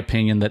my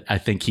opinion that I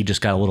think he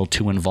just got a little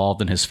too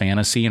involved in his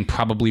fantasy and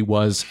probably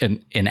was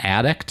an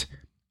addict,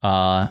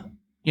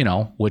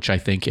 which I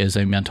think is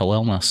a mental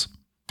illness.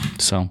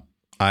 So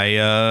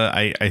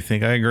I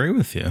think I agree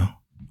with you.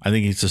 I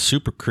think he's a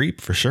super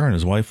creep for sure, and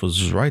his wife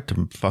was right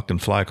to fucking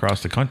fly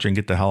across the country and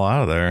get the hell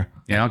out of there.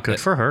 Yeah, good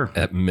for her.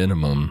 At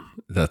minimum,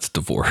 that's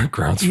divorce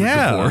grounds for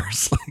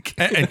divorce.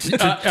 And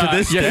to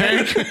this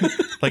day,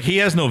 like he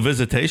has no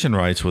visitation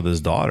rights with his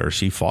daughter.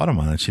 She fought him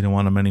on it. She didn't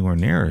want him anywhere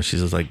near her.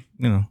 She's just like,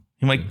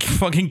 he might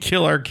fucking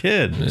kill our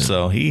kid. Yeah.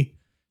 So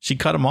she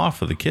cut him off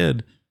for the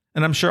kid,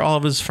 and I'm sure all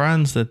of his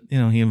friends that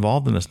he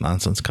involved in this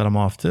nonsense cut him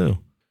off too.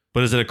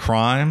 But is it a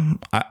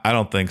crime? I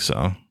don't think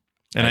so.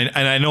 And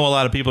I know a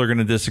lot of people are going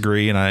to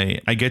disagree, and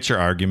I get your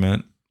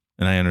argument,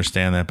 and I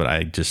understand that, but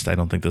I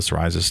don't think this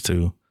rises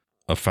to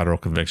a federal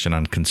conviction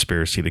on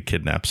conspiracy to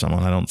kidnap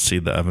someone. I don't see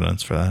the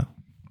evidence for that.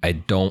 I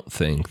don't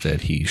think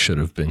that he should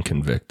have been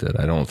convicted.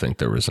 I don't think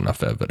there was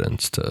enough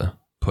evidence to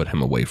put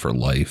him away for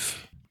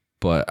life.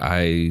 But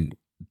I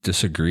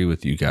disagree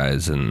with you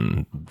guys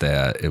in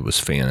that it was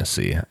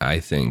fantasy. I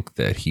think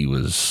that he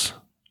was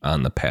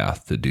on the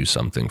path to do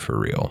something for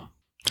real.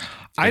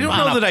 I don't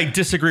know that I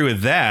disagree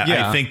with that.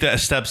 Yeah. I think that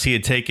steps he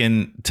had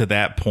taken to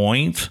that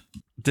point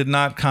did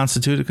not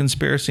constitute a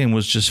conspiracy and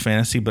was just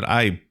fantasy. But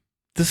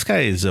this guy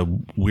is a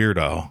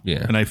weirdo.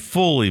 Yeah. And I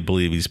fully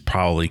believe he's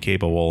probably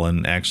capable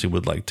and actually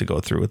would like to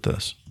go through with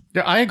this.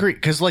 Yeah, I agree.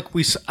 Because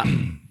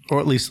or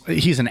at least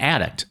he's an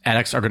addict.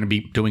 Addicts are going to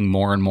be doing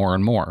more and more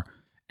and more.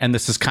 And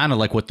this is kind of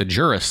like what the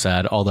jurist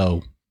said,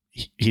 although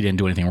he didn't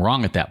do anything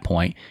wrong at that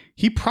point.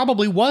 He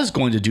probably was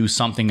going to do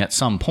something at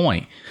some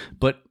point.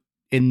 But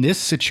in this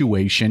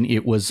situation,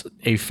 it was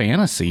a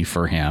fantasy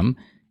for him,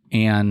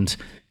 and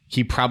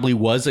he probably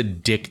was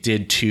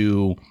addicted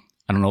to,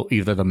 I don't know,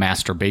 either the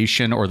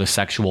masturbation or the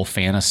sexual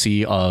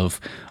fantasy of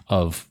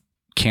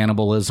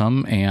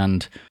cannibalism,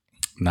 and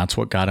that's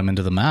what got him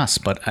into the mess.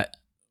 But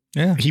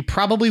he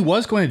probably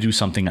was going to do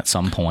something at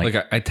some point.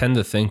 Like I tend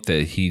to think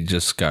that he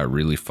just got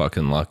really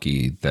fucking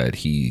lucky that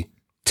he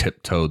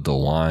tiptoed the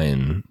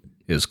line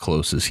as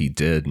close as he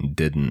did and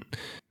didn't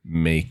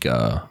make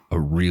a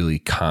really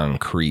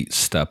concrete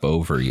step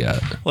over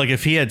yet. Like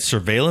if he had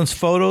surveillance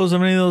photos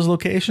of any of those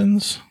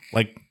locations,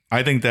 like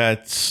I think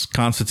that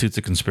constitutes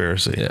a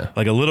conspiracy. Yeah.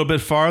 Like a little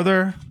bit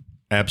farther,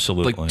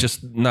 absolutely. Like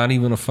just not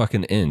even a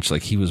fucking inch.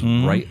 Like he was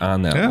right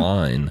on that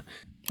line.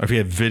 Or if he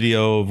had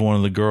video of one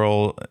of the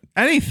girl,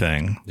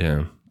 anything.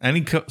 Yeah.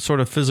 Any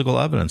sort of physical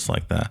evidence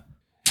like that.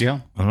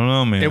 Yeah. I don't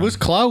know, man. It was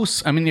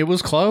close. I mean, it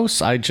was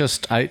close. I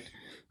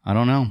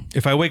don't know.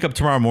 If I wake up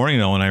tomorrow morning,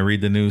 though, and I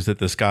read the news that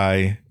this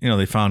guy,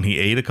 they found he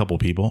ate a couple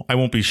people, I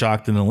won't be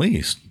shocked in the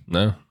least.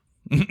 No.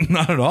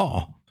 Not at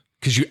all.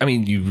 Because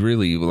you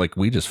really, like,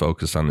 we just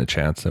focused on the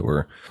chats that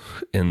were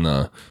in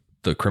the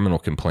criminal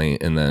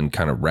complaint and then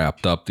kind of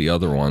wrapped up the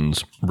other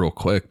ones real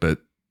quick, but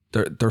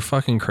they're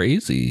fucking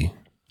crazy.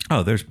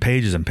 Oh, there's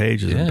pages and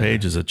pages and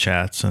pages of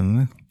chats,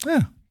 and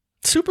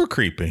super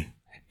creepy.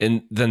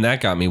 And then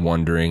that got me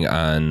wondering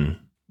on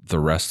the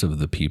rest of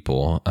the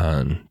people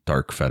on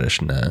Dark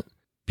Fetish Net,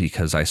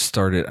 because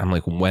I'm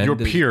like, when your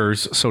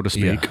peers, so to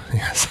speak. Yeah,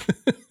 yes.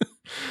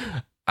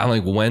 I'm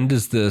like, when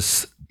does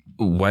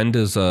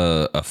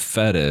a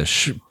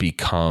fetish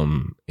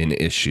become an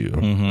issue?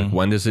 Like,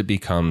 when does it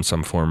become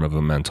some form of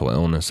a mental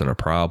illness and a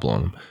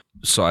problem?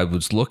 So I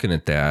was looking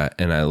at that,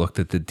 and I looked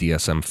at the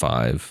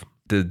DSM-5.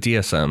 The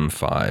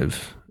DSM-5,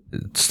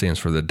 it stands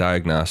for the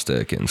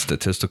Diagnostic and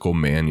Statistical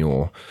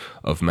Manual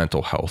of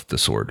Mental Health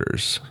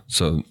Disorders.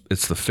 So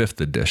it's the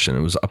 5th edition.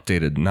 It was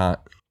updated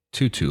not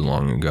too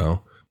long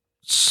ago.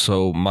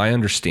 So my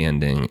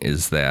understanding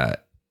is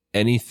that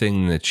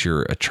anything that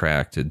you're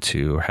attracted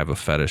to, have a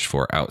fetish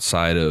for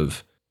outside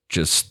of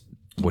just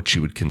what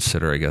you would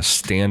consider, I guess,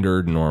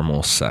 standard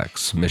normal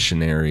sex,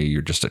 missionary,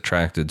 you're just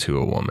attracted to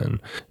a woman,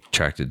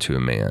 attracted to a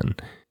man,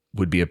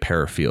 would be a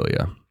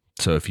paraphilia.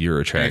 So if you're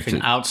attracted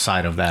anything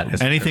outside of that,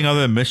 is anything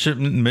other than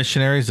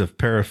missionaries of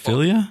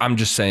paraphilia? Well, I'm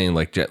just saying,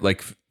 like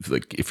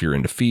if you're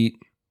into feet,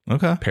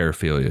 okay,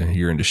 paraphilia.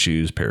 You're into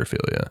shoes,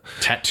 paraphilia.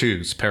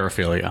 Tattoos,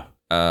 paraphilia.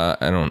 I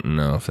don't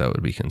know if that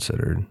would be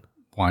considered.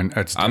 I'm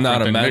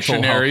not a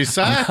missionary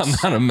sex. I'm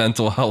not a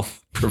mental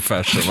health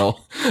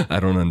professional.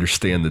 I don't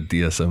understand the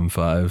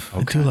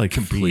DSM-5. Okay, like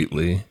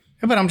completely.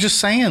 Yeah, but I'm just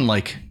saying,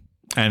 like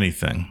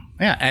anything.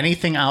 Yeah,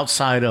 anything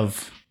outside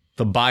of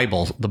the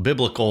Bible, the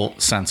biblical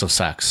sense of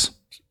sex.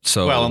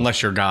 So, well,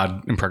 unless you're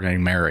God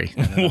impregnating Mary.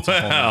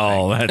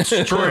 That's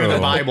true. The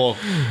Bible.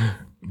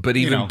 But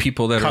even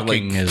people that are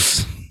like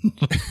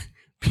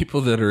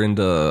people that are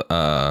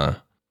into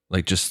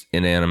like just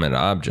inanimate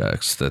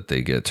objects that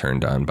they get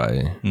turned on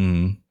by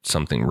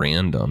something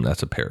random,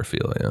 that's a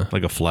paraphilia.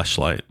 Like a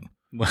fleshlight.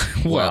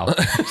 Well,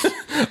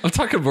 I'm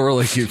talking more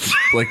like it's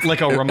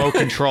like a remote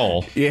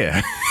control.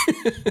 Yeah.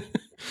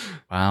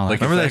 Wow.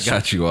 Like remember that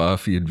got you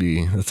off,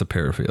 that's a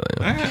paraphilia.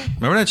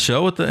 Remember that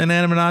show with the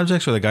inanimate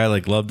objects where the guy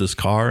like loved his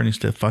car and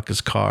used to fuck his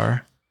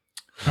car?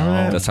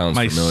 That sounds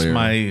familiar.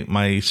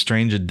 My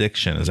strange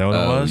addiction. Is that what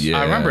it was? Yeah.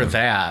 I remember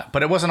that,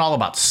 but it wasn't all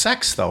about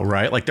sex though,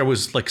 right? Like there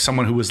was like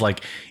someone who was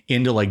like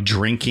into like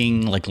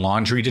drinking like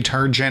laundry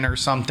detergent or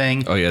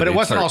something. Oh yeah, but it they'd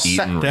wasn't all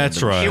start eating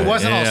That's right. It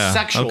wasn't all Yeah.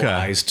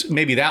 sexualized. Okay.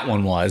 Maybe that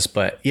one was,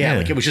 but yeah,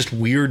 like it was just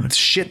weird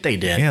shit they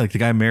did. Yeah, like the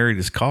guy married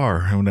his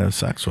car and would have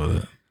sex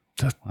with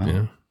it.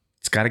 Yeah.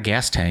 It's got a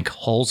gas tank.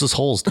 Holes is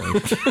holes,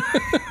 Dave.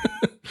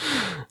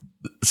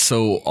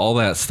 So all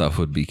that stuff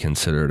would be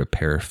considered a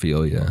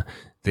paraphilia.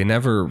 They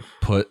never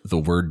put the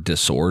word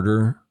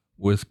disorder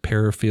with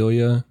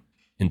paraphilia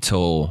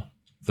until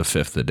the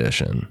 5th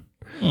edition.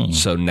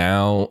 So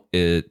now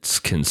it's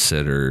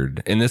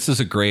considered, and this is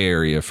a gray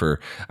area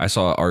for, I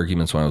saw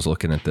arguments when I was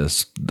looking at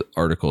this,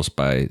 articles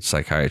by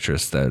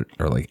psychiatrists that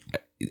are like,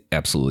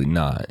 absolutely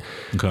not.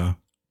 Okay.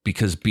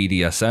 Because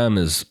BDSM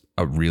is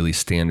a really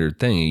standard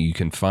thing. You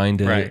can find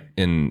it Right.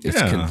 and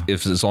it's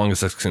if as long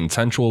as it's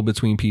consensual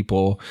between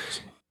people.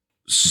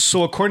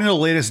 So according to the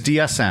latest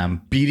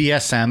DSM,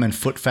 BDSM and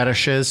foot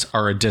fetishes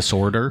are a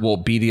disorder. Well,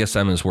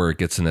 BDSM is where it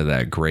gets into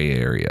that gray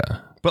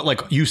area. But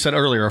like you said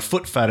earlier, a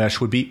foot fetish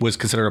was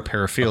considered a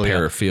paraphilia.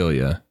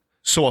 Paraphilia.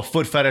 So a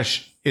foot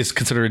fetish is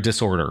considered a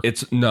disorder.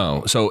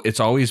 So it's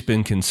always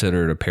been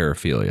considered a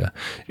paraphilia.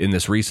 In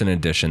this recent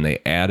edition, they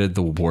added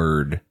the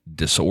word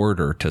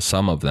disorder to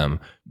some of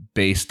them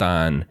based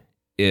on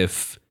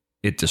if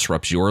it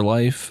disrupts your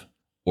life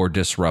or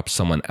disrupts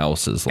someone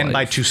else's life. And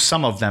by to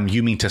some of them,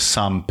 you mean to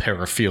some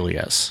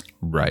paraphilias.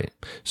 Right.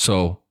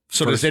 So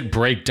does it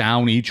break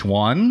down each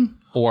one?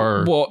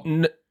 Or well,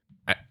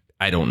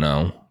 I don't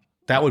know.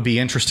 that would be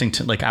interesting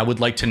to like. I would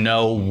like to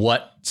know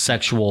what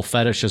sexual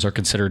fetishes are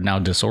considered now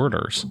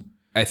disorders.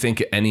 I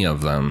think any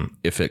of them,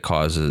 if it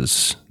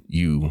causes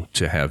you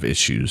to have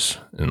issues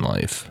in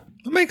life,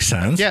 That makes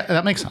sense. Yeah,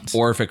 that makes sense.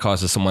 or if it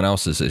causes someone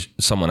else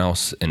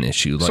an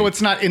issue. Like, So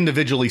it's not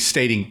individually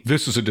stating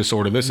this is a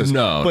disorder. This is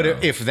No, But no.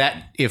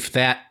 if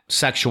that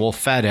sexual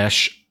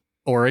fetish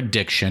or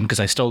addiction, because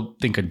I still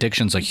think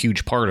addiction's a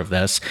huge part of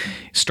this,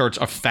 starts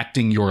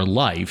affecting your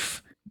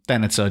life,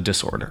 then it's a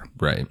disorder.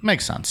 right.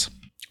 Makes sense.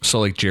 So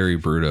like Jerry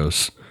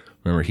Brudos,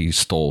 remember he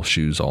stole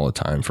shoes all the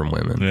time from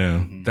women.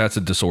 Yeah. That's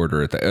a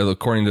disorder.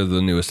 According to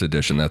the newest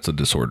edition, that's a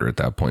disorder at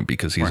that point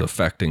because he's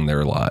affecting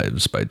their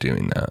lives by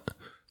doing that.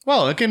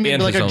 Well, it can be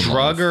And like his a own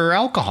drug life. or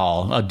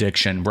alcohol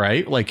addiction,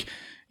 right? Like,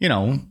 you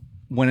know,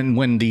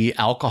 when the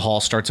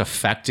alcohol starts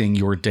affecting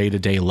your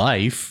day-to-day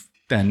life,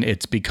 then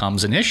it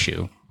becomes an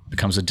issue. It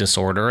becomes a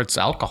disorder. It's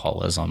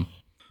alcoholism.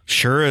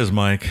 Sure is,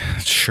 Mike.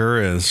 It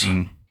sure is.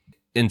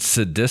 In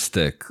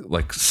sadistic,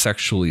 like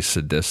sexually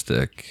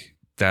sadistic,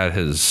 that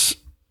has,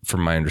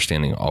 from my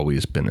understanding,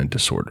 always been a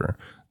disorder.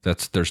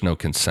 There's no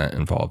consent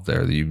involved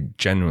there. You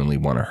genuinely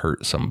want to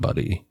hurt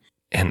somebody.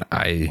 And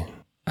I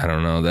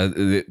don't know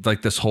that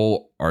like this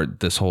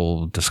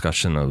whole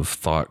discussion of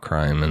thought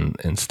crime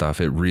and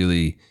stuff, it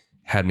really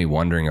had me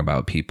wondering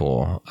about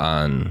people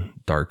on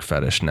Dark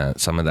Fetish Net,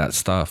 some of that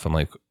stuff. I'm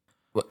like,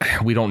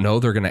 we don't know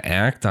they're going to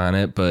act on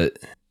it, but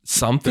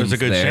something's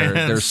There's a good there.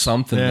 chance. There's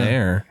something Yeah.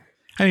 there.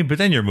 I mean, but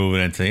then you're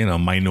moving into,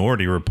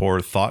 Minority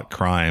Report, thought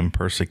crime,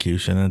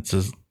 persecution. It's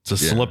a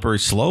slippery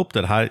slope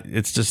that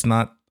it's just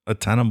not a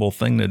tenable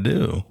thing to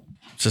do.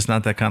 It's just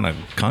not that kind of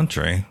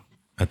country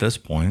at this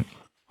point.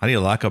 How do you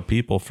lock up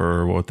people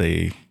for what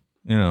they,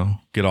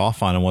 get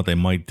off on and what they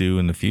might do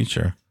in the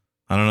future?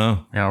 I don't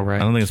know. Yeah, right. I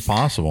don't think it's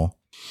possible.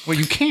 Well,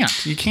 you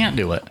can't. You can't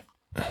do it.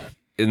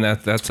 And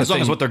that's the As long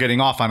thing. as what they're getting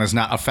off on is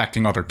not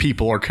affecting other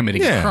people or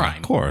committing a Yeah, crime.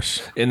 of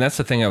course. And that's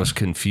the thing I was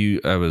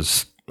confused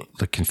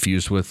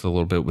with a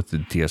little bit with the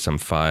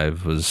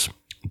DSM-5 was,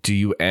 do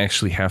you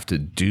actually have to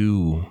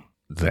do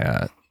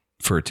that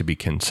for it to be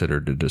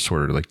considered a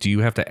disorder? Like, do you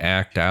have to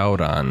act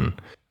out on,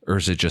 or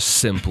is it just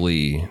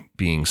simply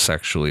being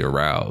sexually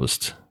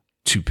aroused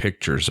to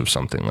pictures of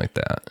something like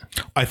that?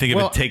 I think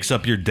if it takes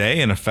up your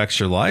day and affects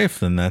your life,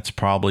 then that's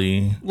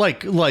probably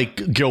Like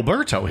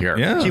Gilberto here.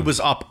 Yeah. He was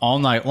up all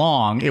night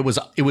long. It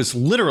was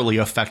literally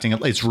affecting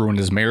it. It's ruined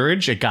his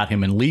marriage. It got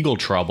him in legal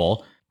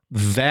trouble.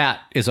 That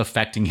is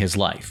affecting his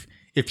life.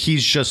 If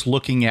he's just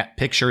looking at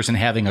pictures and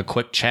having a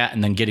quick chat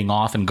and then getting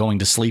off and going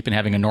to sleep and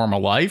having a normal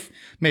life,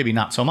 maybe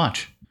not so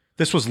much.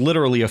 This was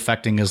literally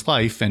affecting his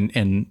life and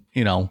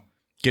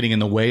getting in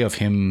the way of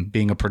him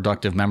being a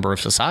productive member of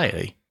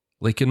society.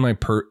 Like in my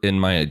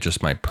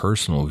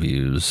personal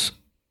views,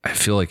 I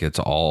feel like it's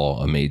all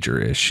a major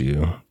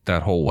issue.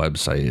 That whole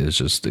website is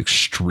just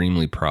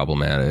extremely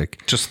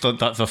problematic. Just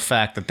the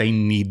fact that they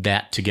need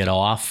that to get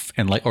off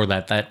and or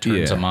that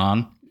turns them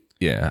on.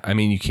 Yeah, I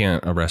mean, you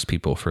can't arrest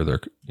people for their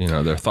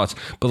thoughts,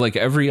 but like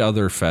every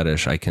other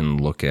fetish, I can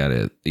look at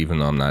it, even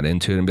though I'm not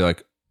into it, and be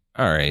like,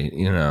 all right,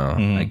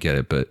 I get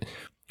it. But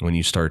when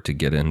you start to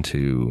get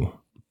into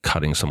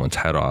cutting someone's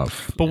head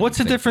off, But what's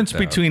the difference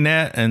between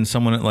that and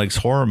someone that likes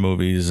horror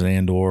movies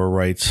and or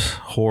writes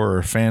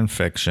horror fan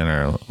fiction,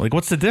 or like,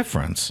 what's the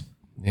difference?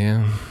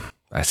 Yeah,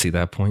 I see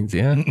that point.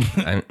 Yeah,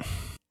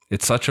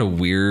 it's such a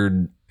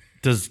weird.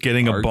 Does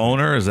getting a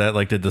boner, is that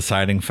like the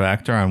deciding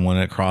factor on when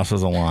it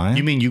crosses a line?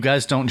 You mean you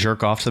guys don't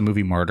jerk off to the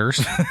movie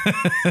Martyrs?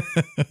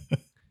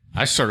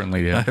 I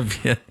certainly did.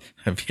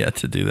 I've yet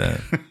to do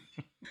that.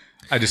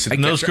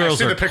 And those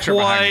girls are picture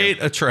behind you.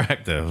 quite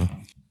attractive.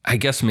 I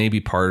guess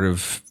maybe part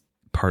of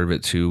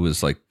it too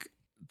was like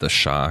the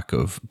shock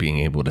of being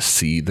able to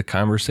see the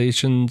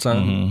conversations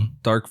on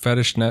Dark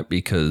Fetish Net,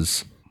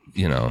 because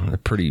they're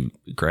pretty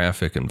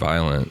graphic and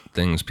violent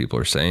things people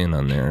are saying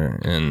on there.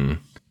 And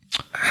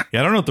yeah,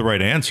 I don't know what the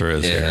right answer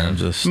is here.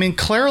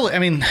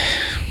 Clearly,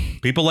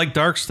 people like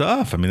dark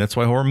stuff. That's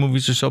why horror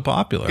movies are so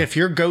popular. if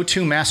your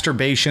go-to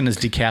masturbation is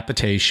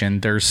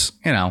decapitation, there's,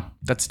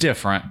 that's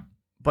different.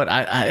 But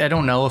I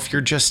don't know if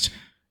you're just,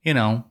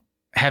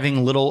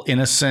 having little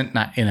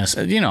not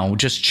innocent,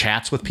 just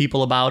chats with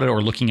people about it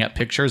or looking at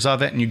pictures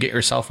of it and you get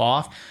yourself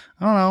off.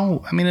 I don't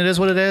know. It is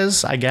what it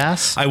is, I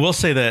guess. I will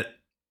say that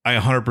I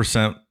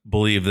 100%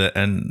 believe that,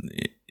 and,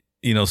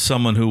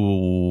 someone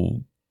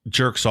who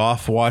jerks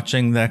off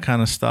watching that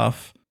kind of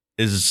stuff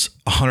is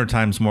 100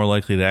 times more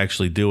likely to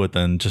actually do it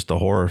than just a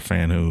horror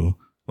fan who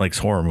likes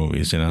horror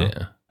movies,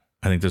 Yeah.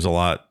 I think there's a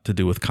lot to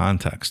do with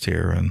context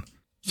here, and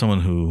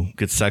someone who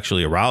gets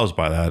sexually aroused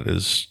by that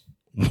is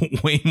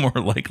way more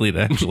likely to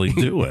actually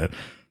do it.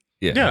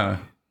 Yeah.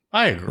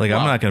 I agree. Like,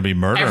 I'm not going to be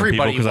murdering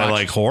people because I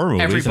like horror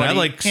movies. And I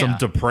like some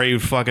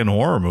depraved fucking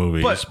horror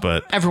movies,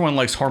 but everyone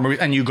likes horror movies,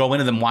 and you go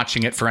into them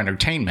watching it for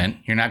entertainment.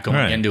 You're not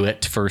going into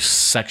it for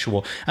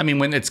sexual.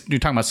 When you're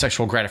talking about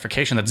sexual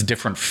gratification, that's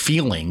different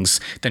feelings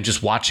than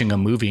just watching a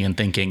movie and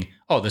thinking,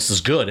 "Oh, this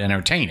is good,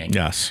 entertaining."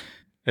 Yes,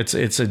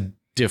 it's a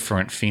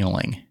different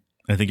feeling.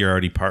 I think you're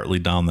already partly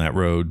down that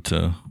road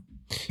to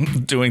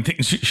doing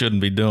things you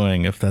shouldn't be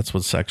doing if that's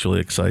what sexually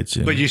excites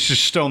you. But you should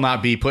still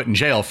not be put in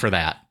jail for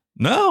that.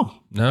 No,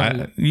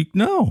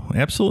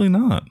 absolutely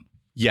not.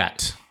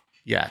 Yet.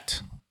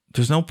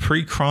 There's no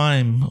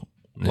pre-crime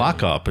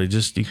lockup.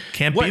 You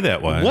can't be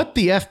that way. What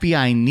the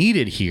FBI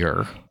needed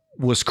here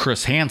was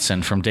Chris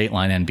Hansen from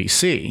Dateline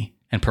NBC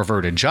and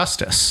Perverted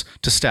Justice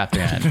to step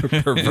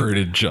in.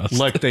 Perverted Justice.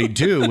 Like they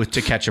do with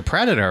To Catch a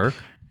Predator.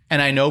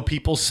 And I know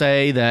people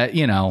say that,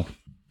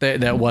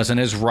 that wasn't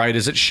as right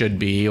as it should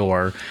be,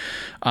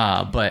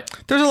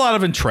 but there's a lot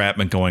of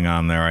entrapment going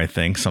on there, I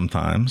think,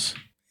 sometimes.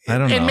 I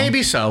don't know. And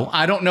maybe so.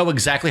 I don't know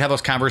exactly how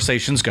those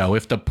conversations go.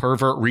 If the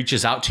pervert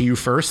reaches out to you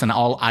first, and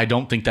I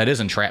don't think that is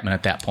entrapment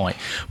at that point.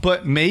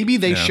 But maybe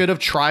they should have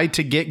tried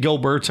to get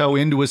Gilberto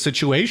into a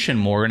situation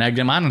more and egged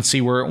him on and see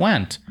where it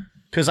went.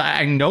 Because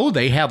I know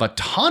they have a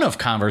ton of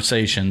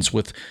conversations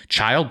with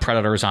child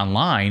predators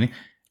online,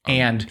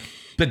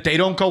 but they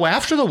don't go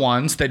after the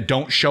ones that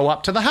don't show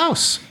up to the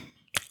house.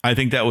 I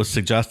think that was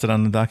suggested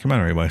on the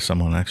documentary by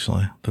someone,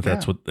 actually, that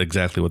that's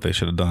exactly what they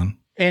should have done.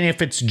 And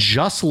if it's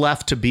just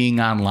left to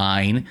being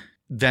online,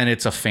 then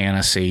it's a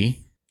fantasy.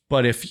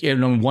 But if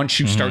once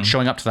you start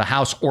showing up to the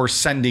house or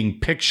sending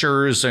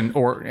pictures and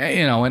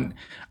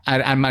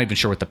I'm not even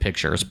sure what the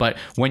pictures, but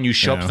when you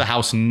show up to the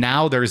house,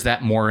 now there's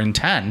that more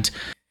intent,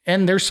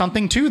 and there's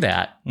something to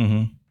that.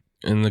 And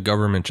the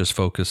government just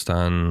focused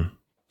on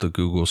the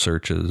Google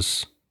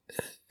searches.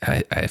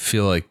 I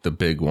feel like the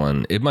big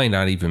one, it might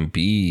not even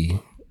be.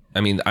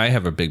 I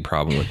have a big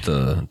problem with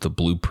the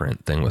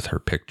blueprint thing with her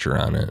picture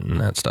on it and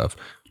that stuff.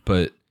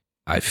 But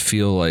I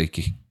feel like...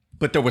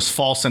 But there was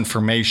false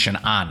information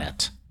on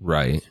it.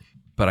 Right.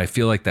 But I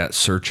feel like that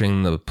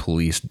searching the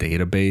police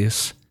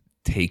database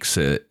takes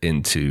it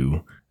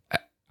into,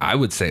 I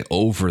would say,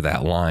 over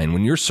that line.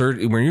 When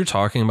you're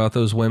talking about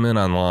those women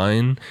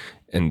online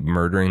and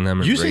murdering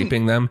them and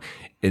raping them,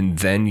 and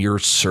then you're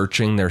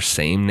searching their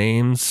same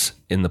names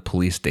in the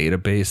police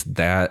database,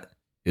 that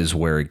is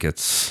where it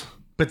gets...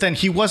 But then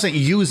he wasn't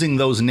using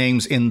those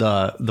names in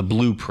the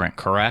blueprint,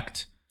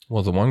 correct?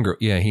 Well, the one girl,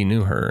 he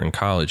knew her in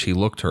college. He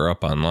looked her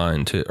up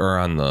online too, or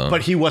on the...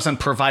 But he wasn't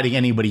providing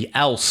anybody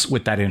else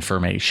with that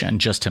information,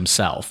 just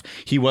himself.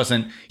 He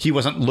wasn't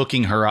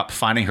looking her up,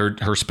 finding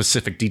her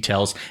specific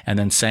details, and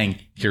then saying,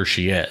 here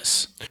she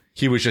is.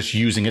 He was just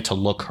using it to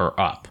look her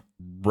up.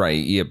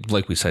 Right. Yeah,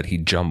 like we said, he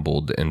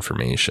jumbled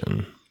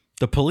information.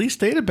 The police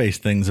database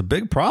thing's a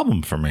big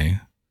problem for me.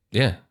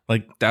 Yeah.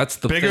 Like that's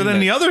the bigger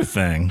than the other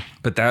thing.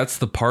 But that's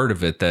the part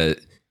of it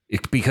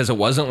because it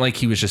wasn't like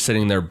he was just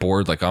sitting there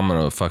bored, like I'm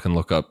going to fucking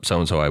look up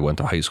so-and-so I went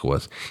to high school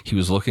with. He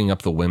was looking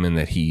up the women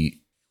that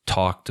he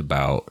talked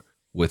about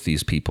with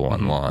these people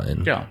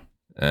online. Yeah.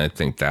 And I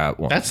think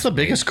that's the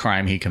biggest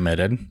crime he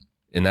committed.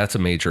 And that's a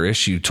major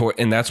issue.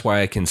 And that's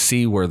why I can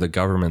see where the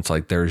government's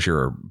like, there's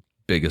your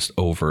biggest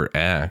overt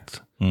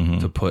act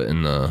to put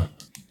in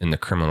the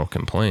criminal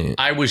complaint.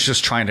 I was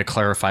just trying to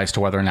clarify as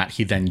to whether or not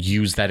he then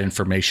used that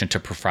information to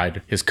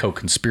provide his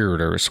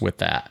co-conspirators with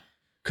that.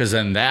 Because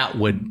then that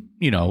would,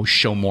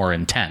 show more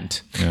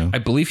intent. Yeah. I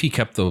believe he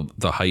kept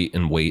the height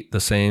and weight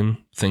the same,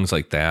 things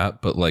like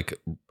that. But like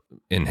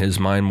in his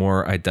mind,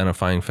 more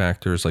identifying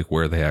factors like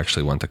where they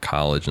actually went to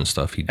college and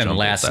stuff. And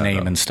last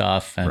name and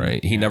stuff.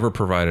 Right. He never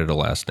provided a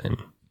last name.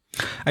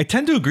 I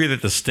tend to agree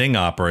that the sting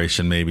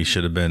operation maybe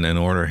should have been in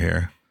order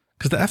here.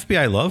 Because the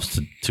FBI loves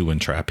to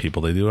entrap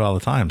people. They do it all the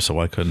time. So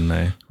why couldn't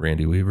they?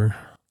 Randy Weaver.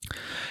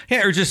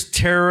 Yeah, or just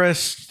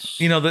terrorists,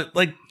 that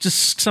like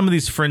just some of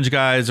these fringe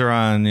guys are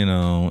on,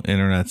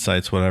 internet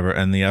sites, whatever,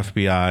 and the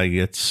FBI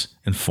gets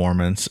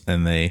informants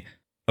and they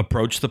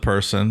approach the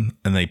person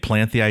and they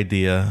plant the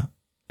idea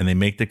and they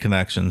make the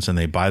connections and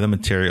they buy the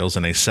materials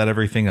and they set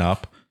everything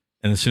up.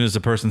 And as soon as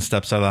the person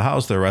steps out of the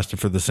house, they're arrested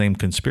for the same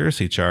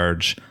conspiracy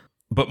charge.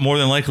 But more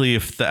than likely,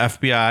 if the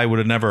FBI would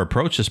have never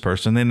approached this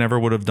person, they never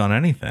would have done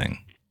anything.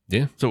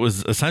 Yeah. So it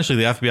was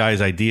essentially the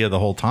FBI's idea the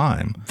whole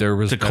time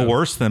to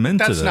coerce them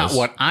into this. That's not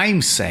what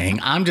I'm saying.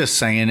 I'm just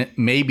saying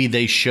maybe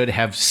they should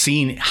have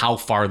seen how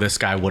far this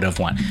guy would have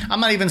went. I'm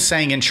not even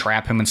saying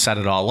entrap him and set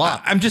it all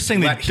up. I'm just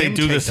saying they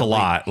do this a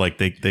lot. Like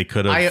they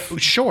could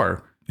have.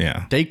 Sure.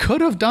 Yeah. They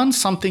could have done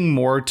something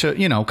more to,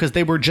 because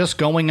they were just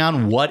going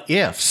on what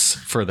ifs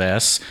for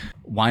this.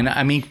 Why not?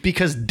 I mean,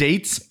 because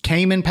dates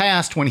came and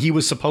passed when he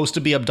was supposed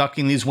to be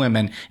abducting these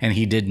women and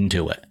he didn't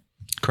do it.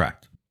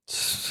 Correct.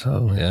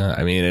 So, yeah,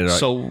 I mean,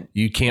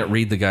 you can't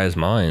read the guy's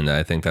mind.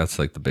 I think that's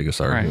like the biggest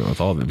argument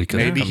with all of it, because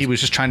maybe he was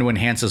just trying to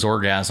enhance his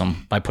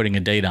orgasm by putting a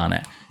date on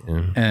it.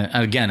 Yeah.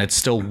 And again, it's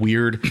still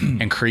weird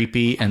and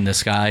creepy. And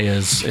this guy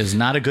is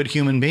not a good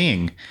human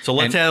being. So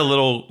let's add a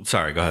little.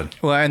 Sorry, go ahead.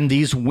 Well, and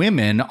these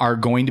women are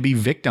going to be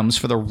victims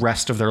for the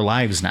rest of their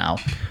lives now.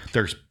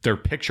 Their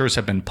pictures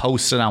have been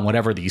posted on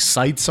whatever these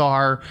sites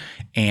are,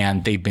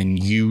 and they've been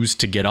used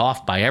to get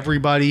off by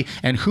everybody.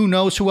 And who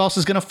knows who else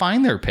is going to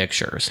find their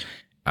pictures.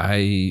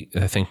 I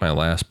think my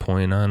last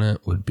point on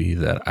it would be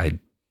that I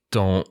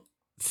don't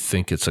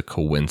think it's a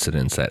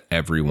coincidence that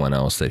everyone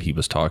else that he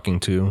was talking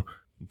to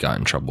got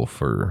in trouble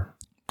for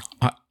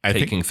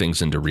taking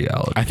things into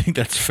reality. I think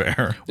that's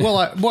fair.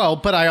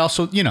 But I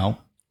also,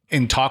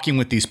 in talking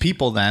with these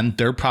people, then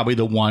they're probably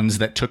the ones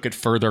that took it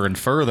further and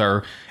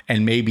further.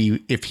 And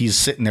maybe if he's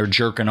sitting there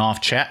jerking off,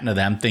 chatting to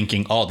them,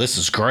 thinking, oh, this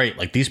is great.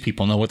 Like, these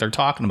people know what they're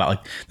talking about.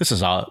 Like, this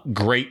is a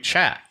great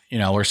chat,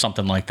 or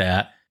something like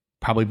that.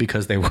 Probably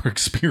because they were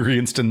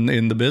experienced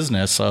in the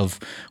business of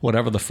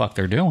whatever the fuck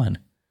they're doing.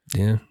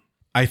 Yeah.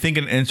 I think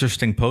an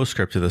interesting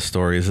postscript to this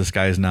story is this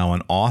guy is now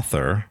an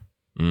author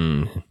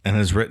and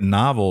has written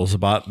novels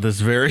about this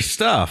very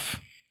stuff.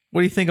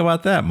 What do you think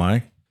about that,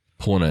 Mike?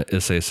 Pulling an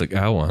Issei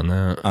Sagawa on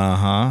that.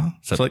 Uh-huh.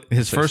 It's like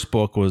his first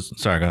book was...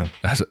 Sorry, go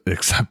ahead.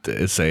 Except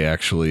Issei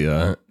actually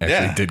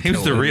did he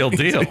was the real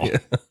deal. Yeah.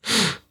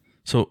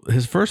 So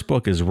his first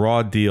book is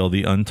Raw Deal,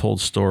 The Untold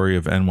Story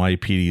of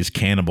NYPD's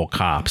Cannibal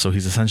Cop. So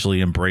he's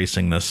essentially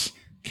embracing this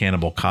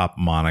Cannibal Cop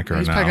moniker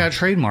He's now. probably got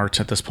trademarks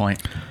at this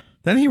point.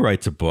 Then he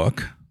writes a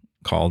book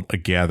called A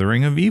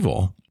Gathering of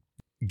Evil.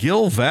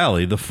 Gil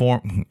Valley, the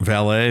former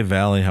NYPD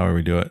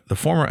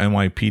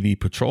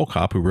patrol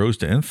cop who rose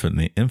to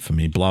infamy,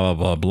 blah, blah,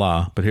 blah,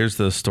 blah. But here's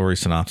the story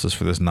synopsis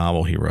for this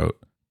novel he wrote.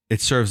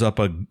 It serves up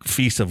a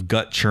feast of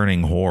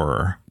gut-churning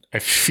horror. A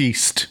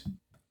feast.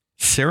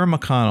 Sarah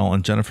McConnell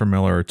and Jennifer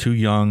Miller are two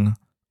young,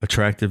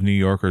 attractive New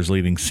Yorkers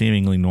leading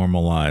seemingly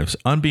normal lives.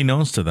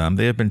 Unbeknownst to them,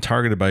 they have been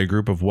targeted by a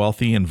group of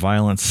wealthy and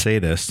violent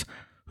sadists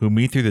who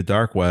meet through the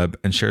dark web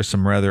and share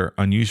some rather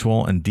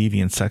unusual and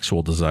deviant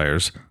sexual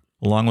desires,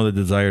 along with a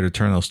desire to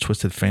turn those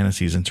twisted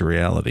fantasies into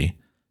reality.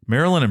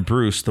 Marilyn and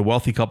Bruce, the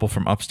wealthy couple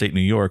from upstate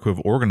New York who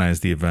have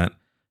organized the event,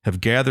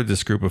 have gathered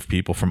this group of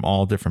people from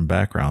all different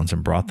backgrounds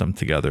and brought them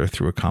together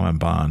through a common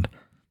bond.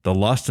 The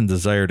lust and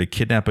desire to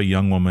kidnap a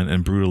young woman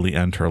and brutally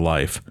end her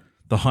life.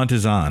 The hunt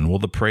is on. Will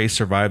the prey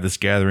survive this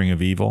gathering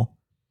of evil?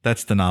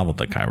 That's the novel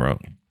that Kai wrote.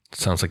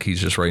 Sounds like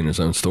he's just writing his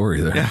own story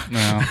there. Yeah.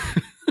 No.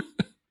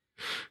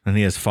 And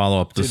he has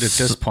follow-up. Dude, at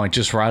this point,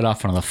 just ride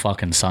off into the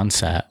fucking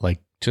sunset. Like,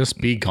 just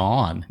be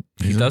gone.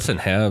 He doesn't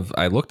have...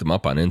 I looked him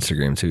up on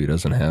Instagram, too. He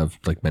doesn't have,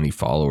 like, many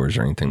followers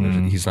or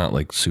anything. He's not,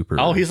 like, super...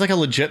 Oh, he's, like, a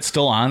legit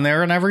still on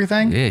there and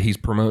everything? Yeah, he's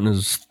promoting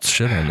his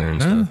shit on there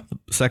and stuff.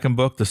 Second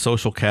book, The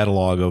Social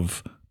Catalog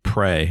of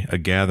Prey, A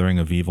Gathering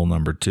of Evil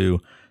 #2,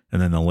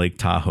 and then the Lake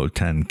Tahoe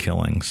 10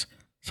 Killings.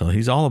 So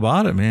he's all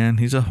about it, man.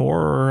 He's a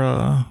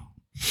horror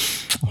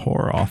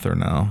author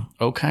now.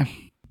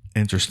 Okay.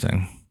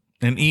 Interesting.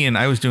 And Ian,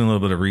 I was doing a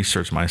little bit of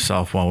research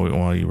myself while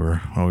we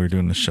were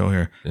doing the show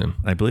here. Yeah.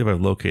 I believe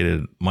I've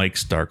located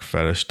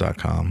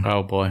mikesdarkfetish.com.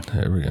 Oh, boy.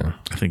 There we go.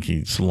 I think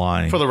he's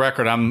lying. For the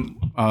record, I'm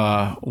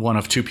one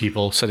of two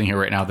people sitting here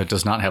right now that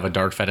does not have a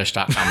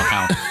darkfetish.com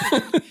account.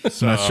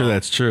 So, I'm not sure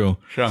that's true.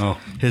 So.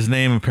 His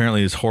name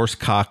apparently is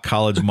Horsecock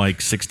College Mike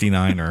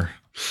 69er.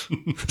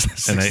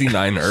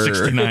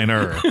 69er.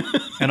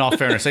 69er. In all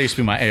fairness, that used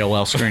to be my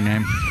AOL screen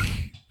name.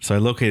 So I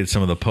located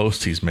some of the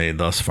posts he's made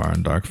thus far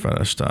on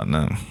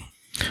darkfetish.net.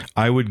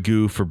 I would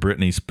goo for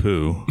Britney's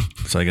poo.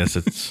 So I guess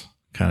it's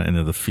kind of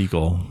into the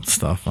fecal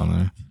stuff on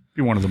there.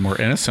 Be one of the more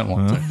innocent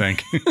ones, I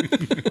think.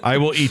 I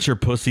will eat your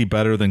pussy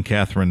better than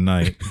Catherine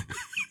Knight.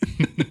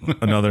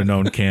 Another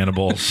known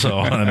cannibal. So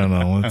I don't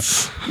know.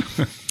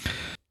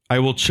 I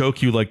will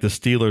choke you like the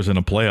Steelers in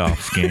a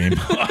playoffs game.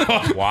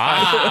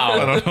 Wow.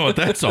 I don't know what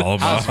that's all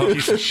about. I was a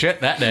piece of shit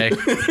that day.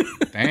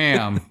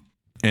 Damn.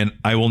 And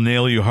I will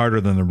nail you harder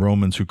than the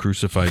Romans who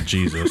crucified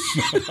Jesus.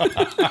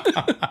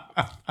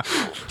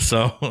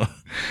 So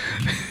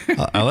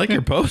I like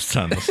your posts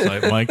on the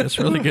site, Mike. That's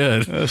really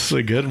good. That's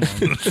a good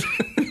one.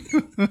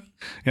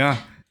 Yeah.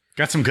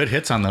 Got some good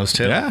hits on those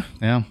too. Yeah.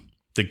 Yeah.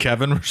 Did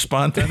Kevin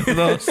respond to any of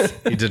those?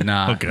 He did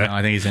not. Okay. No,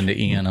 I think he's into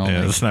Ian only.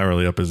 Yeah, that's not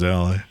really up his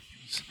alley.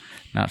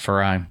 Not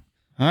for I.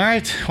 All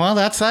right. Well,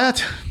 that's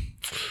that.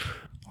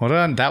 Hold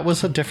on. That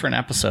was a different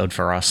episode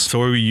for us.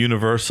 So are we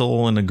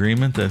universal in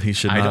agreement that he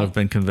should not have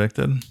been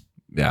convicted?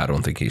 Yeah, I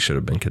don't think he should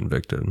have been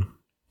convicted.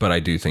 But I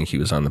do think he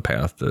was on the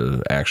path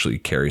to actually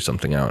carry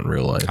something out in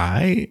real life.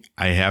 I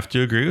have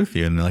to agree with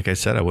you. And like I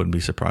said, I wouldn't be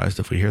surprised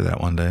if we hear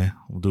that one day.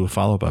 We'll do a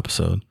follow-up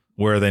episode.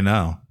 Where are they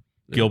now?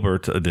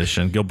 Gilberto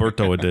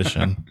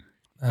edition.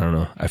 I don't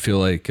know. I feel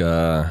like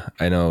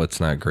I know it's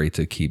not great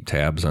to keep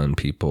tabs on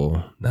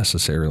people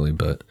necessarily,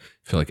 but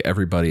I feel like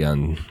everybody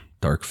on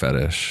Dark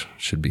Fetish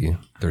should be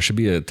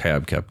a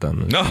tab kept on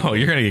this. No,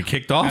 you're going to get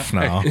kicked off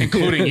now.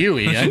 Including you,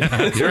 Ian.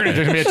 There's going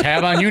to be a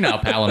tab on you now,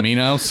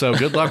 Palomino. So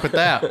good luck with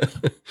that.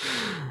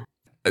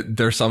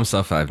 There's some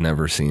stuff I've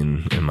never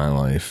seen in my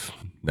life,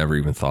 never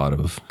even thought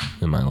of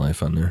in my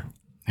life on there.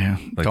 Yeah.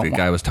 Like the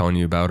guy was telling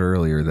you about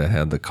earlier that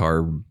had the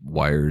car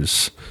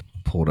wires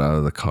pulled out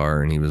of the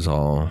car and he was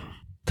all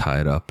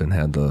tied up and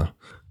had the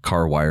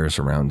car wires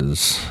around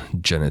his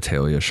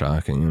genitalia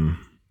shocking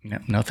him.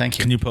 No, thank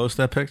you. Can you post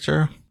that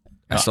picture?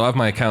 I still have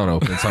my account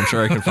open, so I'm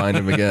sure I can find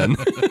him again.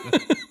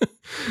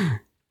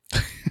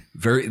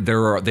 They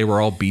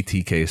were all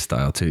BTK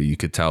style too. You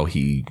could tell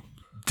he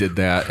did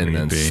that and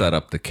then set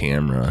up the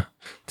camera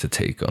to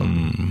take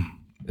them.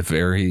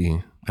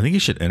 I think you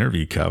should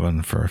interview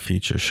Kevin for a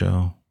feature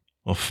show.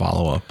 We'll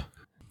follow up.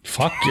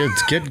 Fuck,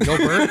 get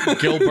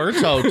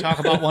Gilberto talk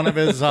about one of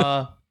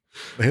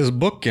his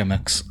book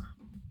gimmicks.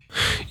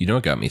 You know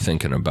what got me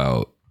thinking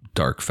about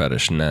Dark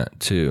Fetish Net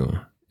too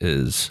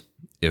is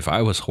if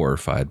I was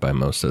horrified by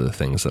most of the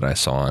things that I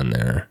saw on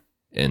there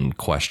and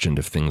questioned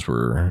if things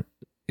were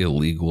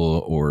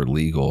illegal or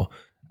legal,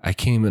 I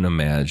can't even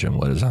imagine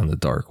what is on the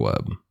dark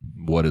web,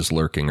 what is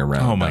lurking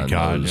around. Oh my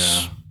God.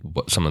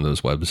 Some of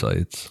those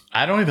websites.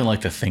 I don't even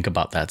like to think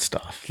about that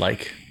stuff.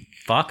 Like,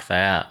 fuck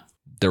that.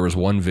 There was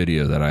one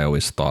video that I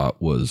always thought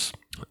was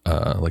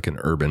like an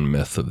urban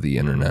myth of the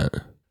internet,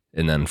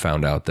 and then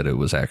found out that it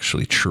was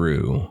actually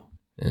true.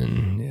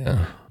 And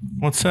yeah.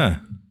 What's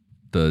that?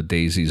 The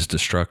Daisy's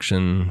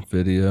Destruction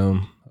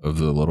video of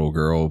the little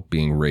girl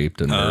being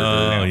raped and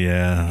murdered. Oh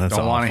yeah, that's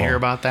don't want to awful. hear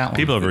about that one.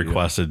 People have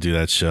requested to do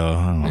that show.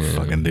 I don't want to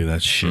fucking do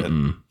that shit.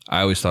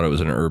 I always thought it was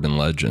an urban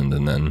legend,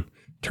 and then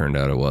turned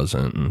out it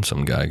wasn't, and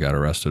some guy got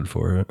arrested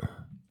for it.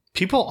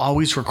 People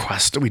always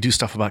request that we do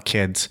stuff about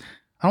kids.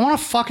 I don't want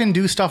to fucking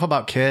do stuff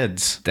about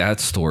kids.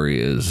 That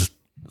story is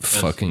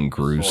fucking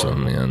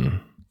gruesome,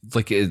 man.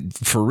 Like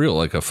for real,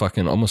 like a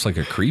fucking almost like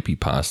a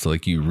creepypasta.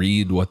 Like you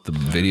read what the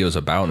video's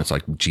about, and it's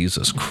like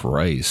Jesus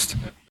Christ.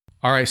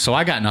 All right, so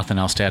I got nothing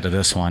else to add to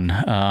this one.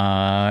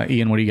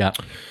 Ian, what do you got?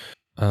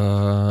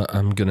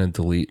 I'm gonna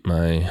delete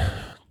my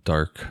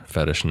Dark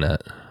Fetish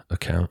Net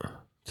account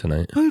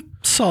tonight.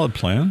 Solid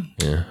plan.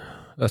 Yeah,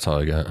 that's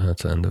all I got.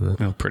 That's the end of it. I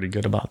feel pretty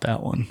good about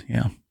that one.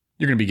 Yeah,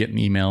 you're gonna be getting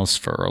emails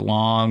for a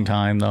long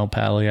time, though,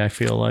 Pally. I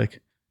feel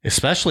like,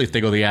 especially if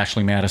they go the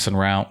Ashley Madison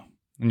route.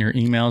 And your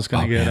email is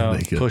going to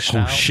get pushed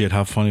out. Oh, shit.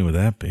 How funny would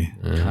that be?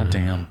 God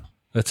damn.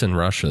 That's in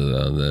Russia,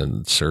 though.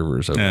 The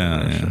servers over in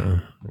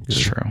Russia. It's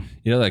true.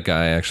 You know that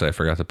guy, actually, I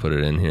forgot to put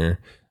it in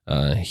here.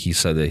 He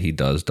said that he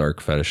does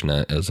Dark Fetish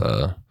Net as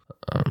a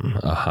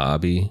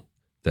hobby,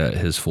 that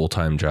his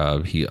full-time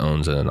job, he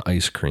owns an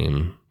ice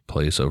cream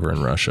place over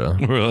in Russia.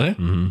 Really?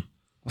 Mm-hmm.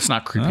 That's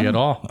not creepy at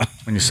all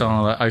when you're selling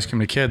all that ice cream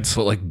to kids.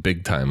 But like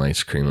big-time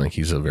ice cream, like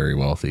he's a very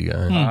wealthy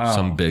guy.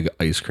 Some big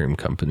ice cream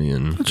company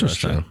in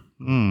Russia.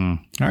 All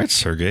right,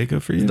 Sergey,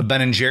 good for you. The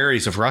Ben and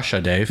Jerry's of Russia,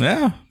 Dave.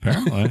 Yeah,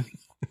 apparently.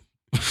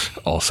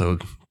 Also,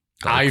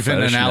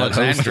 Ivan and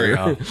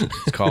Alexandria,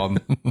 it's called.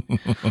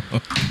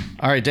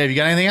 All right, Dave, you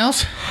got anything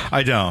else?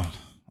 I don't.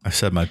 I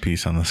said my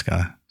piece on this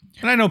guy.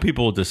 And I know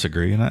people will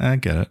disagree, and I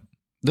get it.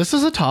 This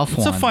is a tough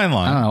one. It's a fine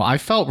line. I don't know. I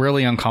felt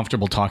really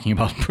uncomfortable talking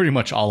about pretty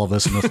much all of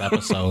this in this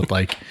episode.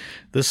 Like,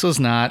 this was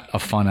not a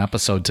fun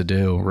episode to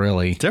do,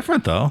 really.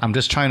 Different, though. I'm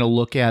just trying to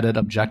look at it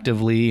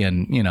objectively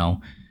and,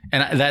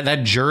 and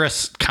that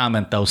jurist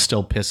comment, though,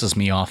 still pisses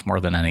me off more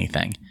than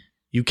anything.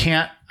 You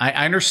can't,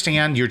 I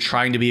understand you're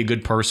trying to be a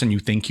good person. You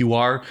think you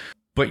are,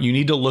 but you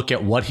need to look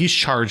at what he's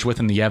charged with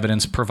and the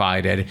evidence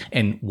provided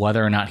and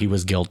whether or not he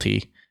was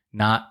guilty,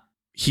 not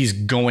he's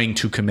going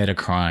to commit a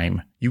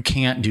crime. You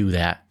can't do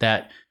that.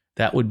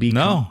 That would be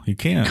you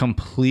can't.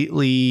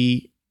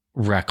 Completely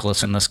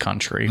reckless in this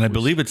country. And I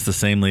believe it's the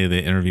same lady they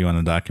interview on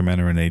the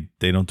documentary, and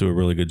they don't do a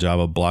really good job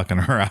of blocking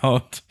her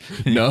out.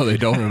 No, they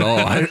don't at all.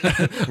 I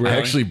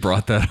actually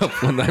brought that up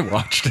when I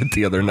watched it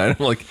the other night.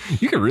 I'm like,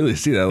 you can really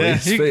see that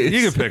lady's face.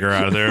 You could pick her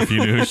out of there if you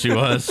knew who she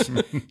was.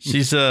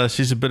 She's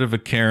a bit of a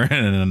Karen,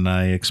 and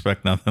I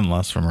expect nothing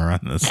less from her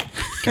on this.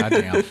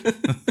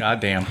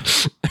 Goddamn.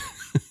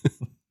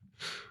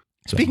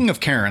 Speaking of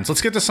Karens,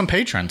 let's get to some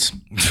patrons.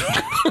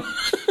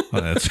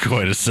 Well, that's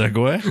quite a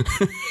segue.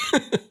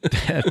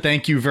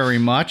 Thank you very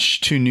much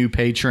to new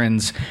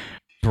patrons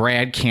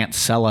Brad Can't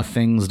Sell a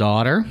Thing's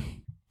daughter,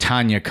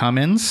 Tanya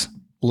Cummins,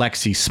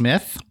 Lexi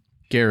Smith,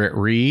 Garrett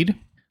Reed,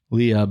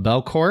 Leah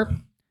Belcourt,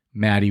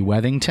 Maddie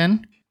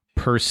Wethington,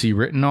 Percy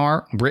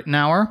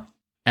Rittenauer,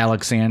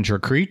 Alexandra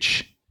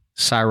Creech,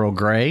 Cyril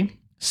Gray,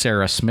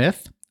 Sarah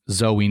Smith,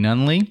 Zoe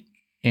Nunley,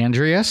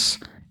 Andreas,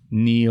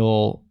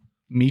 Neil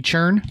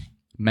Meachern,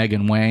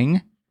 Megan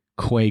Wang,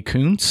 Quay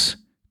Kuntz,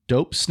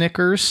 Dope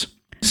Snickers,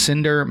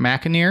 Cinder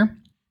McInerney,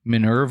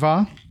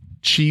 Minerva,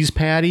 Cheese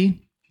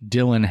Patty,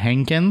 Dylan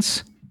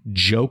Hankins,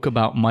 Joke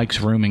About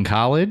Mike's Room in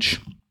College.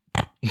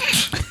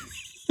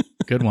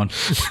 Good one.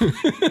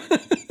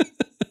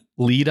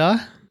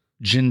 Lita,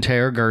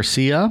 Jinter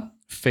Garcia,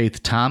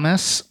 Faith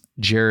Thomas,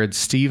 Jared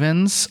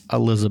Stevens,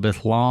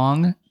 Elizabeth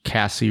Long,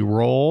 Cassie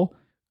Roll,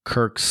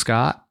 Kirk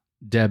Scott,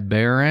 Deb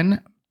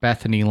Barron,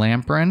 Bethany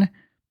Lamprin,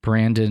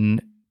 Brandon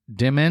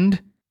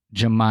Dimmond,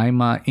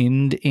 Jemima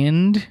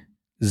Ind,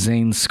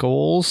 Zane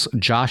Scholes,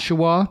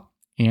 Joshua,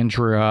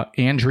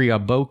 Andrea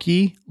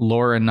Bokey,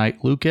 Laura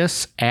Knight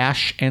Lucas,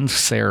 Ash, and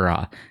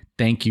Sarah.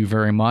 Thank you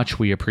very much.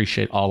 We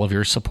appreciate all of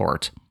your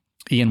support.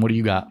 Ian, what do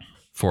you got?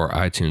 For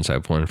iTunes, I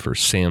have one for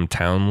Sam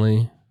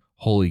Townley,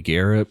 Holy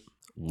Garrett,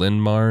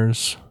 Lynn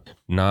Mars,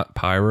 Not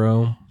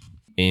Pyro,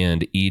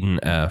 and Eden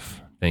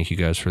F. Thank you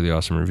guys for the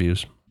awesome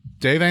reviews.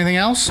 Dave, anything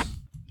else?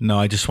 No,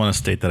 I just want to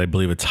state that I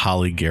believe it's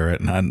Holly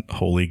Garrett, not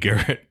Holy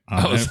Garrett.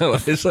 Is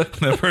that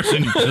The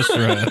person you just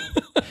read.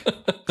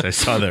 I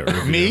saw that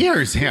review. Me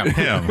or is him?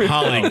 Him.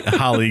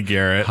 Holly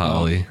Garrett.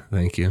 Holly?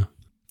 Thank you.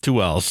 2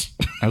 L's.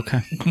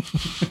 Okay.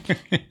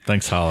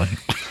 Thanks, Holly.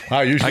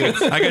 Usually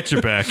I got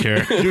your back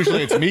here.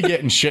 usually it's me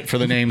getting shit for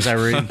the names I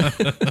read.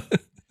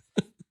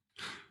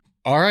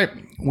 All right.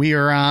 We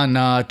are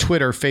on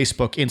Twitter,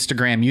 Facebook,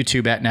 Instagram,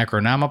 YouTube at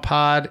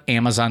Necronomipod,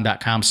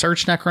 Amazon.com,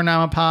 search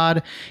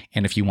Necronomipod.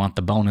 And if you want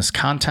the bonus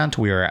content,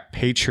 we are at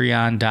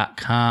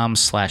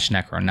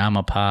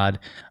Patreon.com/Necronomipod.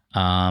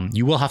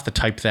 You will have to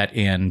type that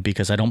in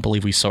because I don't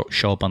believe we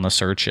show up on the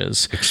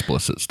searches.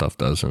 Explicit stuff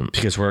doesn't.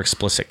 Because we're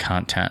explicit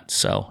content.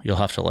 So you'll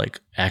have to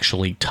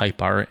actually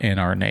type in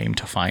our name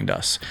to find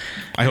us.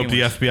 I hope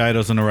the FBI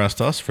doesn't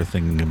arrest us for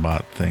thinking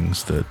about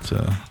things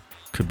that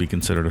could be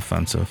considered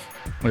offensive.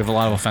 We have a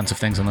lot of offensive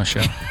things on this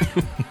show.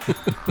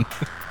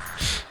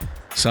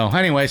 So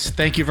anyways,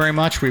 thank you very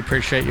much. We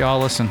appreciate you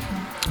all listening.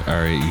 All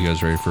right, you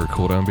guys ready for a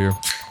cool down beer?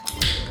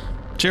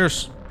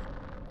 Cheers.